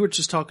 Yeah, you were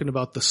just talking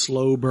about the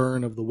slow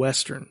burn of the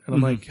Western. And I'm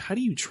Mhm. like, how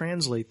do you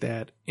translate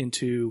that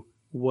into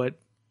what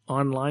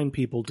online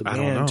people I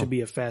don't know. demand to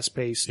be a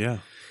fast-paced Yeah.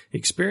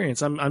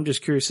 experience? I'm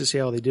just curious to see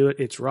how they do it.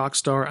 It's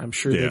Rockstar. I'm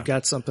sure Yeah. they've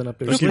got something up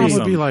their There'll There'll be sleeve.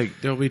 probably some- be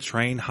like, there'll be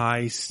train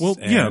heists. Well,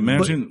 and- yeah,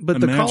 imagine, but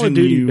the Call of imagine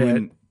Duty you bet-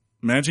 and,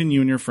 imagine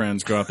you and your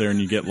friends go out there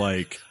and you get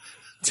like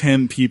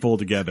 10 people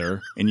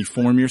together and you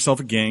form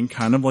yourself a gang,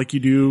 kind of like you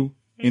do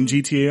in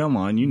GTA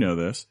Online. You know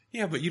this.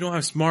 Yeah, but you don't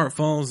have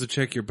smartphones to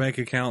check your bank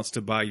accounts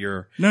to buy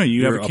your No,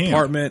 you your have a camp.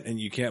 apartment, and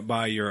you can't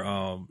buy your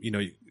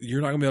you're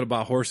not gonna be able to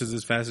buy horses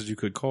as fast as you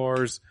could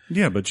cars.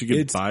 Yeah, but you could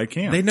It's- buy a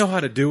camp. They know how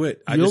to do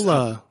it. You'll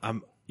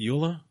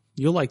Eula?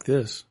 you'll like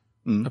this.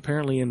 Mm.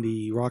 Apparently, in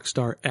the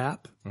Rockstar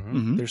app,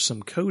 Mhm. there's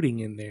some coding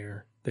in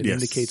there that Yes.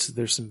 indicates that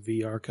there's some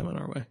VR coming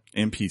our way.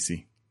 And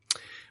PC.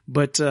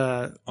 But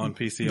On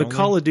PC the only?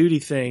 Call of Duty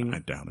thing, I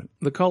doubt it.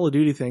 the Call of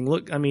Duty thing,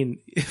 look, I mean,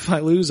 if I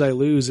lose, I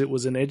lose. It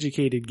was an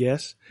educated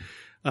guess.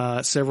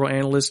 Several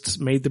analysts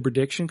made the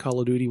prediction Call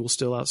of Duty will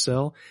still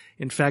outsell.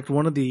 In fact,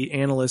 one of the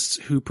analysts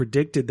who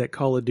predicted that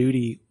Call of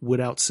Duty would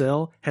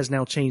outsell has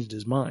now changed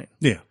his mind.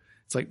 Yeah.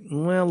 It's like,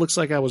 well, looks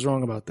like I was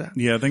wrong about that.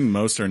 Yeah, I think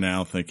most are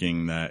now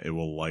thinking that it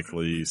will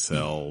likely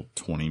sell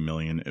 20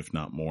 million, if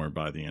not more,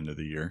 by the end of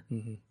the year.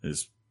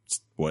 Is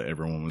what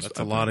everyone was. That's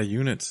a lot of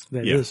units.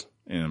 That Yeah. is.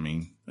 And I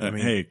mean,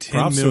 Hey, 10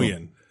 props to 'em.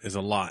 million is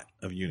a lot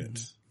of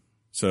units.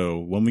 So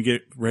when we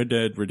get Red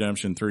Dead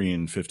Redemption 3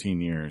 in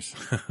 15 years,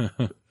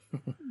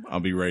 I'll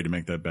be ready to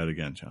make that bet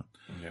again, John.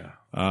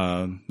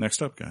 Yeah.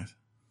 Next up, guys.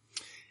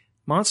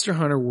 Monster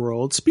Hunter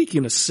World,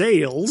 speaking of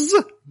sales,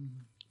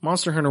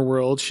 Monster Hunter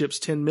World ships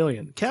 10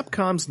 million.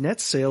 Capcom's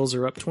net sales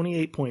are up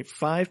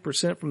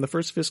 28.5% from the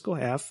first fiscal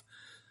half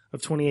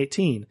of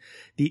 2018.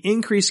 The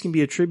increase can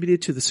be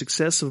attributed to the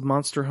success of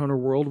Monster Hunter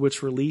World,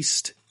 which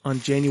released on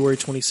January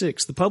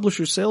 26th. The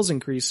publisher's sales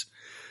increase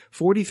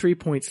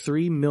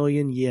 43.3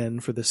 million yen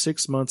for the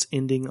 6 months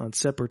ending on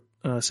September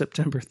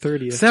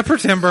 30th.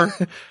 September.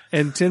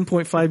 And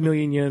 10.5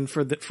 million yen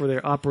for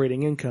their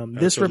operating income.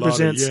 This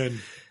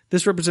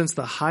represents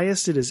the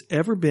highest it has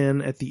ever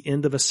been at the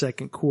end of a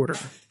second quarter.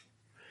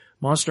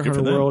 Monster Hunter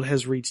for them. World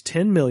has reached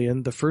 10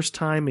 million, the first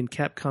time in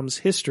Capcom's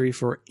history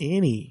for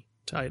any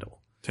title.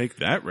 Take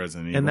that,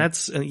 Resident Evil. And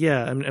that's, I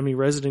mean,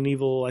 Resident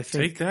Evil, I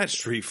think. Take that,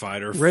 Street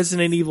Fighter.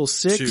 Resident Evil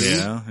 6. Two.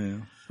 Yeah.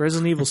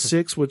 Resident Evil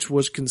 6, which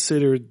was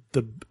considered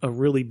a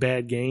really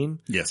bad game,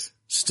 Yes.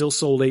 still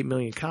sold 8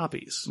 million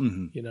copies.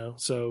 Mm-hmm. You know,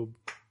 so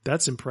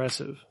that's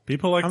impressive.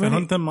 People like How to many-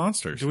 hunt them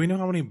monsters. Do we know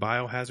how many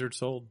Biohazard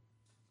sold?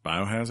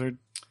 Biohazard?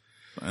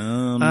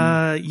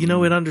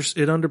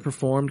 It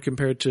underperformed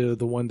compared to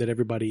the one that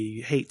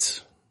everybody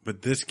hates.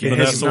 But this But game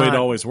that's has the way it not-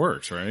 always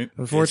works, right? is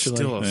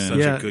Unfortunately, still Yeah. such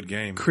Yeah. a good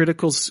game.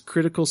 critical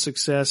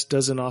success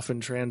doesn't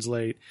often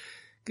translate.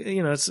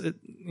 You know, I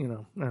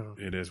don't know.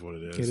 It is what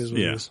it is. It is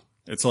what Yeah. it is.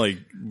 It's like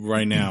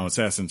right now,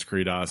 Assassin's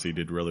Creed Odyssey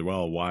did really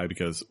well. Why?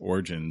 Because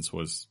Origins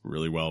was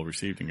really well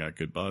received and got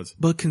good buzz.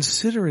 But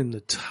considering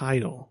the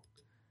title,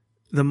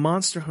 the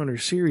Monster Hunter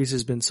series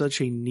has been such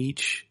a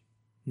niche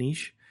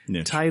Niche.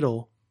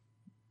 title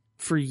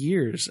for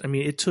years. I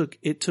mean, it took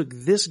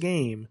this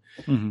game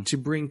Mhm. to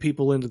bring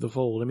people into the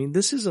fold. I mean,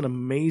 this is an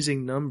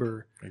amazing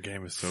number The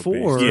game is so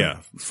for big. Yeah.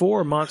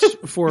 for See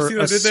what I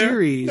a did there?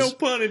 series No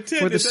pun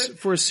intended.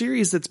 for a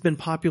series that's been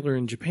popular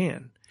in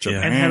Japan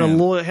Yeah. and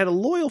had a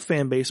loyal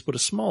fan base, but a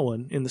small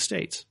one in the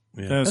States.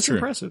 Yeah. That's true.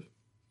 impressive.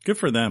 Good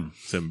for them.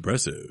 It's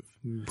impressive.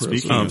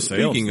 Speaking of sales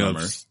Speaking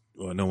numbers,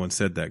 well, no one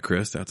said that,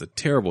 Chris. That's a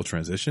terrible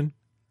transition,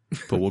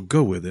 but we'll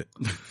go with it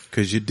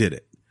because you did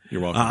it. you're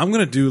welcome. I'm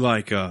going to do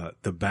like,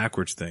 the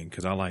backwards thing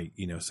because I like,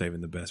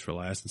 saving the best for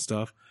last and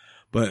stuff.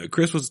 But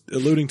Chris was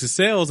alluding to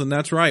sales, and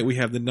that's right. We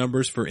have the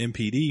numbers for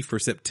MPD for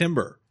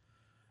September.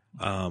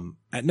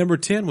 At number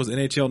 10 was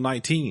NHL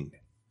 19.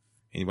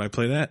 Anybody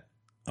play that?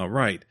 All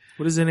right.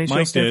 What does NHL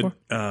Mike stand did.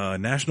 for?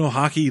 National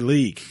Hockey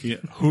League. Yeah.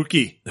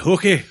 Hooky.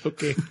 Okay.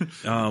 Okay.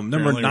 Number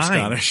Apparently you're 9.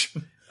 Scottish.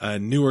 A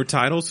newer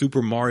title,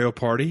 Super Mario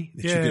Party,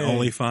 that you Yay. can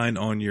only find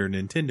on your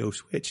Nintendo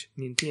Switch.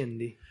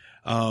 Nintendo.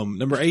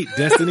 Number 8,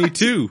 Destiny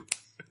 2.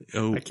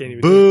 Oh, I can't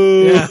even.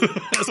 boo. Yeah,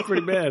 that's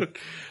pretty bad.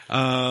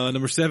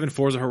 Number 7,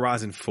 Forza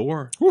Horizon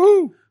 4.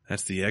 Woohoo!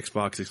 That's the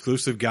Xbox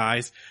exclusive,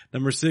 guys.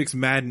 Number 6,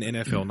 Madden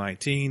NFL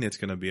 19. It's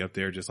going to be up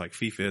there just like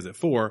FIFA is at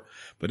 4.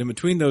 But in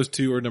between those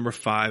two are number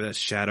 5, that's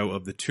Shadow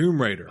of the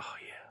Tomb Raider. Oh,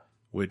 yeah.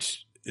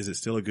 Which, is it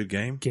still a good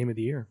game? Game of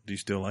the year. Do you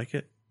still like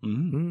it?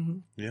 Mm-hmm. Mm-hmm.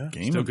 Yeah.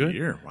 Game still of good? the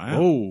year. Wow.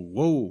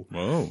 Whoa.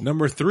 Whoa.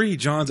 Number 3,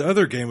 John's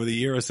other game of the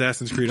year,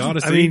 Assassin's Creed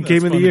Odyssey. I mean, That's Game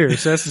of the funny. year,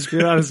 Assassin's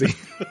Creed Odyssey.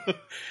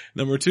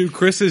 Number 2,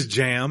 Chris's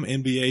Jam,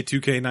 NBA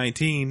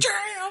 2K19. Jam!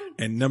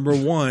 And number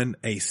 1,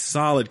 a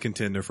solid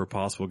contender for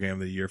possible game of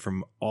the year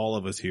from all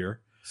of us here.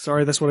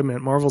 Sorry, that's what I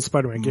meant. Marvel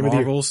Spider-Man, Game of the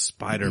year. Marvel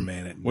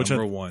Spider-Man at Which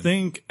number I 1.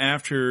 think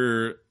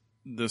after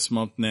this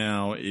month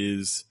now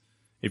is,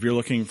 if you're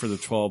looking for the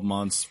 12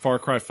 months, Far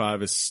Cry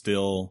 5 is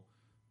still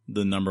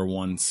the number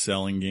 1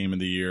 selling game of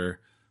the year,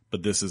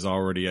 but this is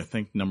already, I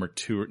think, number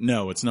 2.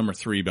 No, it's number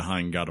 3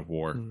 behind God of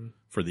War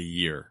for the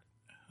year.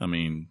 I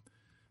mean,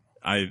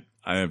 I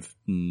have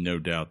no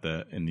doubt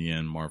that in the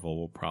end,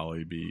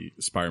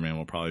 Spider-Man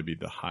will probably be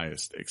the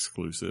highest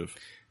exclusive.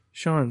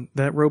 Sean,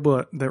 that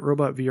robot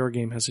VR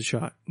game has a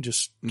shot.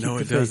 Just keep No,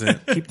 the it faith.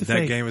 doesn't. Keep the That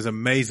faith. game is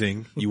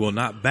amazing. You will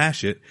not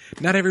bash it.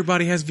 Not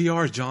everybody has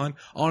VRs, John,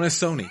 on a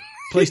Sony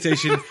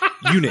PlayStation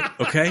unit,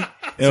 okay?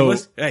 So Oh.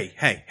 let's,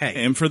 hey.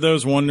 And for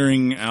those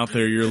wondering out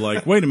there, you're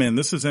like, wait a minute,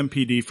 this is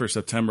MPD for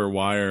September.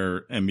 Why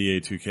are NBA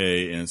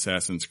 2K and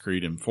Assassin's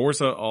Creed and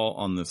Forza all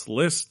on this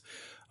list?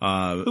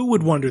 Who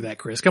would wonder that,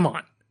 Chris? Come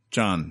on.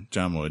 John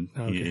Wood.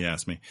 Okay. He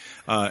asked me.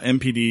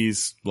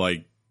 MPD's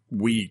like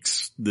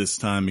weeks this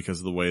time because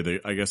of the way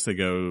I guess they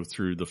go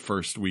through the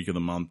first week of the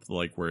month,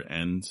 like where it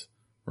ends,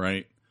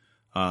 right?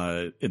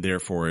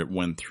 Therefore it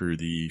went through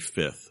the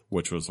 5th,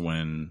 which was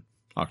when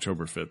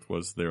October 5th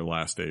was their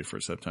last day for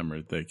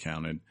September they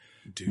counted,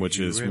 which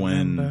is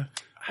when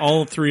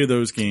All 3 of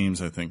those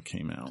games, I think,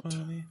 came out.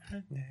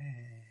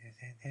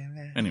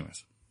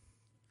 Anyways.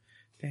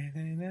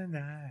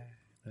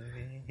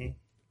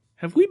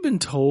 Have we been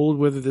told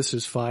whether this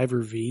is 5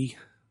 or V?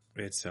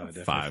 It's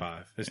definitely 5.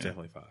 5. It's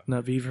definitely 5.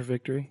 Not V for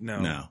victory?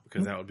 No,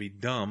 because that would be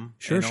dumb.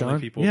 Sure, and Sean.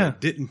 only people Yeah.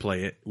 that didn't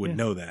play it would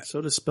know that.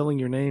 So does spelling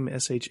your name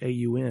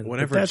SHAUN.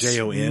 Whatever, But that's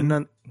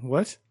Jon.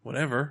 What?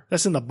 Whatever.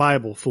 That's in the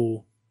Bible,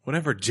 fool.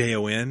 Whatever,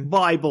 Jon.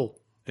 Bible.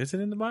 Is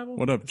it in the Bible?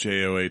 What up,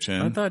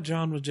 JOHN? I thought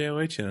John was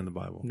JOHN in the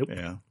Bible. Nope.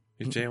 Yeah.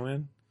 Is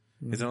JON?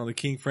 Is it on the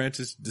King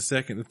Francis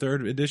II, the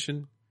 3rd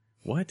edition?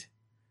 What?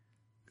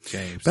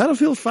 James.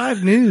 Battlefield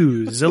 5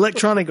 news.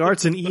 Electronic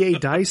Arts and EA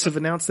DICE have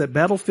announced that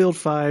Battlefield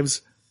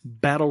 5's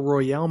Battle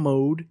Royale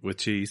mode, With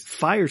cheese.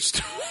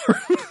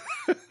 Firestorm,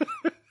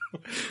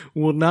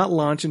 will not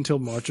launch until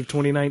March of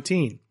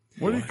 2019.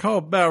 What do you call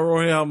Battle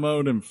Royale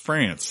mode in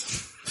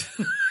France?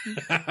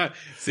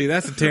 See,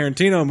 that's a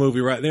Tarantino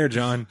movie right there,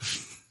 John.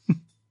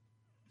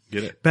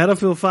 Get it?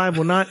 Battlefield 5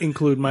 will not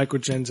include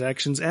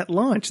microtransactions at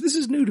launch. This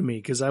is new to me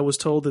because I was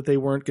told that they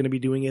weren't going to be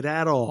doing it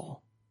at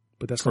all.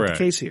 But that's not the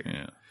case here.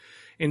 Yeah.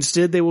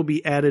 Instead, they will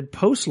be added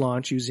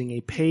post-launch using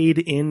a paid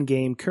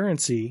in-game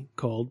currency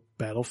called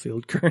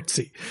Battlefield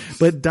currency.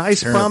 But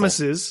DICE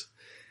promises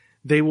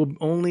they will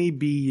only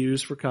be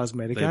used for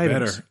cosmetic They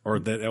items. better, or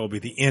that will be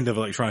the end of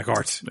Electronic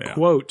Arts. Yeah.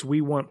 Quote,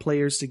 we want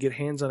players to get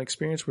hands-on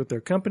experience with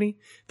their company,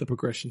 the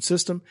progression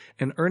system,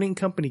 and earning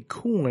company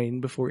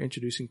coin before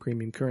introducing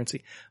premium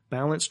currency.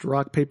 Balanced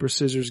rock, paper,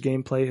 scissors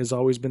gameplay has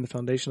always been the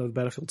foundation of the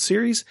Battlefield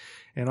series,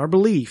 and our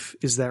belief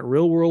is that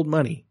real-world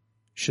money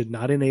should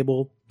not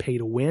enable pay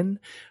to win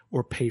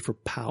or pay for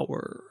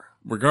power.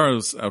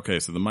 Regardless, okay,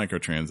 so the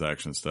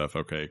microtransaction stuff,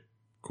 okay,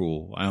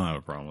 cool. I don't have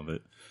a problem with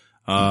it.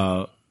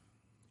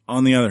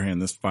 On the other hand,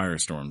 this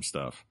Firestorm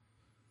stuff,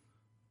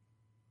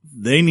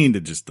 they need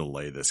to just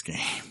delay this game.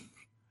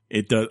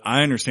 It does.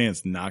 I understand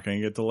it's not going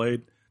to get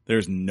delayed.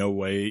 There's no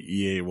way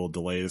EA will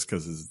delay this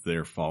because it's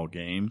their fall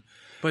game.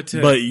 But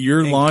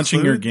you're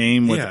launching your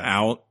game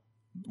without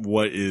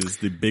what is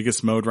the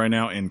biggest mode right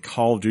now, and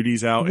Call of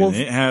Duty's out, and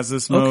it has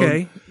this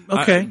mode.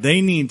 Okay.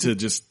 They need to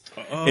just,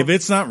 if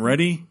it's not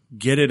ready,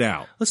 get it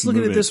out. Let's look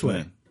at Move it this way.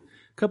 then.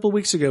 A couple of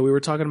weeks ago, we were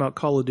talking about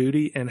Call of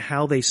Duty and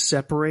how they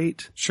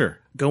separate Sure.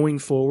 going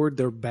forward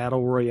their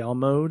battle royale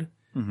mode.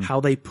 How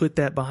they put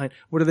that behind.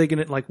 What are they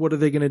going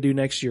to do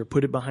next year?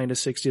 Put it behind a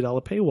 $60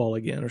 paywall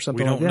again or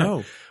something We like don't that?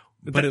 know.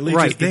 But at least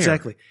Right, it's there.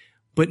 exactly.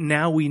 But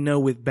now we know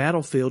with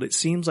Battlefield, it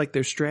seems like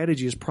their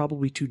strategy is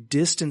probably to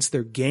distance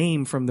their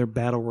game from their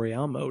battle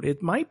royale mode.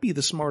 It might be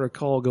the smarter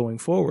call going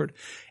forward.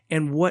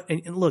 And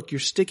look, you're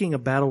sticking a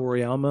battle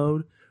royale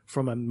mode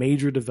from a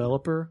major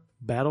developer,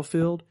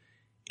 Battlefield,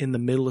 in the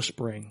middle of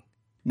spring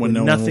When no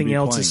one will nothing be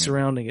else playing is it.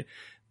 surrounding it.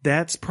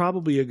 That's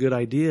probably a good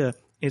idea.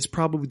 It's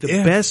probably the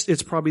best.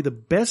 It's probably the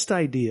best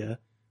idea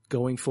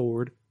going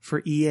forward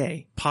for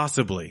EA.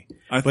 Possibly.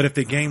 But if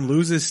the game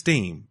loses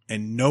steam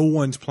and no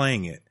one's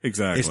playing it,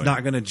 Exactly. it's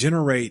not going to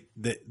generate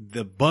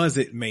the buzz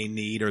it may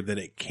need or that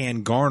it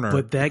can garner.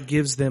 But that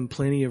gives them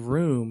plenty of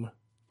room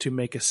to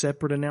make a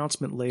separate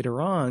announcement later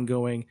on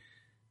going,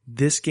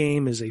 this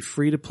game is a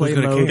free-to-play Who's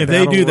gonna mode. care? If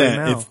they Battle do that,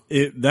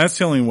 Royale. that's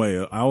the only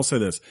way. I will say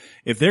this.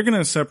 If they're going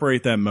to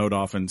separate that mode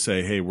off and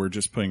say, hey, we're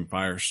just putting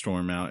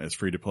Firestorm out as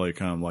free to play,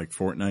 kind of like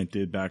Fortnite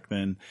did back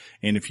then.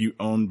 And if you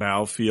own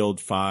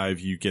Battlefield 5,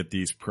 you get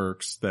these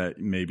perks that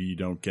maybe you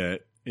don't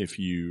get if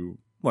you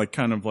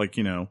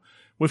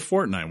with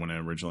Fortnite when it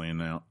originally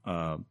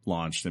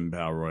launched in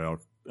Battle Royale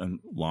and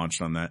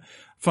launched on that.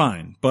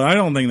 Fine. But I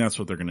don't think that's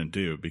what they're going to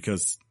do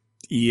because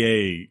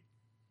EA,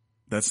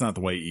 that's not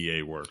the way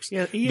EA works.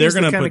 Yeah, EA They're is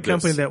the gonna kind of put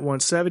company this- that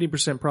wants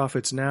 70%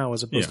 profits now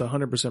as opposed to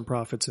 100%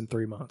 profits in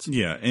 3 months.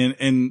 Yeah,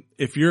 and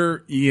if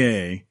you're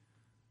EA,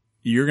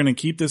 you're going to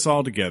keep this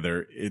all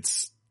together.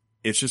 It's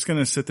just going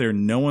to sit there.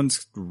 No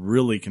one's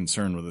really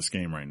concerned with this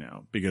game right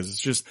now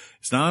because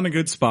it's not in a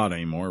good spot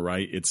anymore,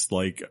 right? It's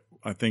like,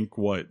 I think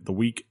the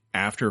week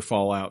after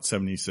Fallout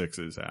 76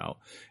 is out.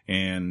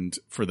 And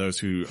for those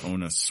who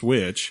own a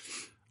Switch,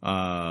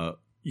 I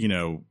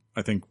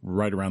think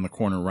right around the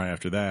corner right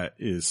after that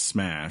is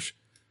Smash.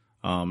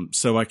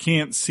 So I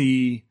can't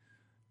see,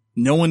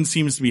 no one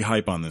seems to be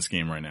hype on this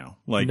game right now.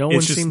 Like, No it's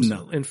one just seems,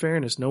 in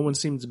fairness, no one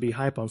seems to be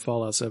hype on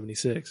Fallout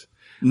 76.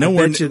 no I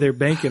one, bet you they're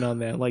banking on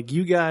that. Like,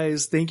 you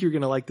guys think you're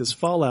going to like this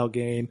Fallout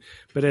game,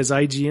 but as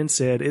IGN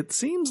said, it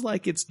seems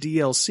like it's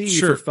DLC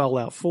Sure. for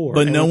Fallout 4.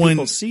 But and no when one-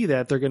 people see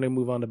that, they're going to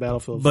move on to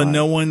Battlefield but 5.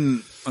 no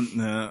one,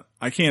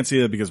 I can't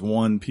see that because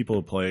one, people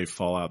who play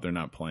Fallout, they're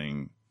not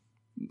playing,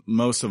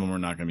 most of them are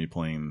not going to be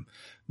playing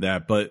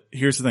that. But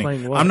here's the thing.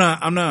 Playing what?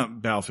 I'm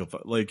not Battlefield.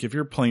 Like, if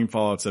you're playing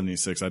Fallout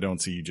 76, I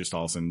don't see you just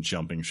all of a sudden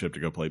jumping ship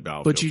to go play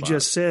Battlefield But you 5.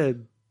 just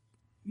said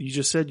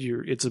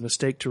it's a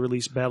mistake to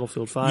release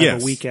Battlefield 5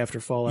 Yes. a week after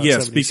Fallout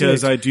Yes, 76.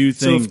 because I do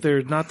So think, if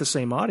they're not the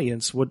same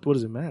audience, what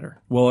does it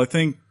matter? well, I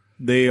think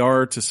they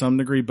are to some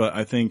degree, but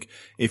I think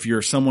if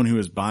you're someone who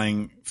is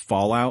buying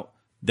Fallout,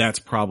 that's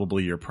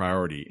probably your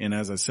priority. And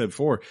as I said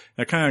before,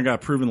 that kind of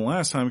got proven the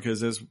last time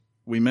because as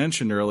we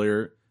mentioned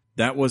earlier,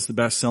 that was the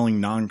best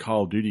selling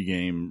non-Call of Duty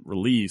game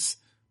release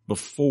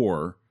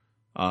before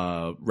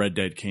Red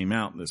Dead came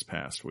out this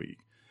past week.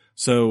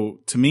 So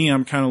to me,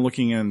 I'm kind of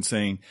looking at it and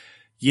saying,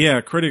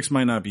 yeah, critics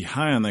might not be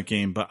high on that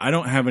game, but I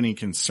don't have any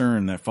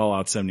concern that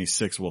Fallout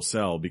 76 will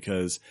sell,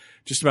 because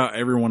just about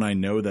everyone I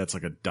know that's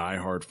like a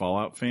diehard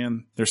Fallout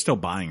fan, they're still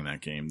buying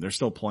that game. They're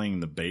still playing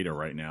the beta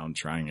right now and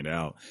trying it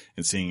out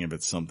and seeing if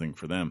it's something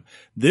for them.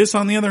 This,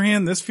 on the other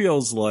hand, this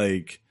feels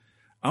like,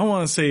 I don't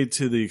want to say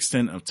to the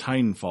extent of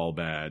Titanfall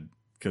bad,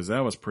 because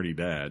that was pretty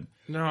bad.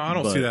 No, I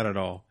don't see that at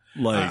all.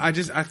 Like,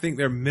 I think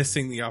they're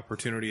missing the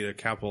opportunity to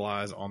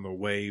capitalize on the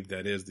wave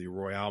that is the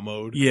Royale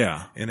mode.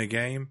 yeah. In a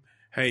game.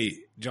 Hey,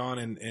 John,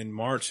 in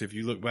March, if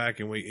you look back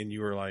and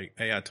you were like,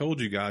 hey, I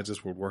told you guys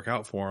this would work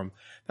out for them,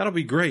 that'll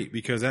be great,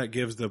 because that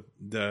gives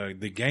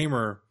the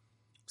gamer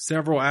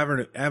several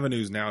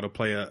avenues now to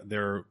play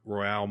their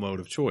Royale mode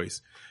of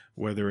choice,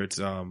 whether it's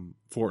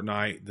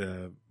Fortnite,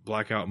 the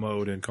Blackout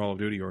mode in Call of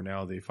Duty, or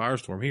now the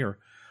Firestorm here.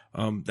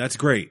 That's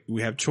great.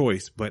 We have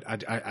choice, but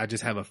I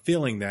just have a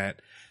feeling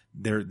that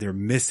they're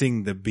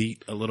missing the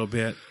beat a little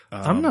bit.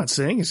 I'm not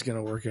saying it's going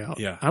to work out.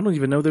 Yeah. I don't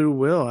even know that it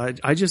will.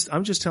 I'm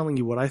just telling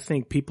you what I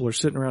think. People are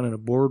sitting around in a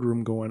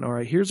boardroom going, all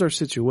right, here's our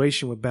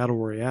situation with Battle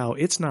Royale.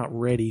 It's not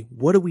ready.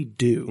 What do we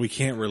do? We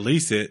can't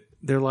release it.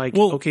 They're like,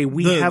 Well, okay,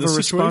 we have a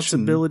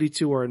responsibility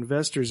to our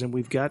investors, and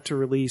we've got to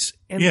release.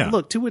 And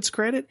look, to its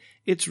credit,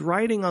 it's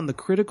riding on the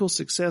critical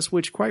success,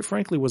 which quite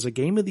frankly was a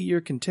Game of the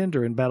Year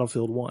contender in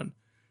Battlefield 1.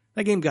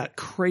 That game got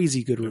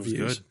crazy good reviews.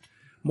 It was good.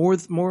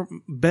 More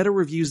better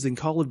reviews than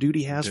Call of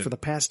Duty has for the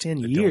past 10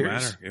 years. Don't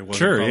matter. It wasn't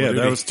Sure, Call of yeah, Duty.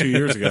 that was 2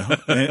 years ago.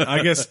 And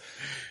I guess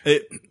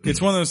it's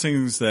one of those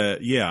things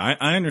that, yeah,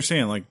 I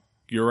understand. Like,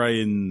 you're right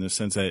in the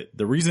sense that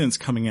the reason it's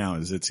coming out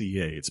is it's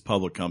EA, it's a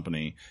public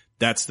company.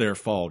 That's their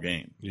fall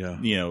game. Yeah.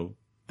 You know,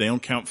 they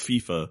don't count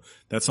FIFA.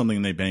 That's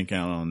something they bank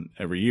out on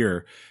every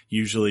year.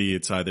 Usually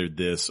it's either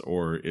this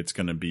or it's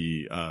going to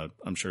be,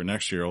 I'm sure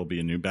next year it'll be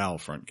a new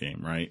Battlefront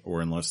game, right?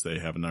 Or unless they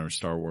have another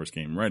Star Wars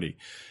game ready.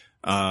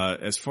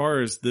 As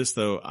far as this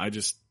though, I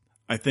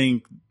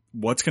think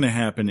what's going to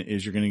happen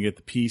is you're going to get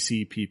the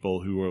PC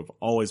people who have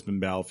always been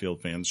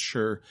Battlefield fans.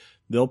 Sure,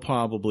 they'll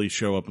probably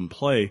show up and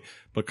play,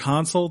 but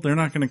console, they're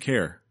not going to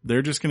care.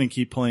 They're just going to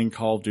keep playing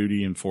Call of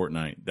Duty and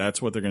Fortnite.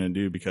 That's what they're going to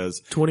do,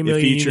 because 20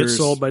 million units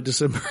sold by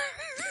December.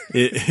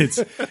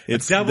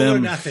 It's Double them, or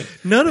nothing.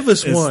 None of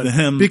us won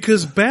them.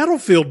 because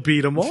Battlefield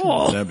beat them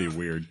all. That'd be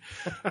weird.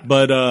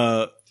 But,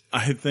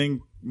 I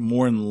think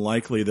more than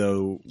likely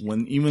though,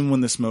 even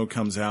when the smoke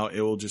comes out,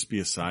 it will just be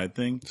a side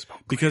thing.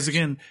 Because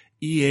again,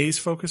 EA's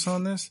focus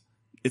on this,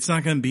 it's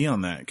not going to be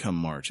on that come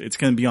March. It's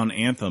going to be on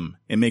Anthem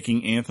and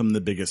making Anthem the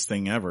biggest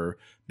thing ever,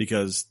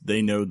 because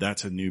they know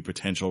that's a new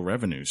potential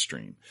revenue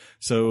stream.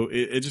 So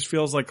it just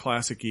feels like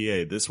classic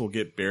EA. This will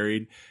get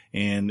buried.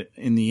 And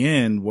in the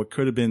end, what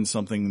could have been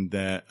something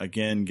that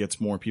again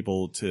gets more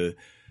people to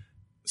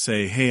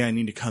say, hey, I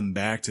need to come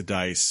back to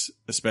DICE,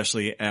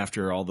 especially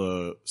after all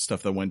the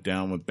stuff that went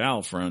down with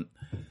Battlefront.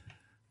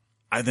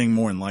 I think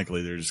more than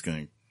likely they're just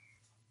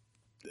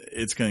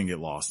it's going to get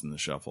lost in the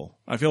shuffle.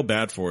 I feel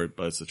bad for it,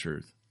 but it's the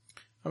truth.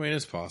 I mean,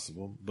 it's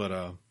possible, but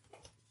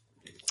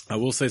I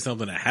will say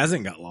something that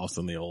hasn't got lost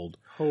in the old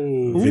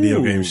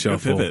video game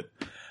shuffle. Pivot.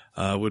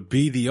 Would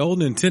be the old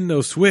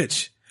Nintendo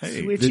Switch.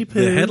 Hey,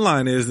 The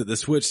headline is that the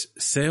Switch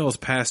sales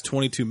passed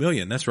 22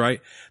 million. That's right.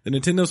 The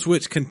Nintendo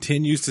Switch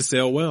continues to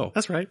sell well.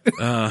 That's right.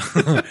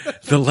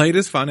 The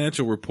latest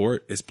financial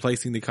report is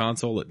placing the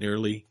console at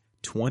nearly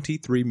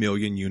 23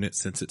 million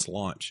units since its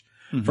launch.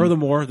 Mm-hmm.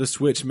 Furthermore, the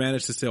Switch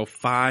managed to sell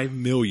 5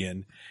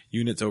 million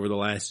units over the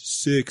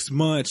last 6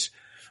 months,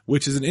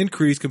 which is an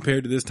increase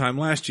compared to this time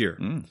last year.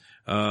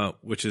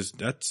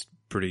 That's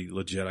pretty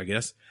legit, I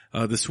guess.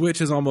 The Switch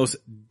has almost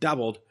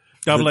doubled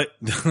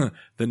the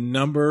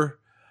number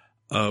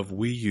of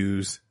Wii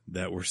U's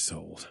that were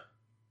sold.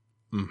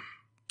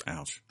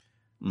 Ouch.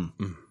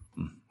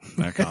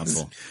 That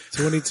console.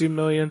 22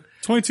 million.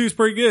 22 is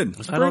pretty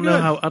good. I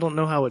don't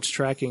know how it's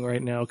tracking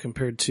right now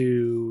compared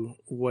to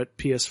what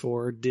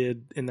PS4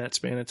 did in that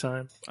span of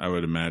time. I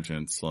would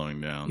imagine it's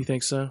slowing down. You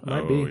think so?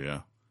 Might be. Oh,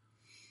 yeah.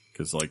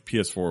 Because like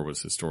PS4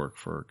 was historic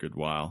for a good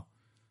while.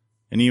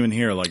 And even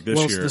here, like this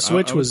year. The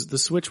Switch was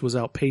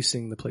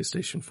outpacing the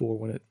PlayStation 4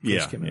 when it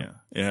first came out. Yeah.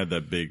 It had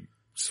that big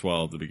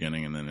swell at the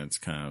beginning, and then it's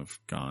kind of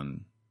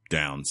gone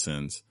down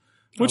since.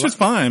 Which is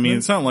fine. I mean,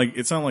 it's not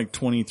like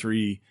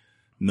 23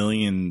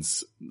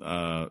 millions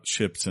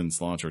shipped since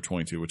launch, or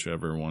 22,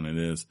 whichever one it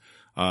is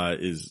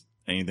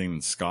anything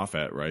to scoff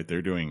at, right?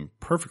 They're doing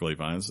perfectly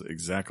fine. It's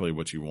exactly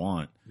what you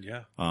want.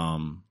 Yeah.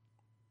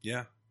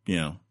 Yeah. You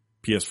know,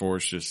 PS4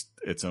 is just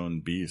its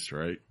own beast,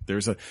 right?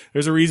 There's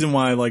a reason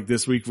why, like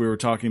this week we were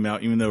talking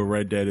about, even though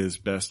Red Dead is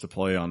best to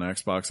play on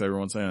Xbox,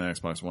 everyone's saying on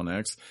Xbox One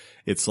X,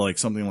 it's like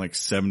something like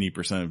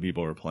 70% of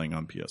people are playing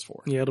on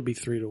PS4. Yeah, itll be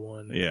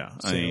 3-1. Yeah.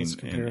 I mean,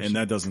 and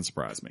that doesn't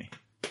surprise me.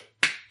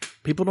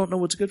 People don't know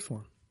what's good for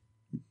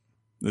them.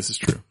 This is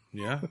true.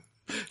 Yeah.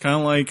 Kind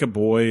of like a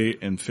boy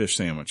and fish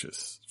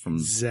sandwiches from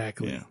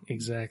Exactly. Yeah.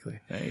 Exactly.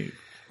 Hey,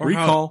 Or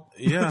recall.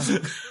 Yeah.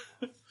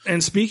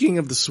 And speaking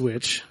of the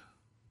Switch,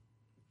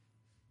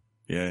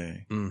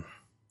 Yay.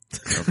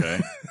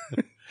 Okay.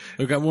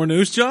 We got more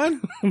news,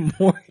 John?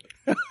 More,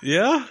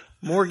 Yeah?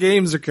 more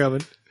games are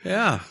coming.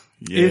 Yeah.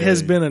 It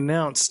has Yay. been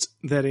announced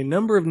that a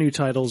number of new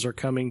titles are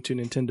coming to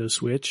Nintendo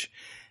Switch.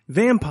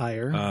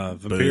 Vampire,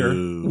 Vampire.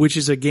 Boo. which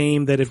is a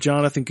game that if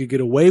Jonathan could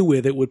get away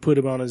with, it would put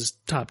him on his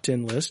top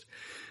 10 list.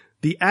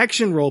 The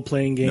action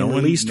role-playing game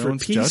released no for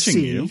one's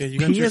judging you. PC, Yeah, you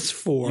got your-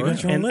 PS4, you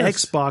got your own and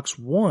list. Xbox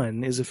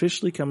One is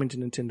officially coming to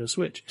Nintendo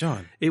Switch.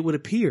 John. It would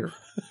appear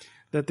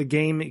that the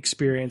game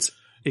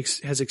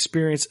has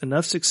experienced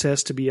enough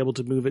success to be able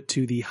to move it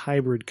to the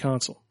hybrid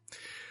console.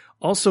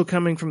 Also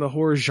coming from the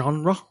horror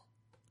genre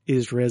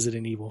is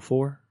Resident Evil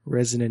 4,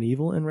 Resident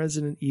Evil, and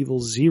Resident Evil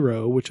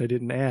 0, which I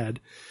didn't add.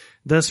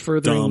 Thus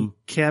furthering Dumb.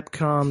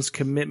 Capcom's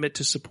commitment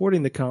to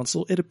supporting the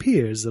console, it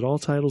appears that all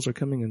titles are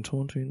coming in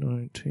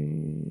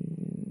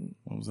 2019.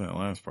 What was that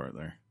last part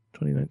there?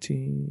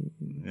 2019.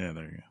 Yeah,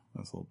 there you go.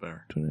 That's a little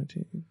better.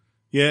 2019.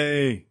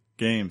 Yay.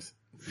 Games.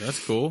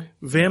 That's cool.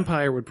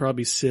 Vampire would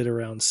probably sit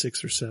around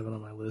 6 or 7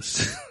 on my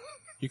list.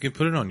 You can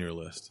put it on your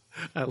list.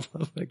 I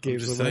love that game I'm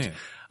just so much. saying.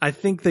 I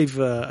think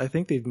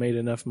they've made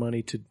enough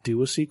money to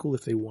do a sequel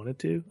if they wanted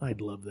to. I'd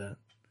love that.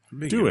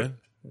 Be Do good. it.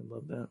 I'd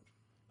love that.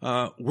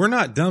 We're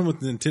not done with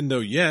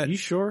Nintendo yet. You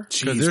sure?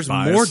 Because Jeez, there's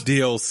bias. more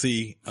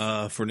DLC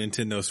for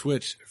Nintendo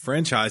Switch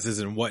franchises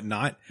and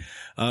whatnot.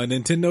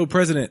 Nintendo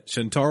President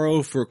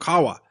Shintaro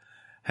Furukawa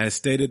has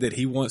stated that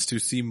he wants to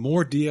see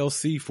more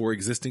DLC for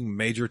existing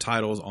major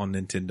titles on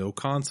Nintendo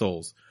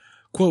consoles.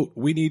 Quote,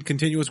 "We need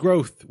continuous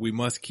growth. We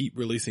must keep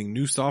releasing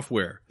new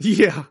software.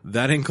 Yeah.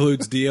 That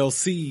includes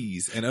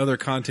DLCs and other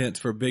content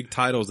for big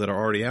titles that are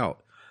already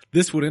out.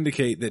 This would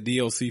indicate that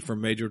DLC for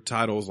major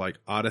titles like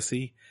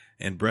Odyssey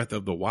and Breath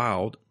of the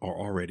Wild are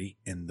already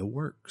in the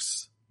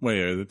works."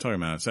 Wait, are they talking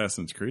about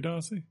Assassin's Creed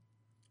Odyssey?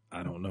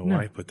 I don't know No.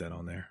 why he put that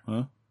on there.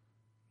 Huh?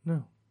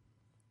 No.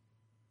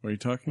 What are you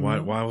talking Why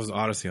about? why was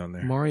Odyssey on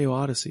there? Mario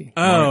Odyssey.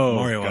 Oh,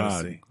 Mario God.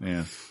 Odyssey.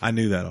 Yeah. I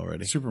knew that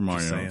already. Super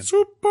Just saying. Mario.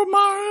 Super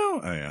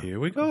Mario. Oh, yeah. Here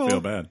we I go. feel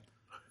bad.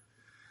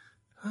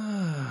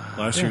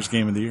 Last year's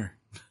game of the year.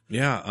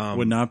 Yeah.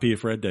 Would not be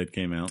if Red Dead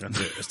came out. That's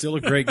it. It's still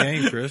a great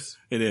game, Chris.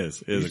 It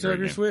is. It You is a still have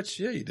great your game. Switch?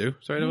 Yeah, you do.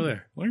 It's right over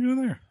there. Look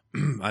at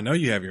there. I know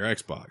you have your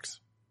Xbox.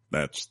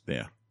 That's,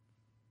 yeah.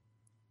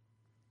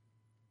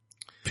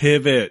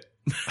 Pivot.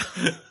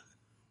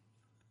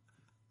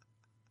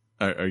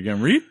 Are you going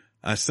to read?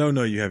 I so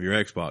know you have your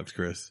Xbox,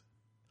 Chris.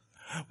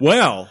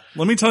 Well,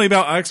 let me tell you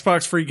about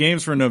Xbox free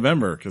games for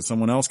November because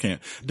someone else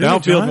can't. Do it,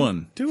 Battlefield John.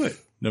 1, Do it.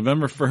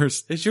 November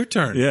 1st. It's your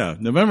turn. Yeah,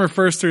 November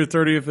 1st through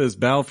 30th is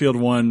Battlefield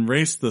 1,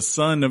 Race the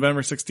Sun,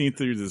 November 16th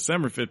through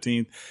December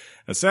 15th,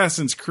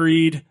 Assassin's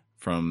Creed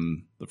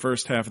from the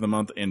first half of the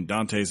month, and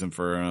Dante's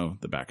Inferno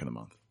the back of the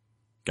month.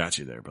 Got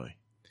you there, buddy.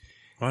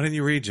 Why didn't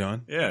you read,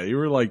 John? Yeah, you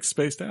were like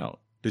spaced out.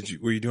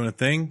 Were you doing a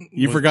thing?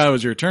 You forgot it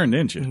was your turn,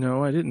 didn't you?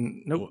 No, I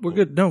didn't. Nope, we're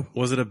good. No,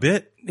 Was it a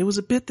bit? it was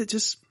a bit that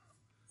just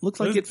looked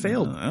like it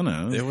failed. I don't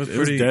know. It was it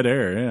pretty- dead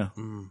air, yeah.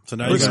 So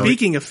now But you gotta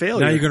speaking of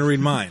failure, now you're going to read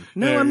mine.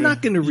 no, I'm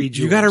not going to read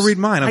yours. You got to read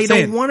mine. I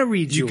saying, don't want to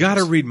read You yours. got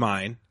to read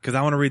mine because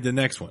I want to read the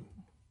next one.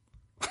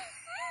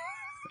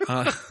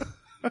 Fine,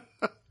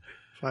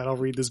 I'll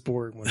read this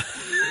boring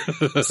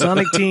one.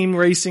 Sonic Team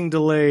Racing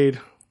delayed.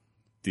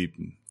 Deep.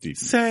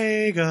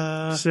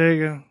 Sega.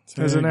 Sega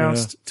has Sega.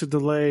 announced to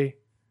delay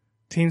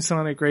Team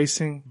Sonic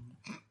Racing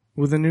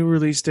with a new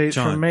release date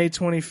John. for May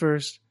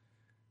 21st,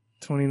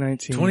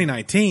 2019.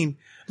 2019.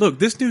 Look,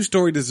 this news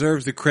story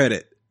deserves the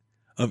credit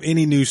of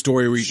any news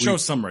story we Show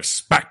some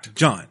respect.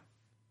 John,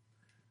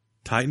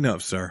 tighten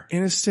up, sir.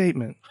 In a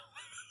statement,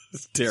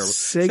 It's terrible.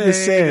 Sega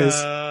says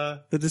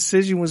the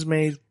decision was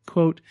made,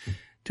 quote,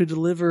 to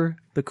deliver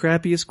the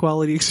crappiest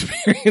quality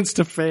experience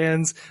to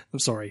fans. I'm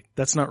sorry,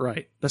 that's not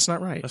right. That's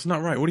not right. That's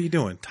not right. What are you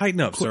doing? Tighten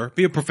up, sir.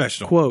 Be a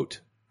professional. Quote,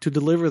 to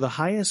deliver the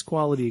highest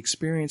quality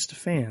experience to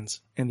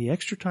fans, and the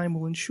extra time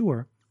will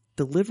ensure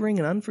delivering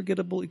an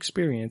unforgettable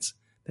experience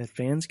that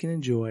fans can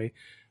enjoy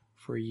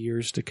for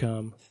years to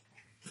come.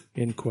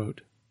 End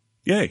quote.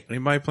 Yay.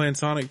 Anybody playing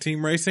Sonic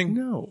Team Racing?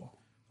 No.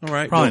 All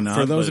right. Probably well, not,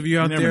 For those but of you you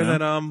out never there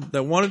know.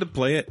 that wanted to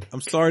play it,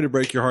 I'm sorry to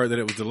break your heart that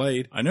it was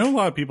delayed. I know a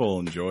lot of people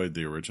enjoyed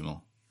the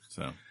original,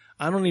 so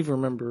I don't even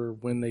remember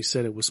when they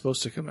said it was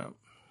supposed to come out.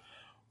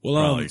 Well,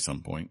 probably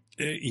some point.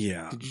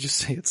 yeah, Did you just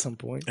say at some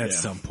point? at Yeah.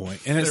 some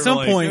point, and at They were some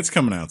like, point, it's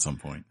coming out at some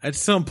point. at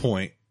some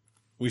point,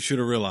 we should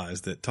have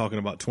realized that talking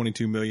about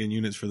 22 million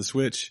units for the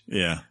Switch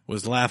Yeah.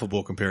 was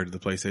laughable compared to the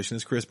PlayStation,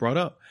 as Chris brought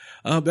up.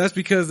 That's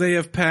because they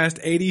have passed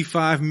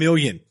 85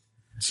 million.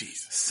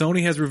 Jesus.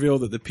 Sony has revealed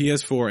that the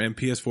PS4 and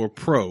PS4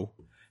 Pro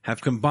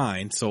have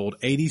combined sold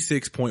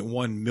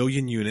 86.1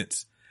 million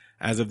units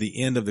as of the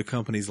end of the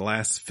company's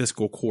last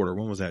fiscal quarter.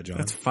 When was that, John?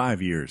 That's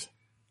 5 years.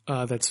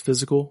 That's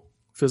physical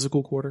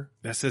quarter.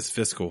 That says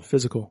fiscal.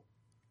 Physical.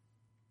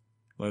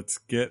 Let's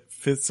get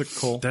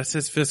physical. That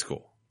says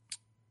fiscal.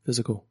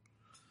 Physical.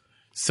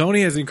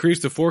 Sony has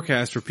increased the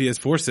forecast for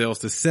PS4 sales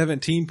to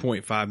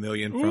 17.5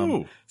 million from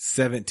Ooh.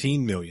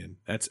 17 million.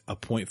 That's a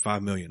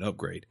 0.5 million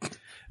upgrade.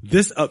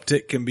 This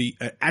uptick can be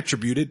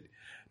attributed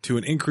to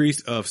an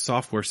increase of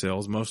software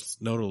sales,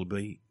 most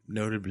notably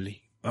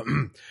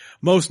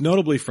Most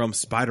notably from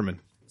Spider-Man.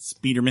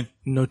 Speederman.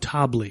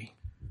 Notably.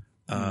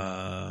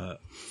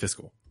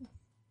 Fiscal.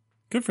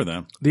 Good for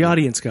them. The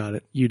audience got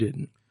it. You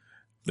didn't.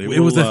 They It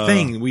was will, a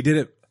thing. We did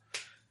it.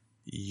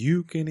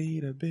 You can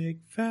eat a big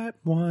fat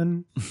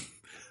one.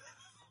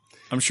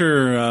 I'm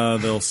sure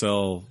they'll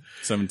sell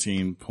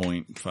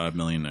 17.5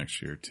 million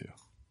next year too.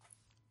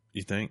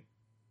 You think?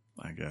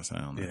 I guess. I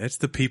don't know. Yeah, it's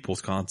the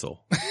people's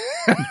console.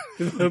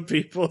 The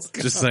People's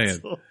Just saying.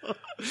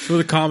 For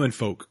the common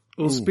folk.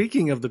 Well,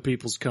 speaking of the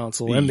People's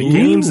Console and the Ooh.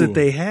 games that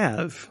they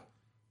have,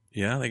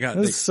 Yeah, they got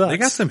This sucks. they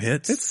got some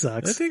hits. It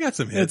sucks. They got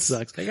some it hits.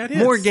 sucks. They got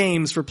hits. More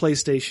games for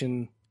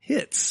PlayStation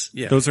hits,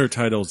 Yeah. Those are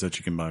titles that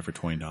you can buy for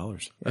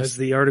 $20. as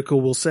the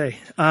article will say.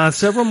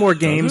 Several more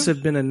games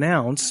have been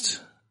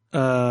announced.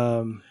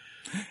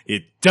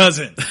 It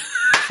doesn't.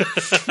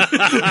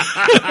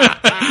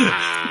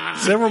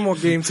 Several more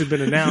games have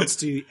been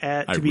announced to be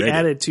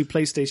added to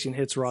PlayStation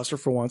Hits roster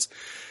for once.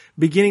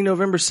 Beginning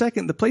November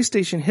 2nd, the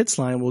PlayStation Hits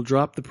line will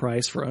drop the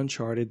price for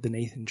Uncharted, the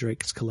Nathan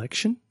Drake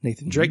collection,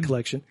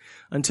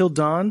 Until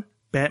Dawn,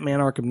 Batman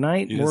Arkham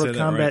Knight, You didn't Mortal say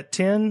that Kombat right.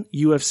 10,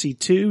 UFC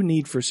 2,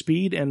 Need for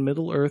Speed, and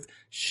Middle-earth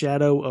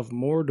Shadow of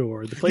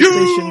Mordor. The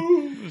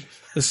PlayStation...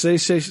 That's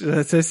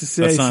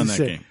not in that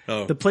game.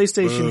 Oh, The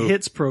PlayStation boo.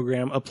 Hits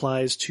program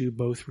applies to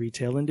both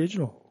retail and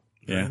digital.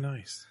 Yeah. Very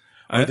nice.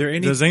 Are there any?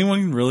 Does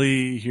anyone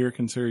really here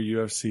consider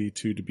UFC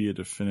 2 to be a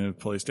definitive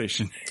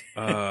PlayStation?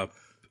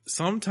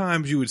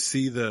 Sometimes you would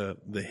see the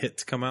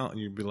hits come out and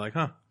you'd be like,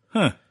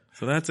 huh.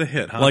 So that's a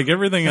hit, huh? Like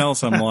everything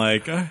else, I'm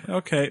like,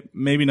 okay,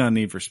 maybe not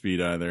Need for Speed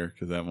either,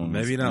 because that one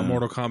was, maybe not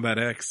Mortal Kombat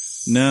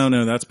X.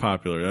 No, that's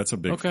popular. That's a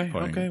big Okay,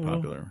 well.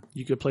 popular.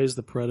 You could play as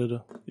the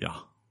Predator. Yeah.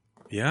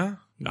 Yeah.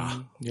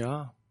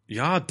 Yeah.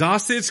 Yeah,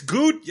 das ist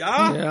gut.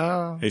 Yeah.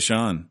 Yeah. Hey,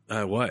 Sean,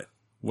 What?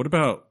 what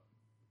about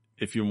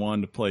if you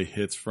wanted to play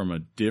hits from a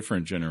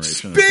different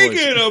generation?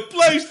 Speaking of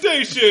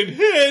PlayStation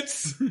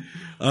hits.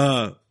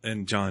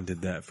 And John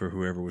did that for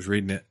whoever was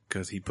reading it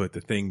because he put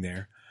the thing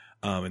there.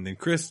 And then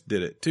Chris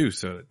did it too.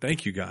 So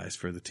thank you guys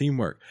for the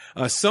teamwork.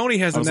 Sony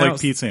has I was like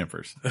announced, Pete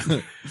Sampras.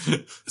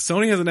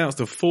 Sony has announced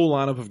a full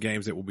lineup of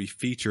games that will be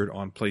featured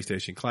on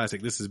PlayStation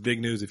Classic. This is big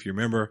news. If you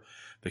remember,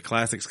 the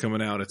Classic's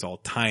coming out. It's all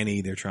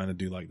tiny. They're trying to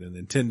do like the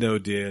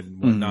Nintendo did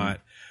and whatnot.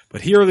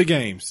 But here are the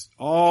games.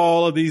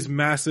 All of these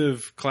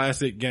massive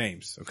classic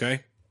games.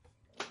 Okay.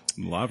 A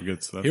lot of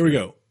good stuff. Here we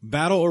go.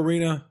 Battle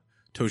Arena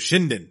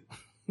Toshinden.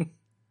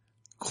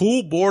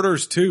 Cool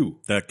Borders 2.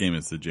 That game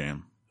is the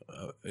jam.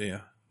 Yeah.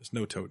 There's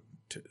no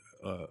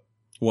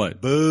What?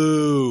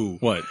 Boo.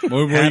 What? What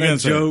were you Had gonna a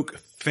say? joke.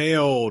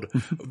 Failed.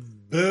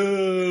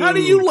 Boo. How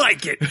do you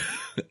like it?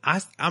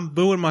 I'm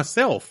booing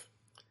myself.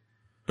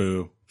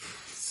 Boo.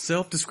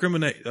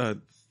 Self-discriminate.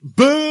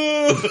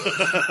 Boo.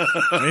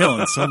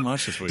 Failing so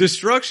much this week.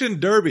 Destruction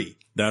Derby.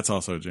 That's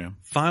also a jam.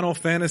 Final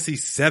Fantasy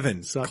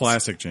 7. Sucks.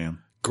 Classic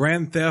jam.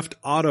 Grand Theft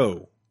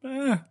Auto.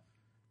 Eh,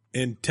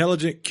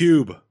 Intelligent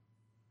Cube.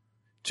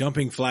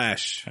 Jumping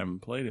Flash. haven't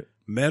played it.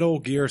 Metal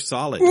Gear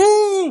Solid.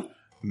 Ooh!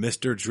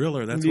 Mr.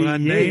 Driller. That's what I Yeah.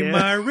 named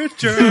my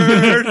Richard.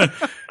 I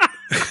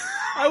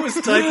was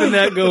typing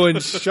that going,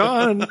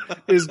 Sean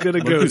is going to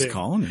Look go who's there.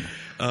 calling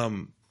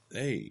you.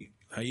 Hey,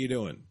 how you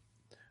doing?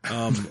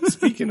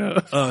 Speaking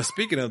of,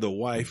 Speaking of the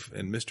wife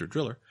and Mr.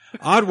 Driller,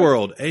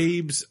 Oddworld,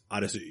 Abe's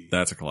Odyssey,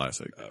 That's a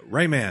classic.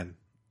 Rayman,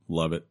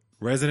 Love it.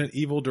 Resident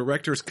Evil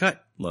Director's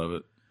Cut, Love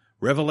it.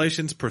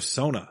 Revelations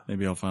Persona,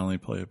 Maybe I'll finally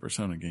play a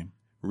Persona game.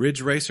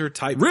 Ridge Racer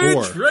Type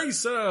Ridge 4,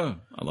 Racer!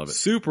 I love it.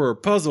 Super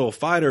Puzzle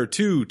Fighter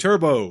 2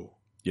 Turbo,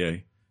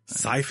 Yay.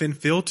 Siphon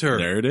Filter.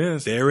 There it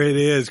is. There it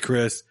is,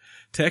 Chris.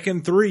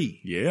 Tekken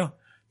 3, Yeah.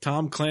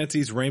 Tom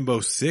Clancy's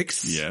Rainbow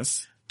Six,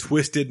 Yes.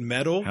 Twisted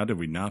Metal. How did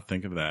we not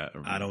think of that?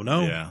 I don't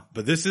know. Yeah.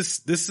 But this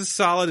is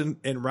solid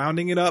and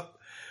rounding it up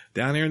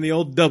down here in the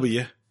old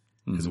W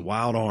is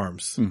Wild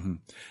Arms.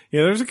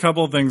 Yeah, there's a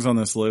couple of things on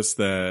this list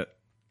that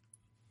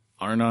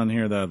aren't on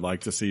here that I'd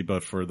like to see,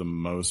 but for the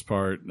most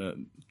part,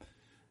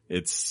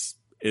 it's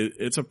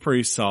a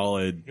pretty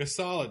solid, It's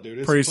solid, dude.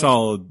 It's pretty fun.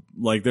 solid.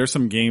 Like there's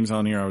some games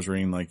on here I was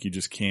reading, like you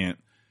just can't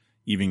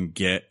even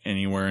get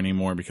anywhere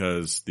anymore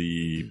because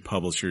the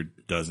publisher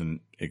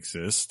doesn't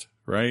exist,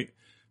 right?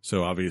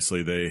 So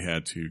obviously they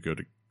had to go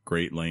to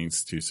great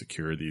lengths to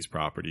secure these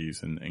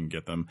properties and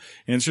get them.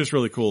 And it's just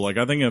really cool. Like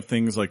I think of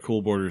things like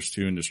Cool Borders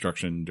 2 and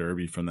Destruction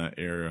Derby from that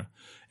era,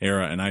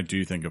 and I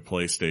do think of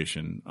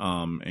PlayStation.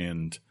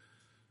 And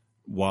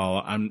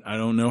while I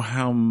don't know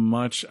how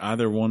much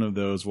either one of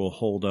those will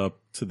hold up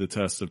to the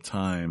test of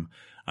time,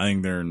 I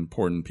think they're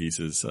important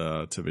pieces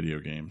to video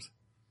games.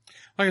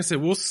 Like I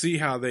said, we'll see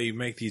how they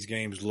make these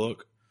games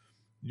look.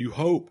 You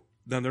hope.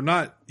 Now they're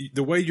not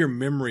the way your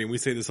memory, and we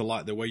say this a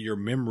lot, the way your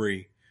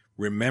memory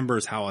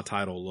remembers how a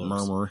title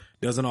looks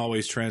doesn't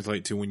always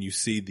translate to when you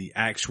see the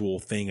actual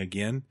thing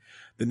again.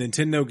 The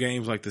Nintendo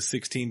games like the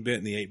 16-bit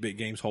and the 8-bit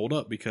games hold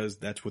up because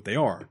that's what they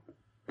are.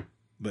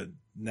 But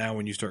now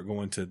when you start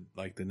going to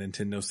like the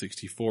Nintendo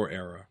 64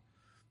 era,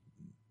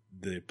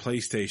 the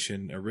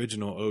PlayStation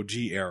original OG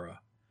era,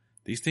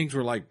 these things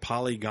were like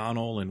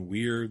polygonal and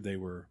weird.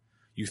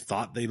 You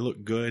thought they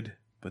looked good,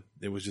 but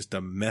it was just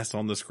a mess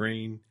on the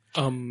screen.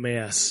 A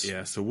mess.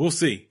 Yeah, so we'll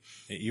see.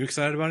 You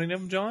excited about any of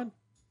them, John?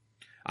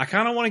 I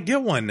kind of want to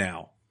get one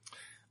now.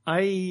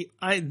 I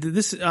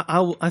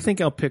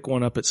think I'll pick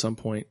one up at some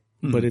point,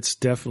 but it's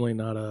definitely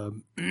not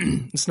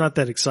it's not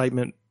that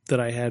excitement that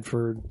I had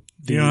for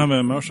You don't have an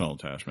emotional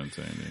attachment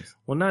to any of these.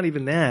 Well, not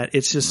even that.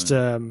 It's just,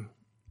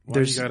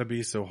 Why you got to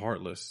be so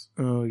heartless?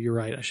 Oh, you're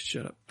right. I should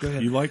shut up. Go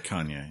ahead. You like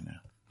Kanye now.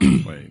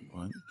 Wait,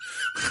 what?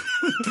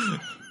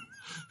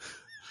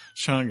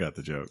 Sean got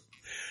the joke.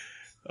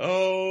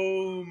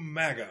 Oh,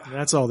 MAGA.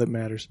 That's all that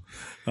matters.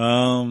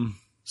 Um,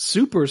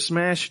 Super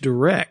Smash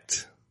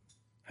Direct.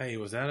 Hey,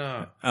 was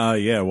that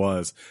yeah, it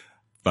was.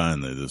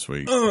 Finally this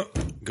week.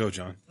 Go,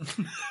 John.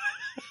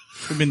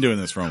 We've been doing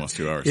this for almost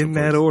 2 hours. In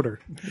that order.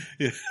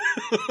 Yeah.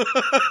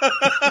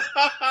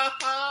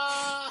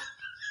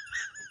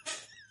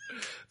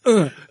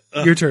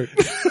 Your turn.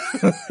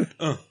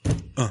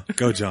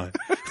 Go, John.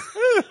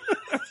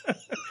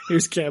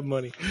 Here's cab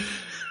money.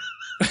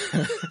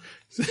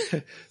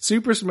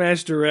 Super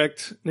Smash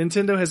Direct.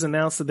 Nintendo has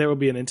announced that there will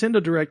be a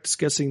Nintendo Direct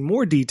discussing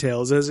more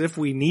details as if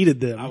we needed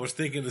them. I was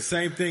thinking the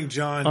same thing,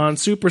 John. On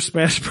Super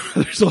Smash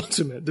Bros.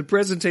 Ultimate. The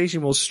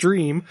presentation will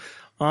stream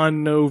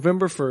on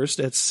November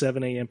 1st at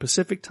 7 a.m.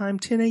 Pacific Time,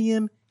 10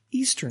 a.m.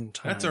 Eastern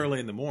Time. That's early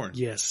in the morning.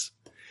 Yes.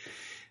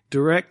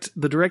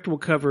 The Direct will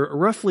cover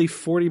roughly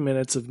 40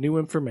 minutes of new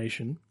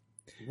information.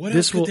 What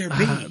else could there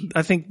be?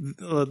 I think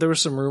there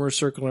was some rumors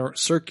circling,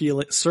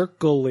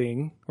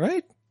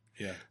 right?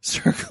 Yeah.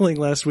 Circling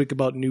last week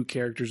about new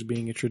characters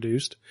being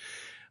introduced.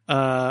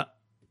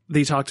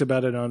 They talked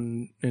about it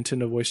on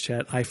Nintendo Voice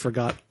Chat. I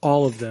forgot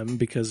all of them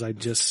because I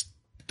just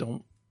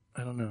don't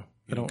know.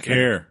 I don't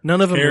care. None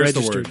of them Care's the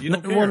registered. word. You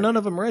don't care. Well, none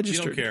of them You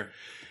registered. don't care.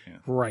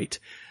 Right.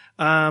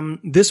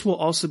 This will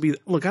also be,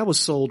 look, I was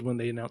sold when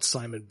they announced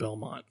Simon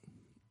Belmont.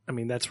 I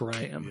mean, that's where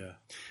I am. Yeah.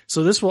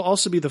 So this will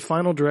also be the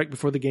final Direct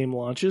before the game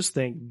launches,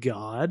 thank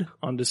God,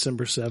 on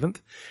December 7th.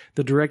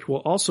 The Direct will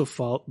also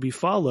be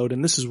followed,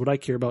 and this is what I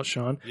care about,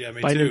 Sean, Yeah,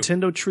 me by too.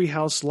 Nintendo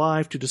Treehouse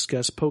Live to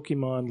discuss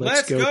Pokemon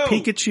Let's Go.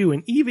 Pikachu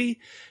and Eevee,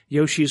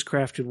 Yoshi's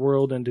Crafted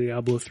World, and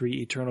Diablo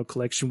 3 Eternal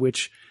Collection,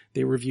 which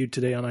they reviewed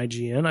today on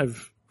IGN.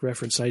 I've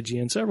referenced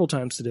IGN several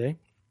times today.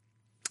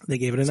 They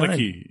gave it a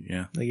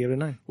 9. They gave it a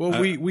 9. Well,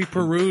 we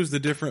peruse the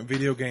different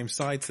video game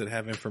sites that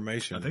have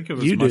information. I think it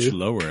was You much do.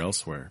 lower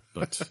elsewhere,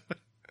 but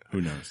who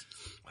knows?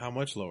 How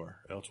much lower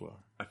elsewhere?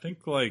 I think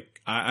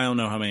I don't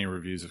know how many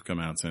reviews have come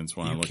out since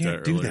when I You looked can't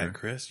at do earlier. that,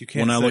 Chris. You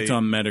can't. When I say, looked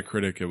on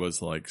Metacritic, it was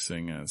like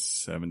saying a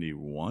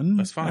 71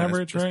 that's fine.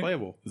 average, That's right?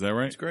 playable. Is that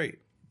right? It's great.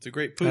 It's a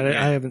great poop. I game.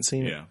 haven't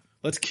seen it. Yeah.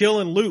 Let's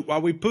kill and loot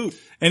while we poop.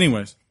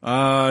 Anyways,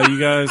 you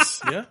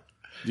guys, Yeah.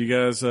 do you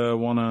guys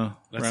want to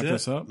That's wrap it.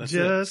 this up? That's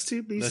Just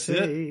to be That's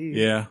safe.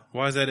 Yeah,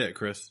 Why is that it,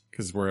 Chris?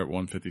 because we're at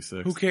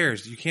 156. Who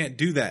cares? You can't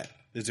do that.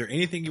 Is there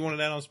anything you want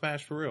to add on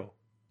Smash for real?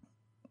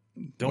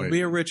 Don't Wait.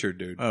 be a Richard,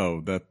 dude.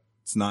 Oh,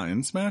 that's not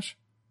in Smash?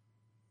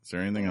 Is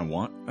there anything I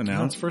want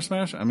announced for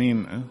Smash? I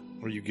mean,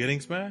 Are you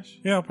getting Smash?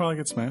 yeah, I'll probably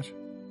get Smash.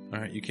 All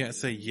right. You can't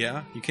say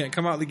yeah. You can't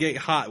come out the gate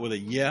hot with a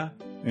yeah,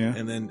 Yeah.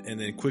 and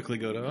then quickly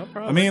go to. Oh,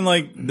 probably. I mean,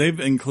 like, they've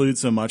included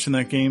so much in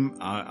that game.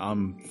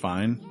 I'm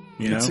fine.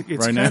 You It's- know,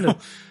 it's right kind now.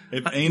 of-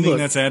 If anything look.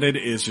 that's added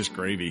is just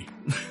gravy.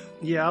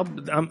 Yeah,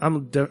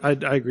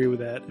 I agree with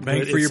that. Bang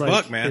But for it's your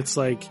like- buck, man. It's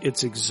like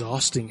it's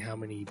exhausting how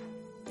many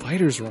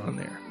fighters are on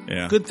there.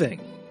 Yeah. Good thing,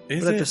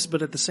 Is but it?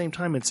 but at the same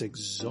time, it's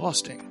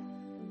exhausting.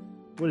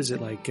 What is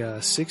it like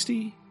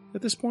 60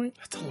 at this point?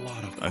 That's a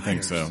lot of. I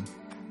think so. fighters.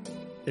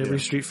 Every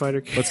Street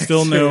Fighter, But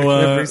still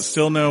character,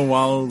 still no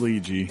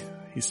Waluigi.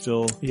 He's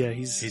still, yeah,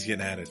 he's He's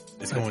getting added.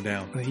 It's going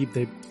down. that'd be a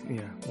good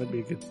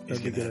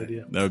getting at it.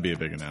 idea. that would be a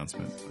big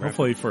announcement.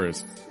 Hopefully for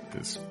his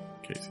case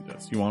he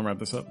does. You want to wrap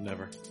this up?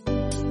 Never.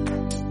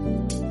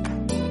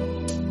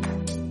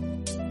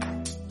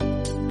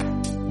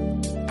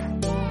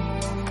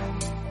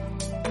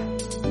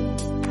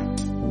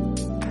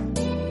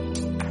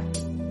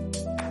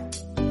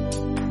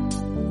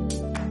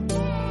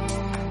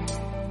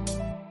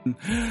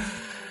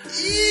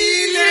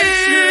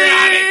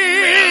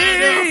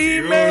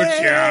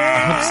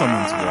 I hope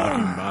someone's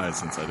walking by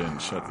since I didn't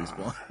shut these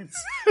blinds.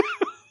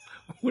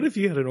 What if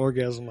you had an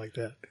orgasm like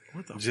that?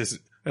 Just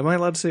Am I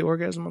allowed to say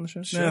orgasm on the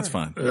show? That's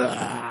fine. just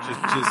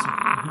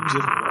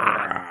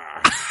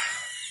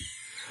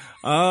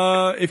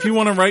If you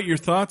want to write your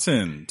thoughts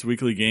in to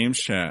Weekly Games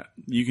Chat,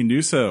 you can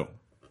do so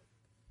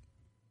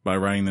by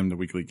writing them to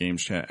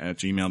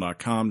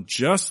weeklygameschat@gmail.com,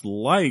 just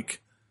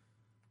like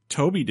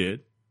Toby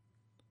did.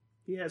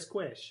 He has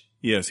Quish.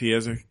 Yes, he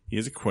has a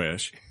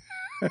question.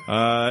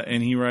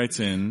 And he writes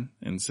in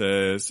and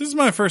says, "This is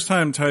my first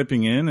time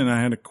typing in and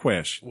I had a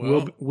question."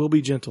 We'll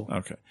be gentle.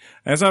 Okay.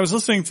 As I was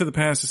listening to the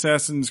past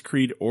Assassin's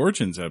Creed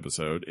Origins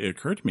episode, it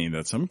occurred to me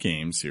that some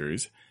game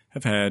series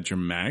have had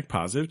dramatic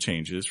positive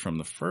changes from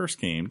the first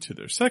game to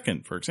their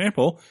second. For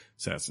example,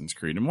 Assassin's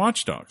Creed and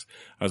Watch Dogs.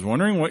 I was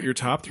wondering what your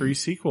top 3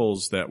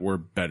 sequels that were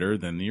better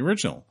than the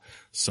original.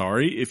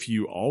 Sorry if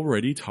you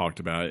already talked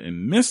about it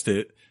and missed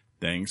it,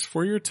 thanks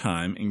for your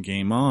time and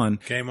game on.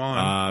 Game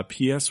on.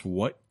 P.S.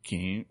 What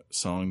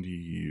song do you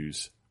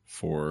use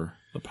for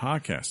the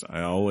podcast?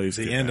 I always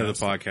The get end of asked.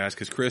 the podcast,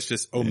 because Chris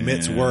just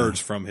omits words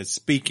from his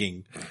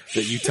speaking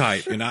that you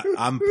type, and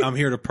I'm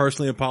here to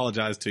personally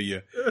apologize to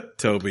you,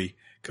 Toby,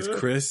 because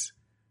Chris,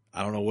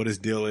 I don't know what his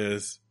deal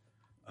is.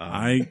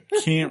 I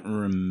can't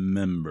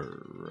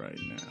remember right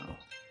now.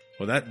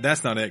 Well,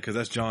 that's not it, because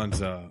that's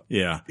John's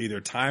Yeah. either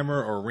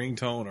timer or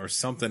ringtone or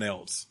something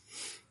else.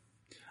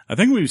 I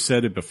think we've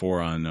said it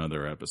before on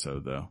another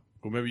episode, though.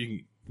 Well, maybe you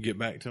can get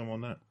back to him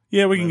on that.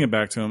 Yeah, we can get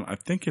back to him. I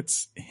think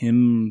it's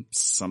him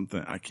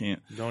something. I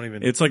can't. Don't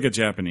even. It's like a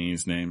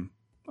Japanese name.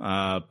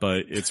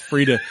 But it's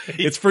free to,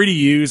 it's free to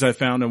use. I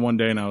found it one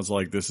day and I was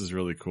like, this is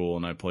really cool.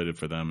 And I played it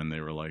for them and they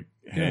were like,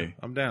 hey, Yeah,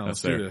 I'm down.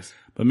 Let's that's do there. this.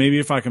 But maybe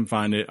if I can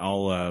find it,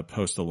 I'll,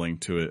 post a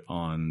link to it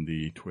on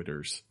the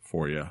Twitters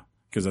for you.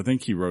 Cause I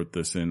think he wrote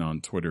this in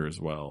on Twitter as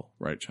well.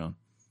 Right, John?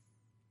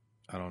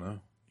 I don't know.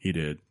 He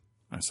did.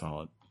 I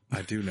saw it.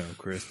 I do know,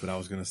 Chris, but I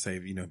was going to say,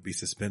 be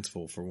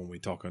suspenseful for when we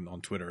talk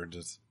on Twitter. And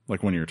just,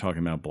 Like when you were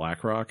talking about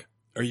BlackRock.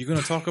 are you going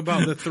to talk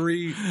about the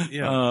three?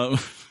 Yeah. Are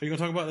you going to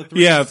talk about the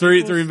three? Yeah, three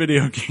sequels?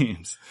 video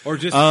games. Or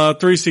just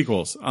 3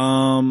 sequels,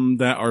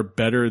 that are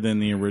better than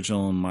the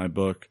original in my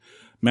book.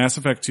 Mass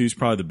Effect 2 is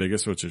probably the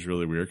biggest, which is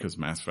really weird because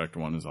Mass Effect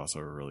 1 is also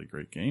a really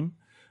great game.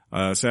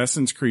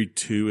 Assassin's Creed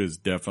 2 is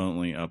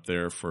definitely up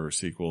there for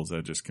sequels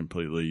that just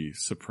completely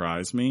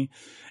surprised me.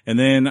 And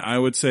then I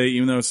would say,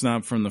 even though it's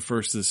not from the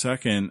first to the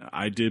second,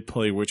 I did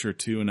play Witcher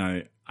 2 and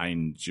I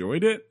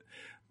enjoyed it,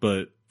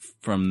 but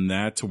from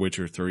that to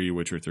Witcher 3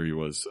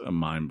 was a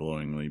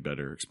mind-blowingly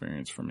better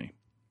experience for me.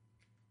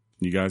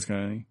 You guys got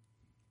any?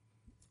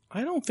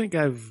 I don't think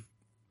I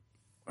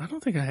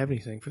have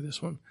anything for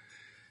this one.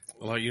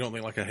 like, you don't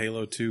think like a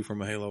Halo 2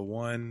 from a Halo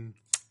 1,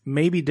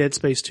 Maybe Dead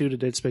Space 2 to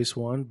Dead Space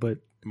 1, but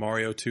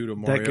Mario 2 to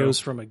Mario that goes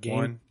from a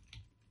game.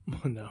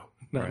 1, No,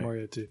 not Right.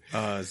 Mario 2.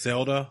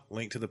 Zelda,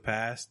 Link to the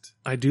Past.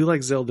 I do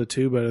like Zelda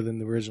 2 better than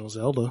the original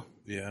Zelda.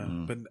 Yeah.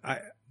 Mm. But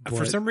for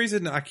But- some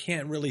reason, I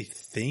can't really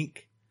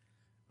think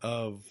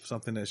of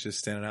something that's just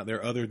standing out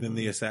there other than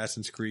the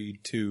Assassin's Creed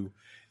 2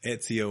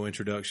 Ezio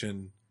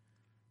introduction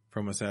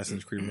from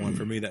Assassin's Creed 1.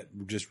 For me, that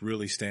just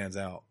really stands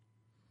out.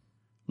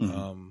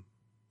 Mhm.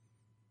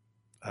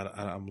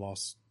 I'm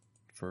lost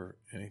for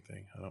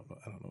anything. I don't know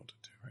what to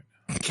do right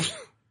now.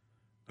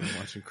 I'm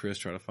watching Chris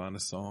try to find a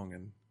song,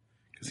 and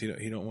because he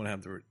don't want to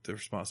have the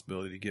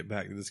responsibility to get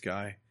back to this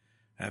guy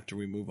after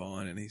we move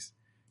on, and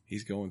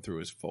he's going through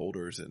his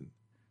folders, and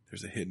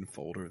there's a hidden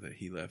folder that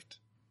he left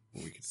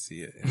where we could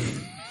see it,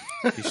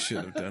 and he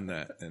shouldn't have done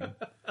that. And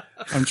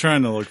I'm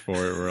trying to look for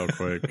it real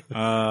quick.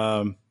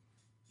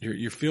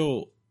 you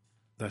feel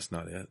that's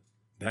not it.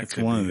 That It's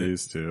could one of be it.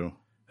 these two.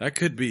 That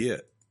could be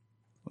it.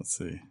 Let's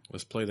see.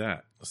 Let's play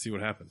that. Let's see what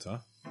happens, huh?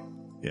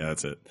 Yeah,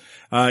 that's it.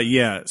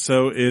 Yeah.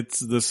 So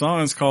the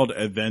song is called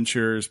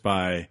Adventures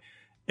by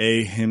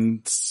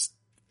Himitsu.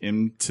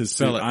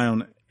 Spell it.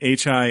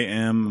 Himitsu.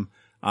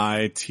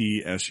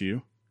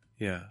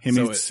 Yeah.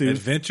 Himitsu. So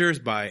Adventures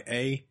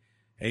by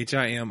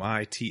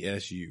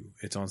Himitsu.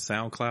 It's on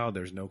SoundCloud.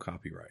 There's no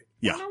copyright.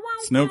 Yeah.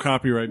 It's no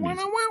copyright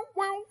music.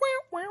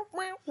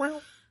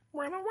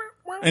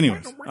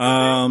 Anyways,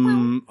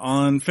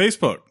 on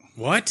Facebook.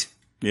 What?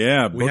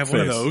 Yeah. We have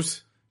one of Bookface.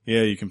 those.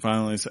 Yeah, you can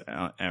find us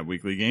at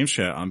Weekly Games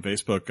Chat on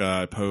Facebook.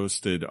 I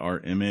posted our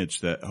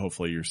image that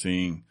hopefully you're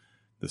seeing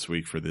this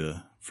week for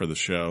the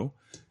show,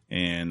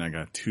 and I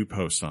got 2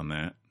 posts on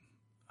that.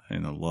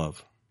 And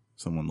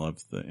someone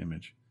loved the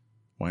image.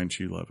 Why didn't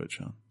you love it,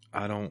 Sean?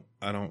 I don't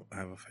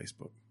have a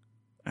Facebook.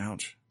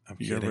 Ouch! I'm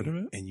You kidding. got rid of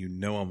it? And you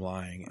know I'm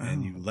lying,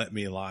 and you let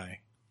me lie.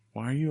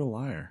 Why are you a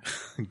liar?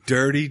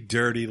 Dirty,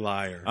 dirty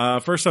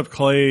liar. First up,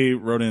 Clay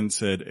wrote in and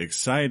said,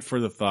 excited for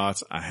the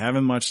thoughts. I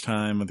haven't much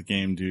time with the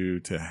game due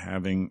to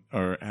having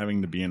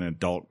to be an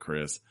adult,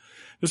 Chris.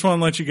 Just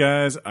want to let you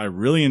guys, I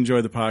really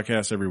enjoy the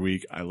podcast every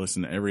week. I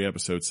listen to every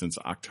episode since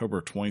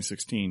October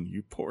 2016.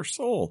 You poor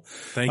soul.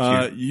 Thank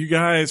you. You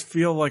guys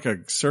feel like a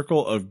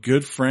circle of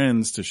good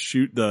friends to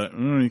shoot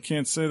you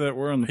can't say that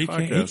we're on the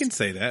podcast. He can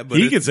say that, but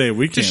He can say it,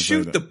 we to can't say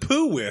shoot that. the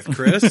poo with,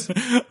 Chris.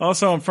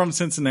 Also, I'm from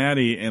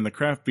Cincinnati, and the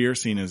craft beer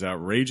scene is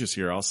outrageous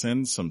here. I'll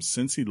send some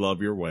Cincy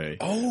love your way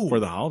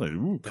for the holiday.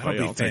 Ooh, That Clay,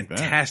 would I'll be take that.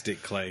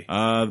 fantastic, Clay.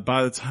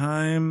 By the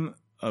time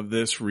of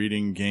this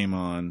reading, Game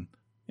On,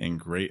 and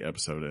great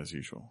episode as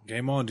usual.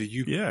 Game on to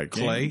you, Yeah,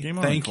 Clay. game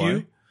on, Thank Clay.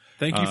 you.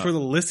 Thank you for the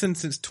listen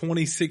since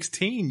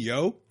 2016,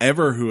 yo.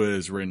 Ever, who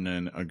has written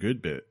in a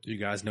good bit. You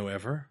guys know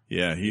Ever?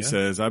 Yeah, he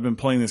says, I've been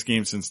playing this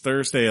game since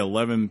Thursday,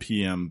 11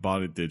 p.m.,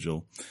 bought it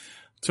digital.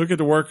 Took it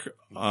to work,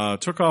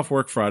 took off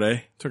work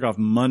Friday, took off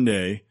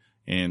Monday,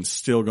 and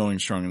still going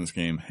strong in this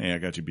game. Hey, I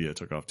got you beat. I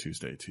took off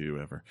Tuesday too,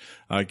 Ever.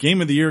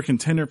 Game of the year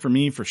contender for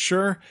me for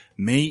sure.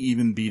 May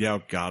even beat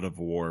out God of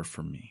War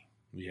for me.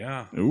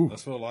 Yeah. Ooh,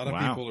 That's what a lot of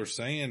wow. people are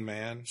saying,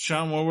 man.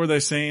 Sean, what were they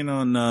saying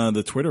on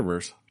the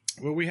Twitterverse?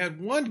 Well, we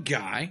had one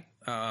guy,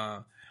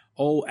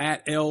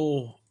 at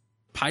El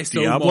Paiso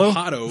Diablo?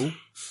 Mojado.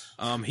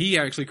 He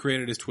actually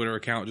created his Twitter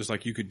account just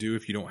like you could do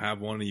if you don't have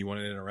one and you want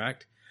to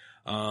interact.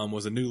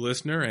 was a new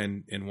listener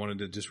and wanted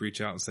to just reach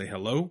out and say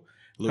hello.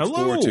 Looks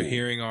Hello. forward to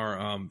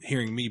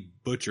hearing me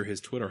butcher his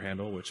Twitter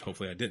handle, which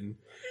hopefully I didn't.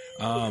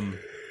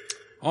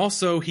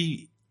 Also,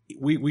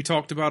 we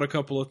talked about a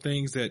couple of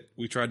things that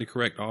we tried to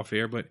correct off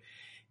air, but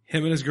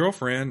him and his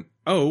girlfriend,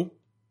 I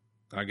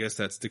guess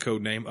that's the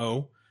code name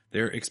O,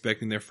 they're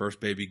expecting their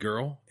first baby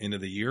girl end of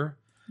the year.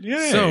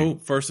 Yay. So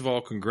first of all,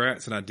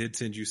 congrats. And I did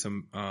send you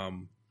some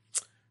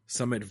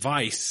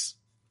advice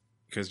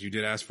because you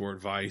did ask for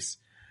advice.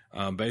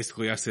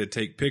 Basically I said,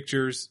 take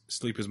pictures,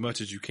 sleep as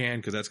much as you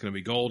can, cause that's going to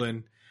be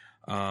golden.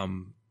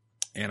 And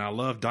I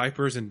love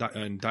diapers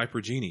and diaper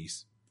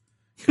genies.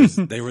 Cause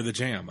they were the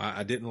jam.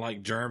 I didn't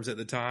like germs at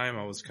the time.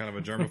 I was kind of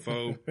a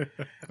germaphobe.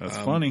 That's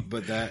funny.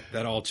 But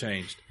that all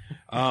changed.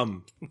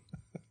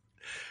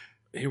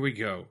 Here we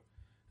go.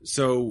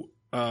 So,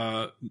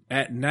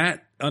 at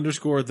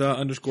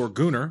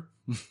Nat_the_Gooner,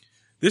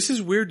 this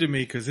is weird to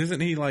me because isn't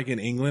he like in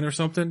England or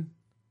something?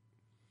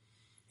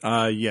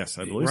 Yes,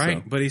 I believe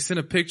Right. so. But he sent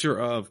a picture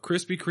of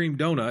Krispy Kreme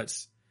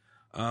donuts.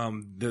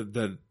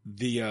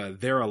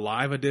 They're a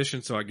live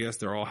edition. So I guess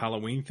they're all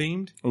Halloween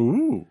themed.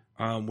 Ooh.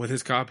 With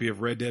his copy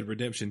of Red Dead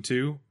Redemption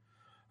 2.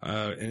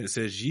 And it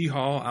says,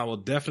 yeehaw, I will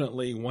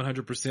definitely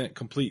 100%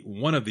 complete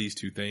one of these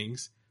two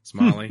things.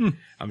 Smiling.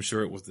 I'm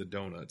sure it was the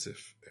donuts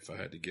if I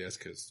had to guess,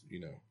 cause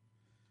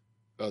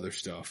other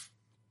stuff.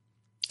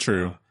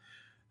 True.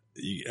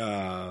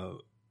 I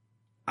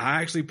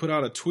actually put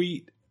out a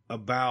tweet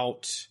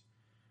about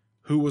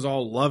who was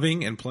all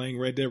loving and playing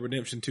Red Dead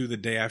Redemption 2 the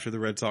day after the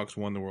Red Sox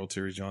won the World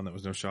Series, John. That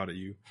was no shot at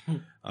you.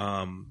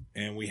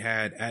 And we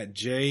had at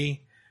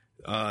Jay,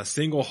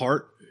 Single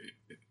Heart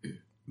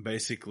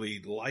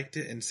basically liked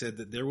it and said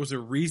that there was a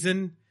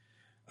reason.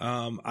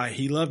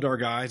 He loved our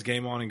guys,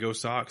 Game On and Go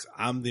Sox.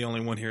 I'm the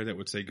only one here that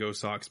would say Go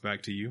Sox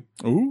back to you.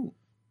 Ooh.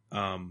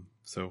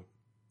 So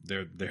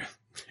there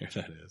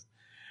that is.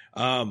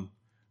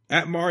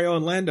 At Mario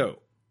and Lando,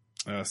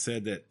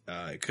 said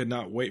that, could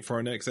not wait for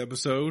our next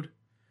episode.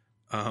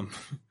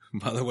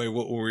 By the way,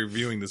 what we're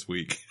reviewing this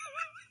week,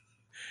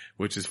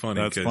 which is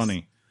funny. That's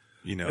funny.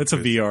 It's a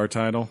VR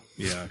title.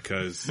 Yeah.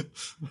 Cause,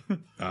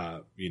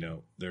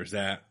 there's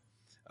that.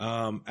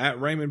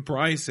 At Raymond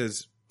Price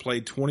has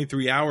played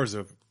 23 hours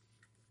of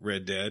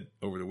Red Dead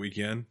over the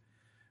weekend.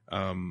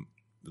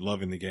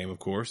 Loving the game, of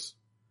course.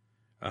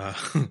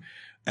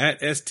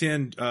 At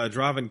S10,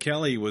 Driving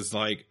Kelly was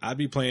like, I'd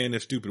be playing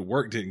if stupid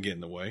work didn't get in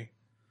the way.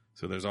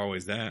 So there's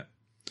always that.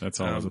 That's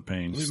always a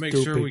pain. Let me make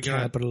Stupid sure we got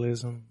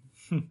capitalism.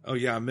 Oh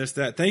yeah, I missed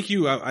that. Thank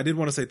you. I did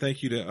want to say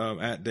thank you to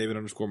at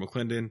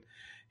David_McClendon.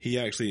 He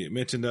actually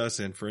mentioned us,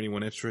 and for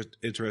anyone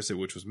interested,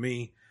 which was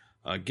me,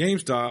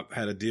 GameStop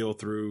had a deal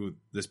through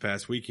this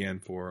past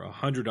weekend for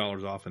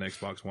 $100 off an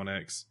Xbox One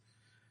X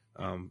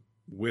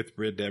with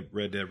Red Dead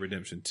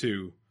Redemption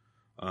 2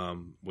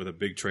 with a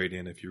big trade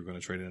in if you were going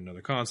to trade in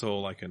another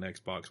console like an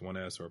Xbox One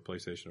S or a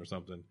PlayStation or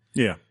something.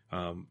 Yeah.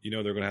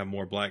 They're going to have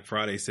more Black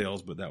Friday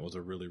sales, but that was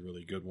a really,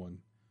 really good one.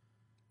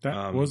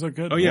 That was a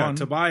good one. Oh yeah,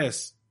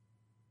 Tobias.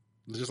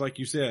 Just like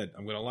you said,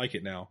 I'm going to like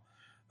it now.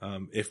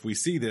 If we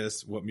see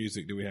this, what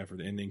music do we have for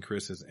the ending?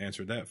 Chris has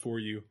answered that for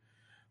you.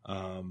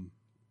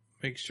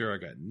 Make sure I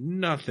got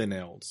nothing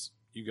else.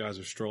 You guys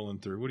are strolling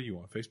through. What are you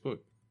on Facebook?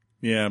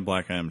 Yeah,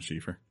 Black Adam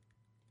Schiefer.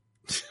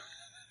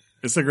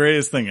 It's the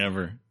greatest thing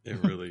ever.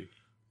 It really,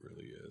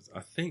 really is. I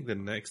think the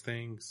next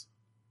things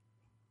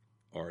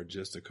are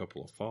just a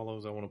couple of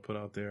follows I want to put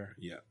out there.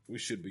 Yeah, we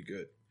should be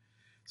good.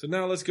 So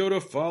now let's go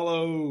to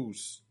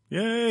follows.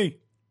 Yay.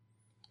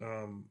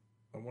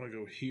 I want to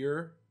go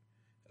here.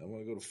 I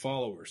want to go to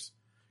followers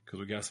because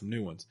we got some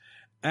new ones.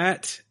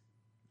 At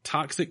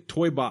Toxic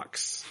Toy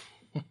Box.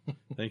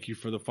 Thank you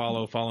for the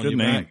follow. Following Good you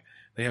name. back.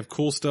 They have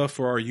cool stuff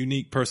for our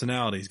unique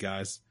personalities,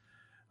 guys.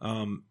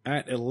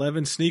 At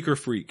 11 Sneaker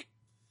Freak.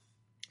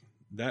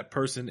 That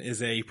person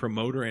is a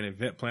promoter and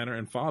event planner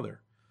and father.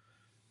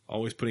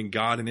 Always putting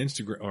God in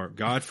Instagram, or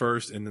God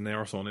first, and then they're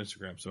also on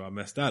Instagram. So I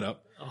messed that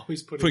up.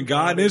 Always Putting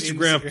God in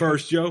Instagram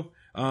first, Joe.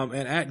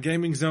 And at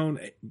Gaming Zone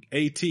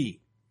AT.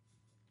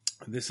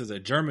 This is a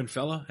German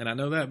fella, and I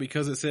know that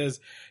because it says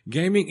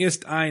Gaming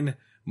ist ein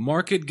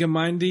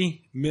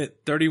Marktgemeinde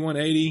mit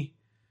 3180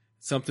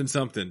 something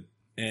something.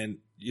 And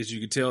as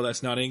you can tell,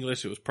 that's not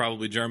English. It was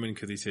probably German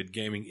because he said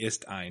Gaming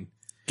ist ein.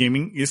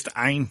 Gaming ist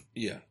ein.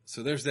 Yeah,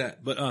 so there's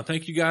that. But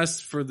thank you guys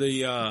for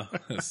the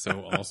that's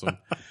so awesome.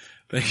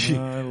 Thank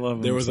you. I love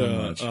him There was so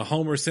much. a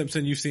Homer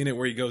Simpson, you've seen it,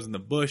 where he goes in the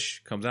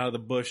bush, comes out of the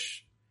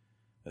bush.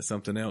 That's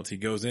something else. He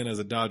goes in as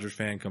a Dodgers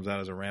fan, comes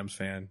out as a Rams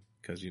fan,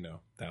 because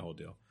that whole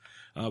deal.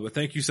 But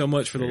thank you so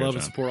much for the love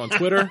and support on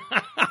Twitter.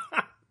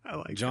 I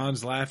like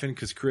John's laughing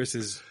because Chris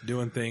is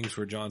doing things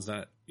where John's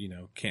not,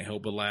 can't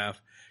help but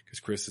laugh because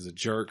Chris is a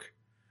jerk.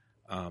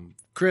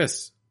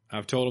 Chris,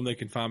 I've told them they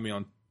can find me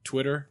on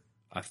Twitter.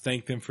 I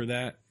thank them for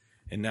that.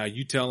 And now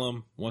you tell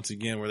them once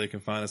again where they can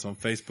find us on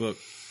Facebook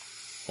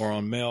or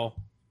on mail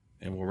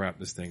and we'll wrap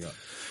this thing up.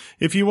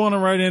 If you want to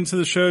write into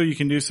the show, you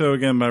can do so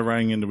again by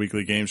writing into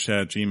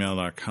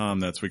weeklygameschat@gmail.com.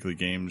 That's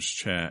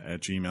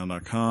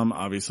weeklygameschat@gmail.com.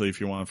 Obviously,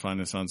 if you want to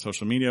find us on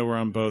social media, we're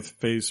on both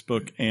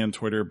Facebook and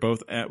Twitter,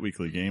 both at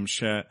Weekly Games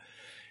Chat.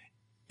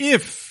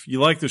 If you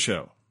like the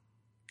show,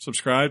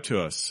 subscribe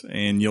to us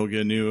and you'll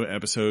get a new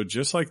episode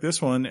just like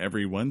this one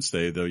every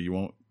Wednesday, though you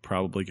won't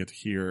probably get to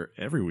hear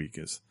every week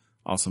as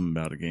awesome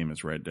about a game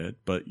as Red Dead.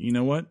 But you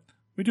know what?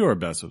 We do our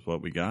best with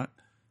what we got.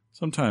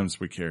 Sometimes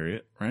we carry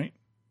it, right?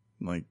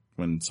 Like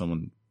when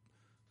someone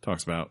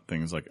talks about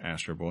things like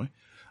Astro Boy.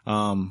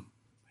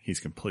 He's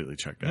completely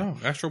checked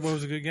out. No, Astro Boy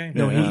was a good game.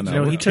 No,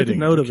 he took a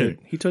note of it.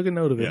 He took a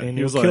note of it, Yeah, and he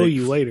he'll was kill like-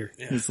 you later.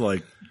 He's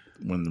like,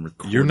 when the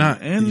recording You're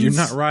not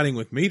ends, riding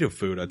with me to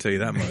food, I tell you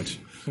that much.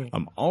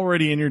 I'm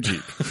already in your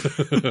Jeep.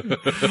 See you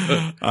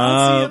later.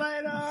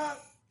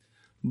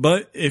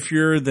 But if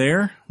you're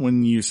there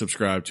when you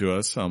subscribe to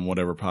us on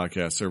whatever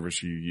podcast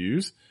service you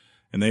use,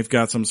 and they've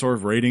got some sort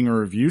of rating or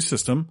review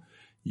system,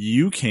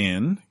 you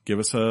can give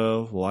us a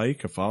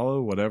like, a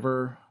follow,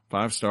 whatever,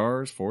 5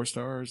 stars, 4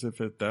 stars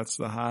if that's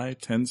the high,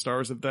 10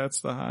 stars if that's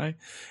the high,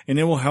 and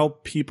it will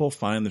help people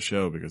find the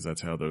show because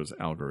that's how those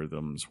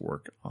algorithms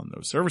work on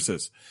those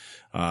services.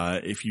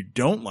 If you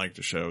don't like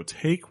the show,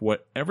 take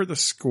whatever the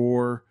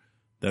score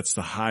that's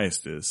the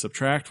highest is,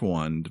 subtract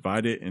 1,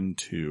 divide it in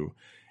 2,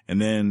 and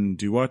then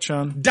do what,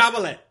 Sean?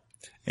 Double it.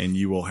 And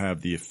you will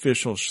have the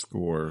official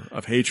score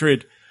of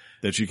hatred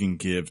that you can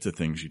give to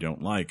things you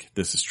don't like.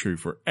 This is true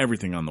for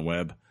everything on the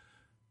web.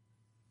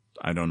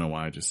 I don't know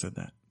why I just said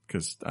that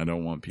because I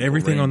don't want people.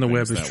 Everything on the rating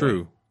web things is that way.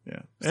 true. Yeah.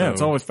 So- Yeah.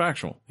 It's always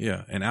factual.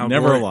 Yeah, and Al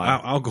Never Gore, a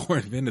lie. Al Gore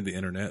invented the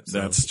internet. So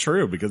That's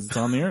true because it's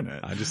on the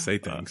internet. I just say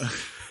things.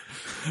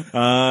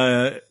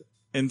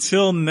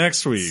 Until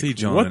next week. See,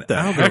 John, what the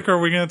Al heck Gore-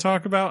 are we going to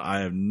talk about?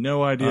 I have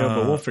no idea,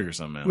 but we'll figure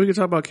something out. We could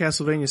talk about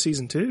Castlevania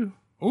Season 2.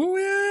 Oh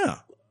yeah.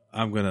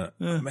 I'm gonna.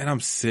 Man,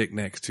 I'm sick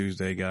next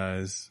Tuesday,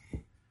 guys.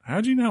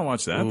 How'd you not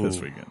watch that this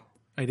Ooh. weekend?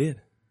 I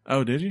did.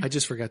 Oh, did you? I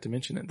just forgot to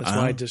mention it. That's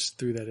why I just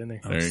threw that in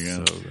there. There you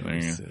go. So There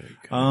you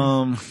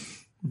go. sick.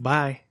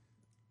 Bye.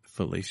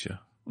 Felicia.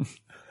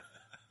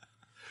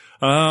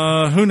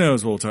 Who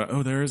knows? We'll talk.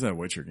 Oh, there is that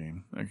Witcher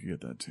game. I could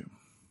get that too.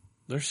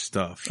 There's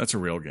stuff. That's a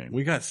real game.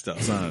 We got It's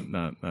stuff.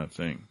 not a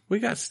thing. We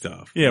got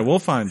stuff. Yeah, we'll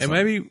find. And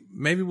something.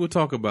 maybe we'll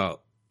talk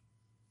about.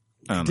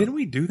 I don't Didn't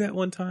we do that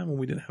one time when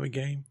we didn't have a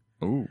game?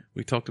 know. Ooh,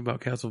 We talked about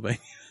Castlevania.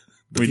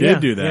 we did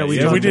do that. Yeah, we, we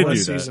did talked do about that.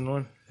 Season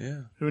 1.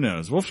 Yeah, Who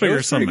knows? We'll it figure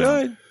was pretty something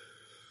out. good.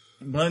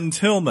 But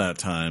until that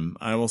time,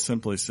 I will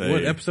simply say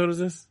What episode is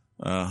this?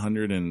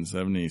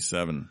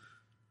 177,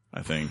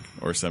 I think,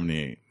 or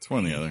 78. It's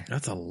one or the other.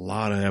 That's a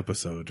lot of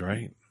episodes,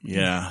 right?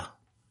 Yeah.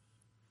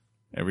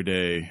 Every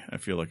day, I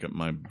feel like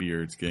my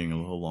beard's getting a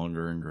little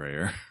longer and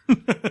grayer. You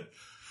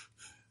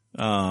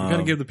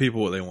gotta give the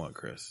people what they want,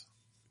 Chris.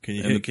 Can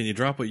you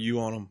drop a U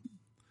on them?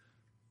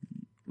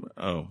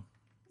 Oh,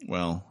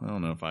 well, I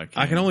don't know if I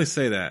can. I can only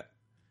say that.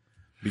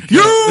 Because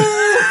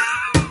You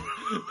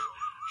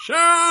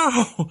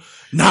shall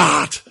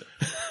not.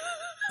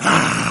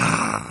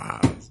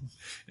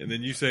 and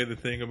then you say the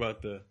thing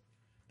about the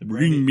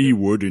Bring me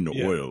wood and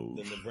yeah, oil.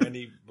 Then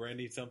the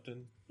brandy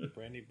something,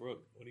 Brandy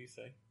Brook. What do you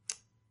say?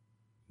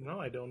 No,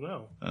 I don't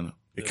know. I don't know.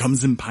 It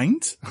comes in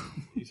pints?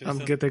 You say I'm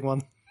something? getting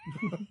one.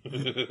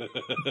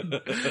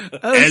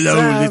 Hello,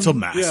 Sam. little Yeah,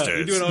 masters.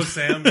 you doing old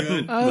Sam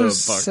good? Oh, The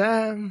fuck?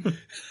 Sam.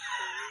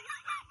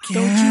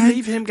 Don't you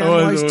leave him,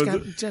 Oh,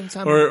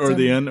 or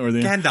the end, or the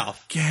end.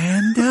 Gandalf.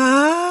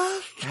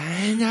 Gandalf.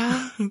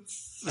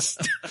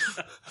 Gandalf.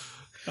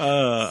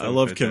 I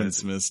love fantastic. Kevin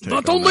Smith's take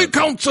That on only that.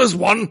 counts as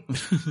one.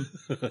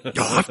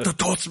 You'll have to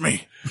toss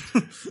me.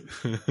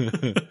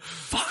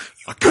 Fuck.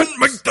 I couldn't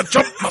make the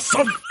jump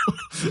myself.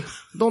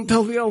 Don't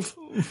tell the elf.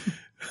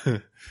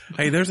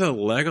 Hey, there's a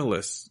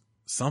Legolas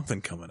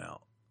something coming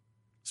out.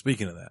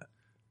 Speaking of that,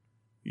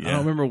 Yeah. I don't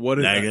remember what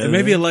it is. Legolas.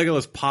 Maybe a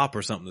Legolas pop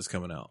or something that's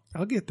coming out.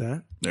 I'll get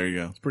that. There you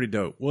go. It's pretty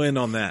dope. We'll end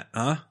on that,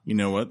 huh? You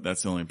know what?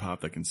 That's the only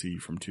pop that can see you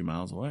from 2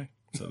 miles away.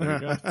 So there you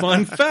go.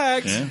 Fun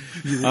fact. Yeah.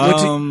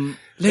 Legolas-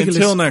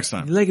 Until next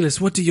time. Legolas,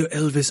 what do your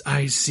Elvis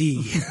eyes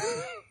see?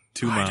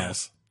 2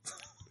 miles.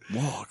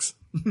 Walks.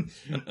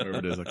 Whatever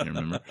it is, I can't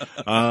remember.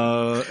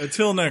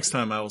 Until next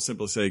time, I will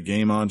simply say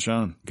game on,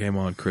 Sean. Game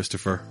on,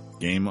 Christopher.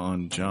 Game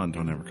on, John.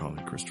 Don't ever call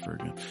me Christopher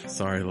again.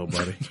 Sorry, little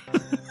buddy.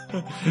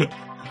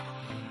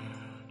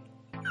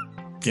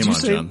 Game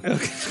on, John.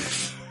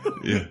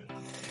 Yeah.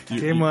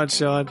 Game on,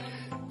 Sean.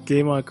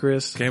 Game on,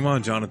 Chris. Game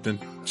on, Jonathan.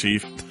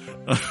 Chief.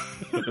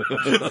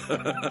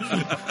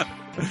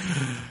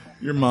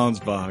 Your mom's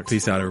box.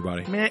 Peace out,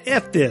 everybody. Man,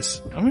 F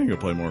this. I'm gonna go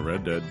play more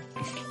Red Dead.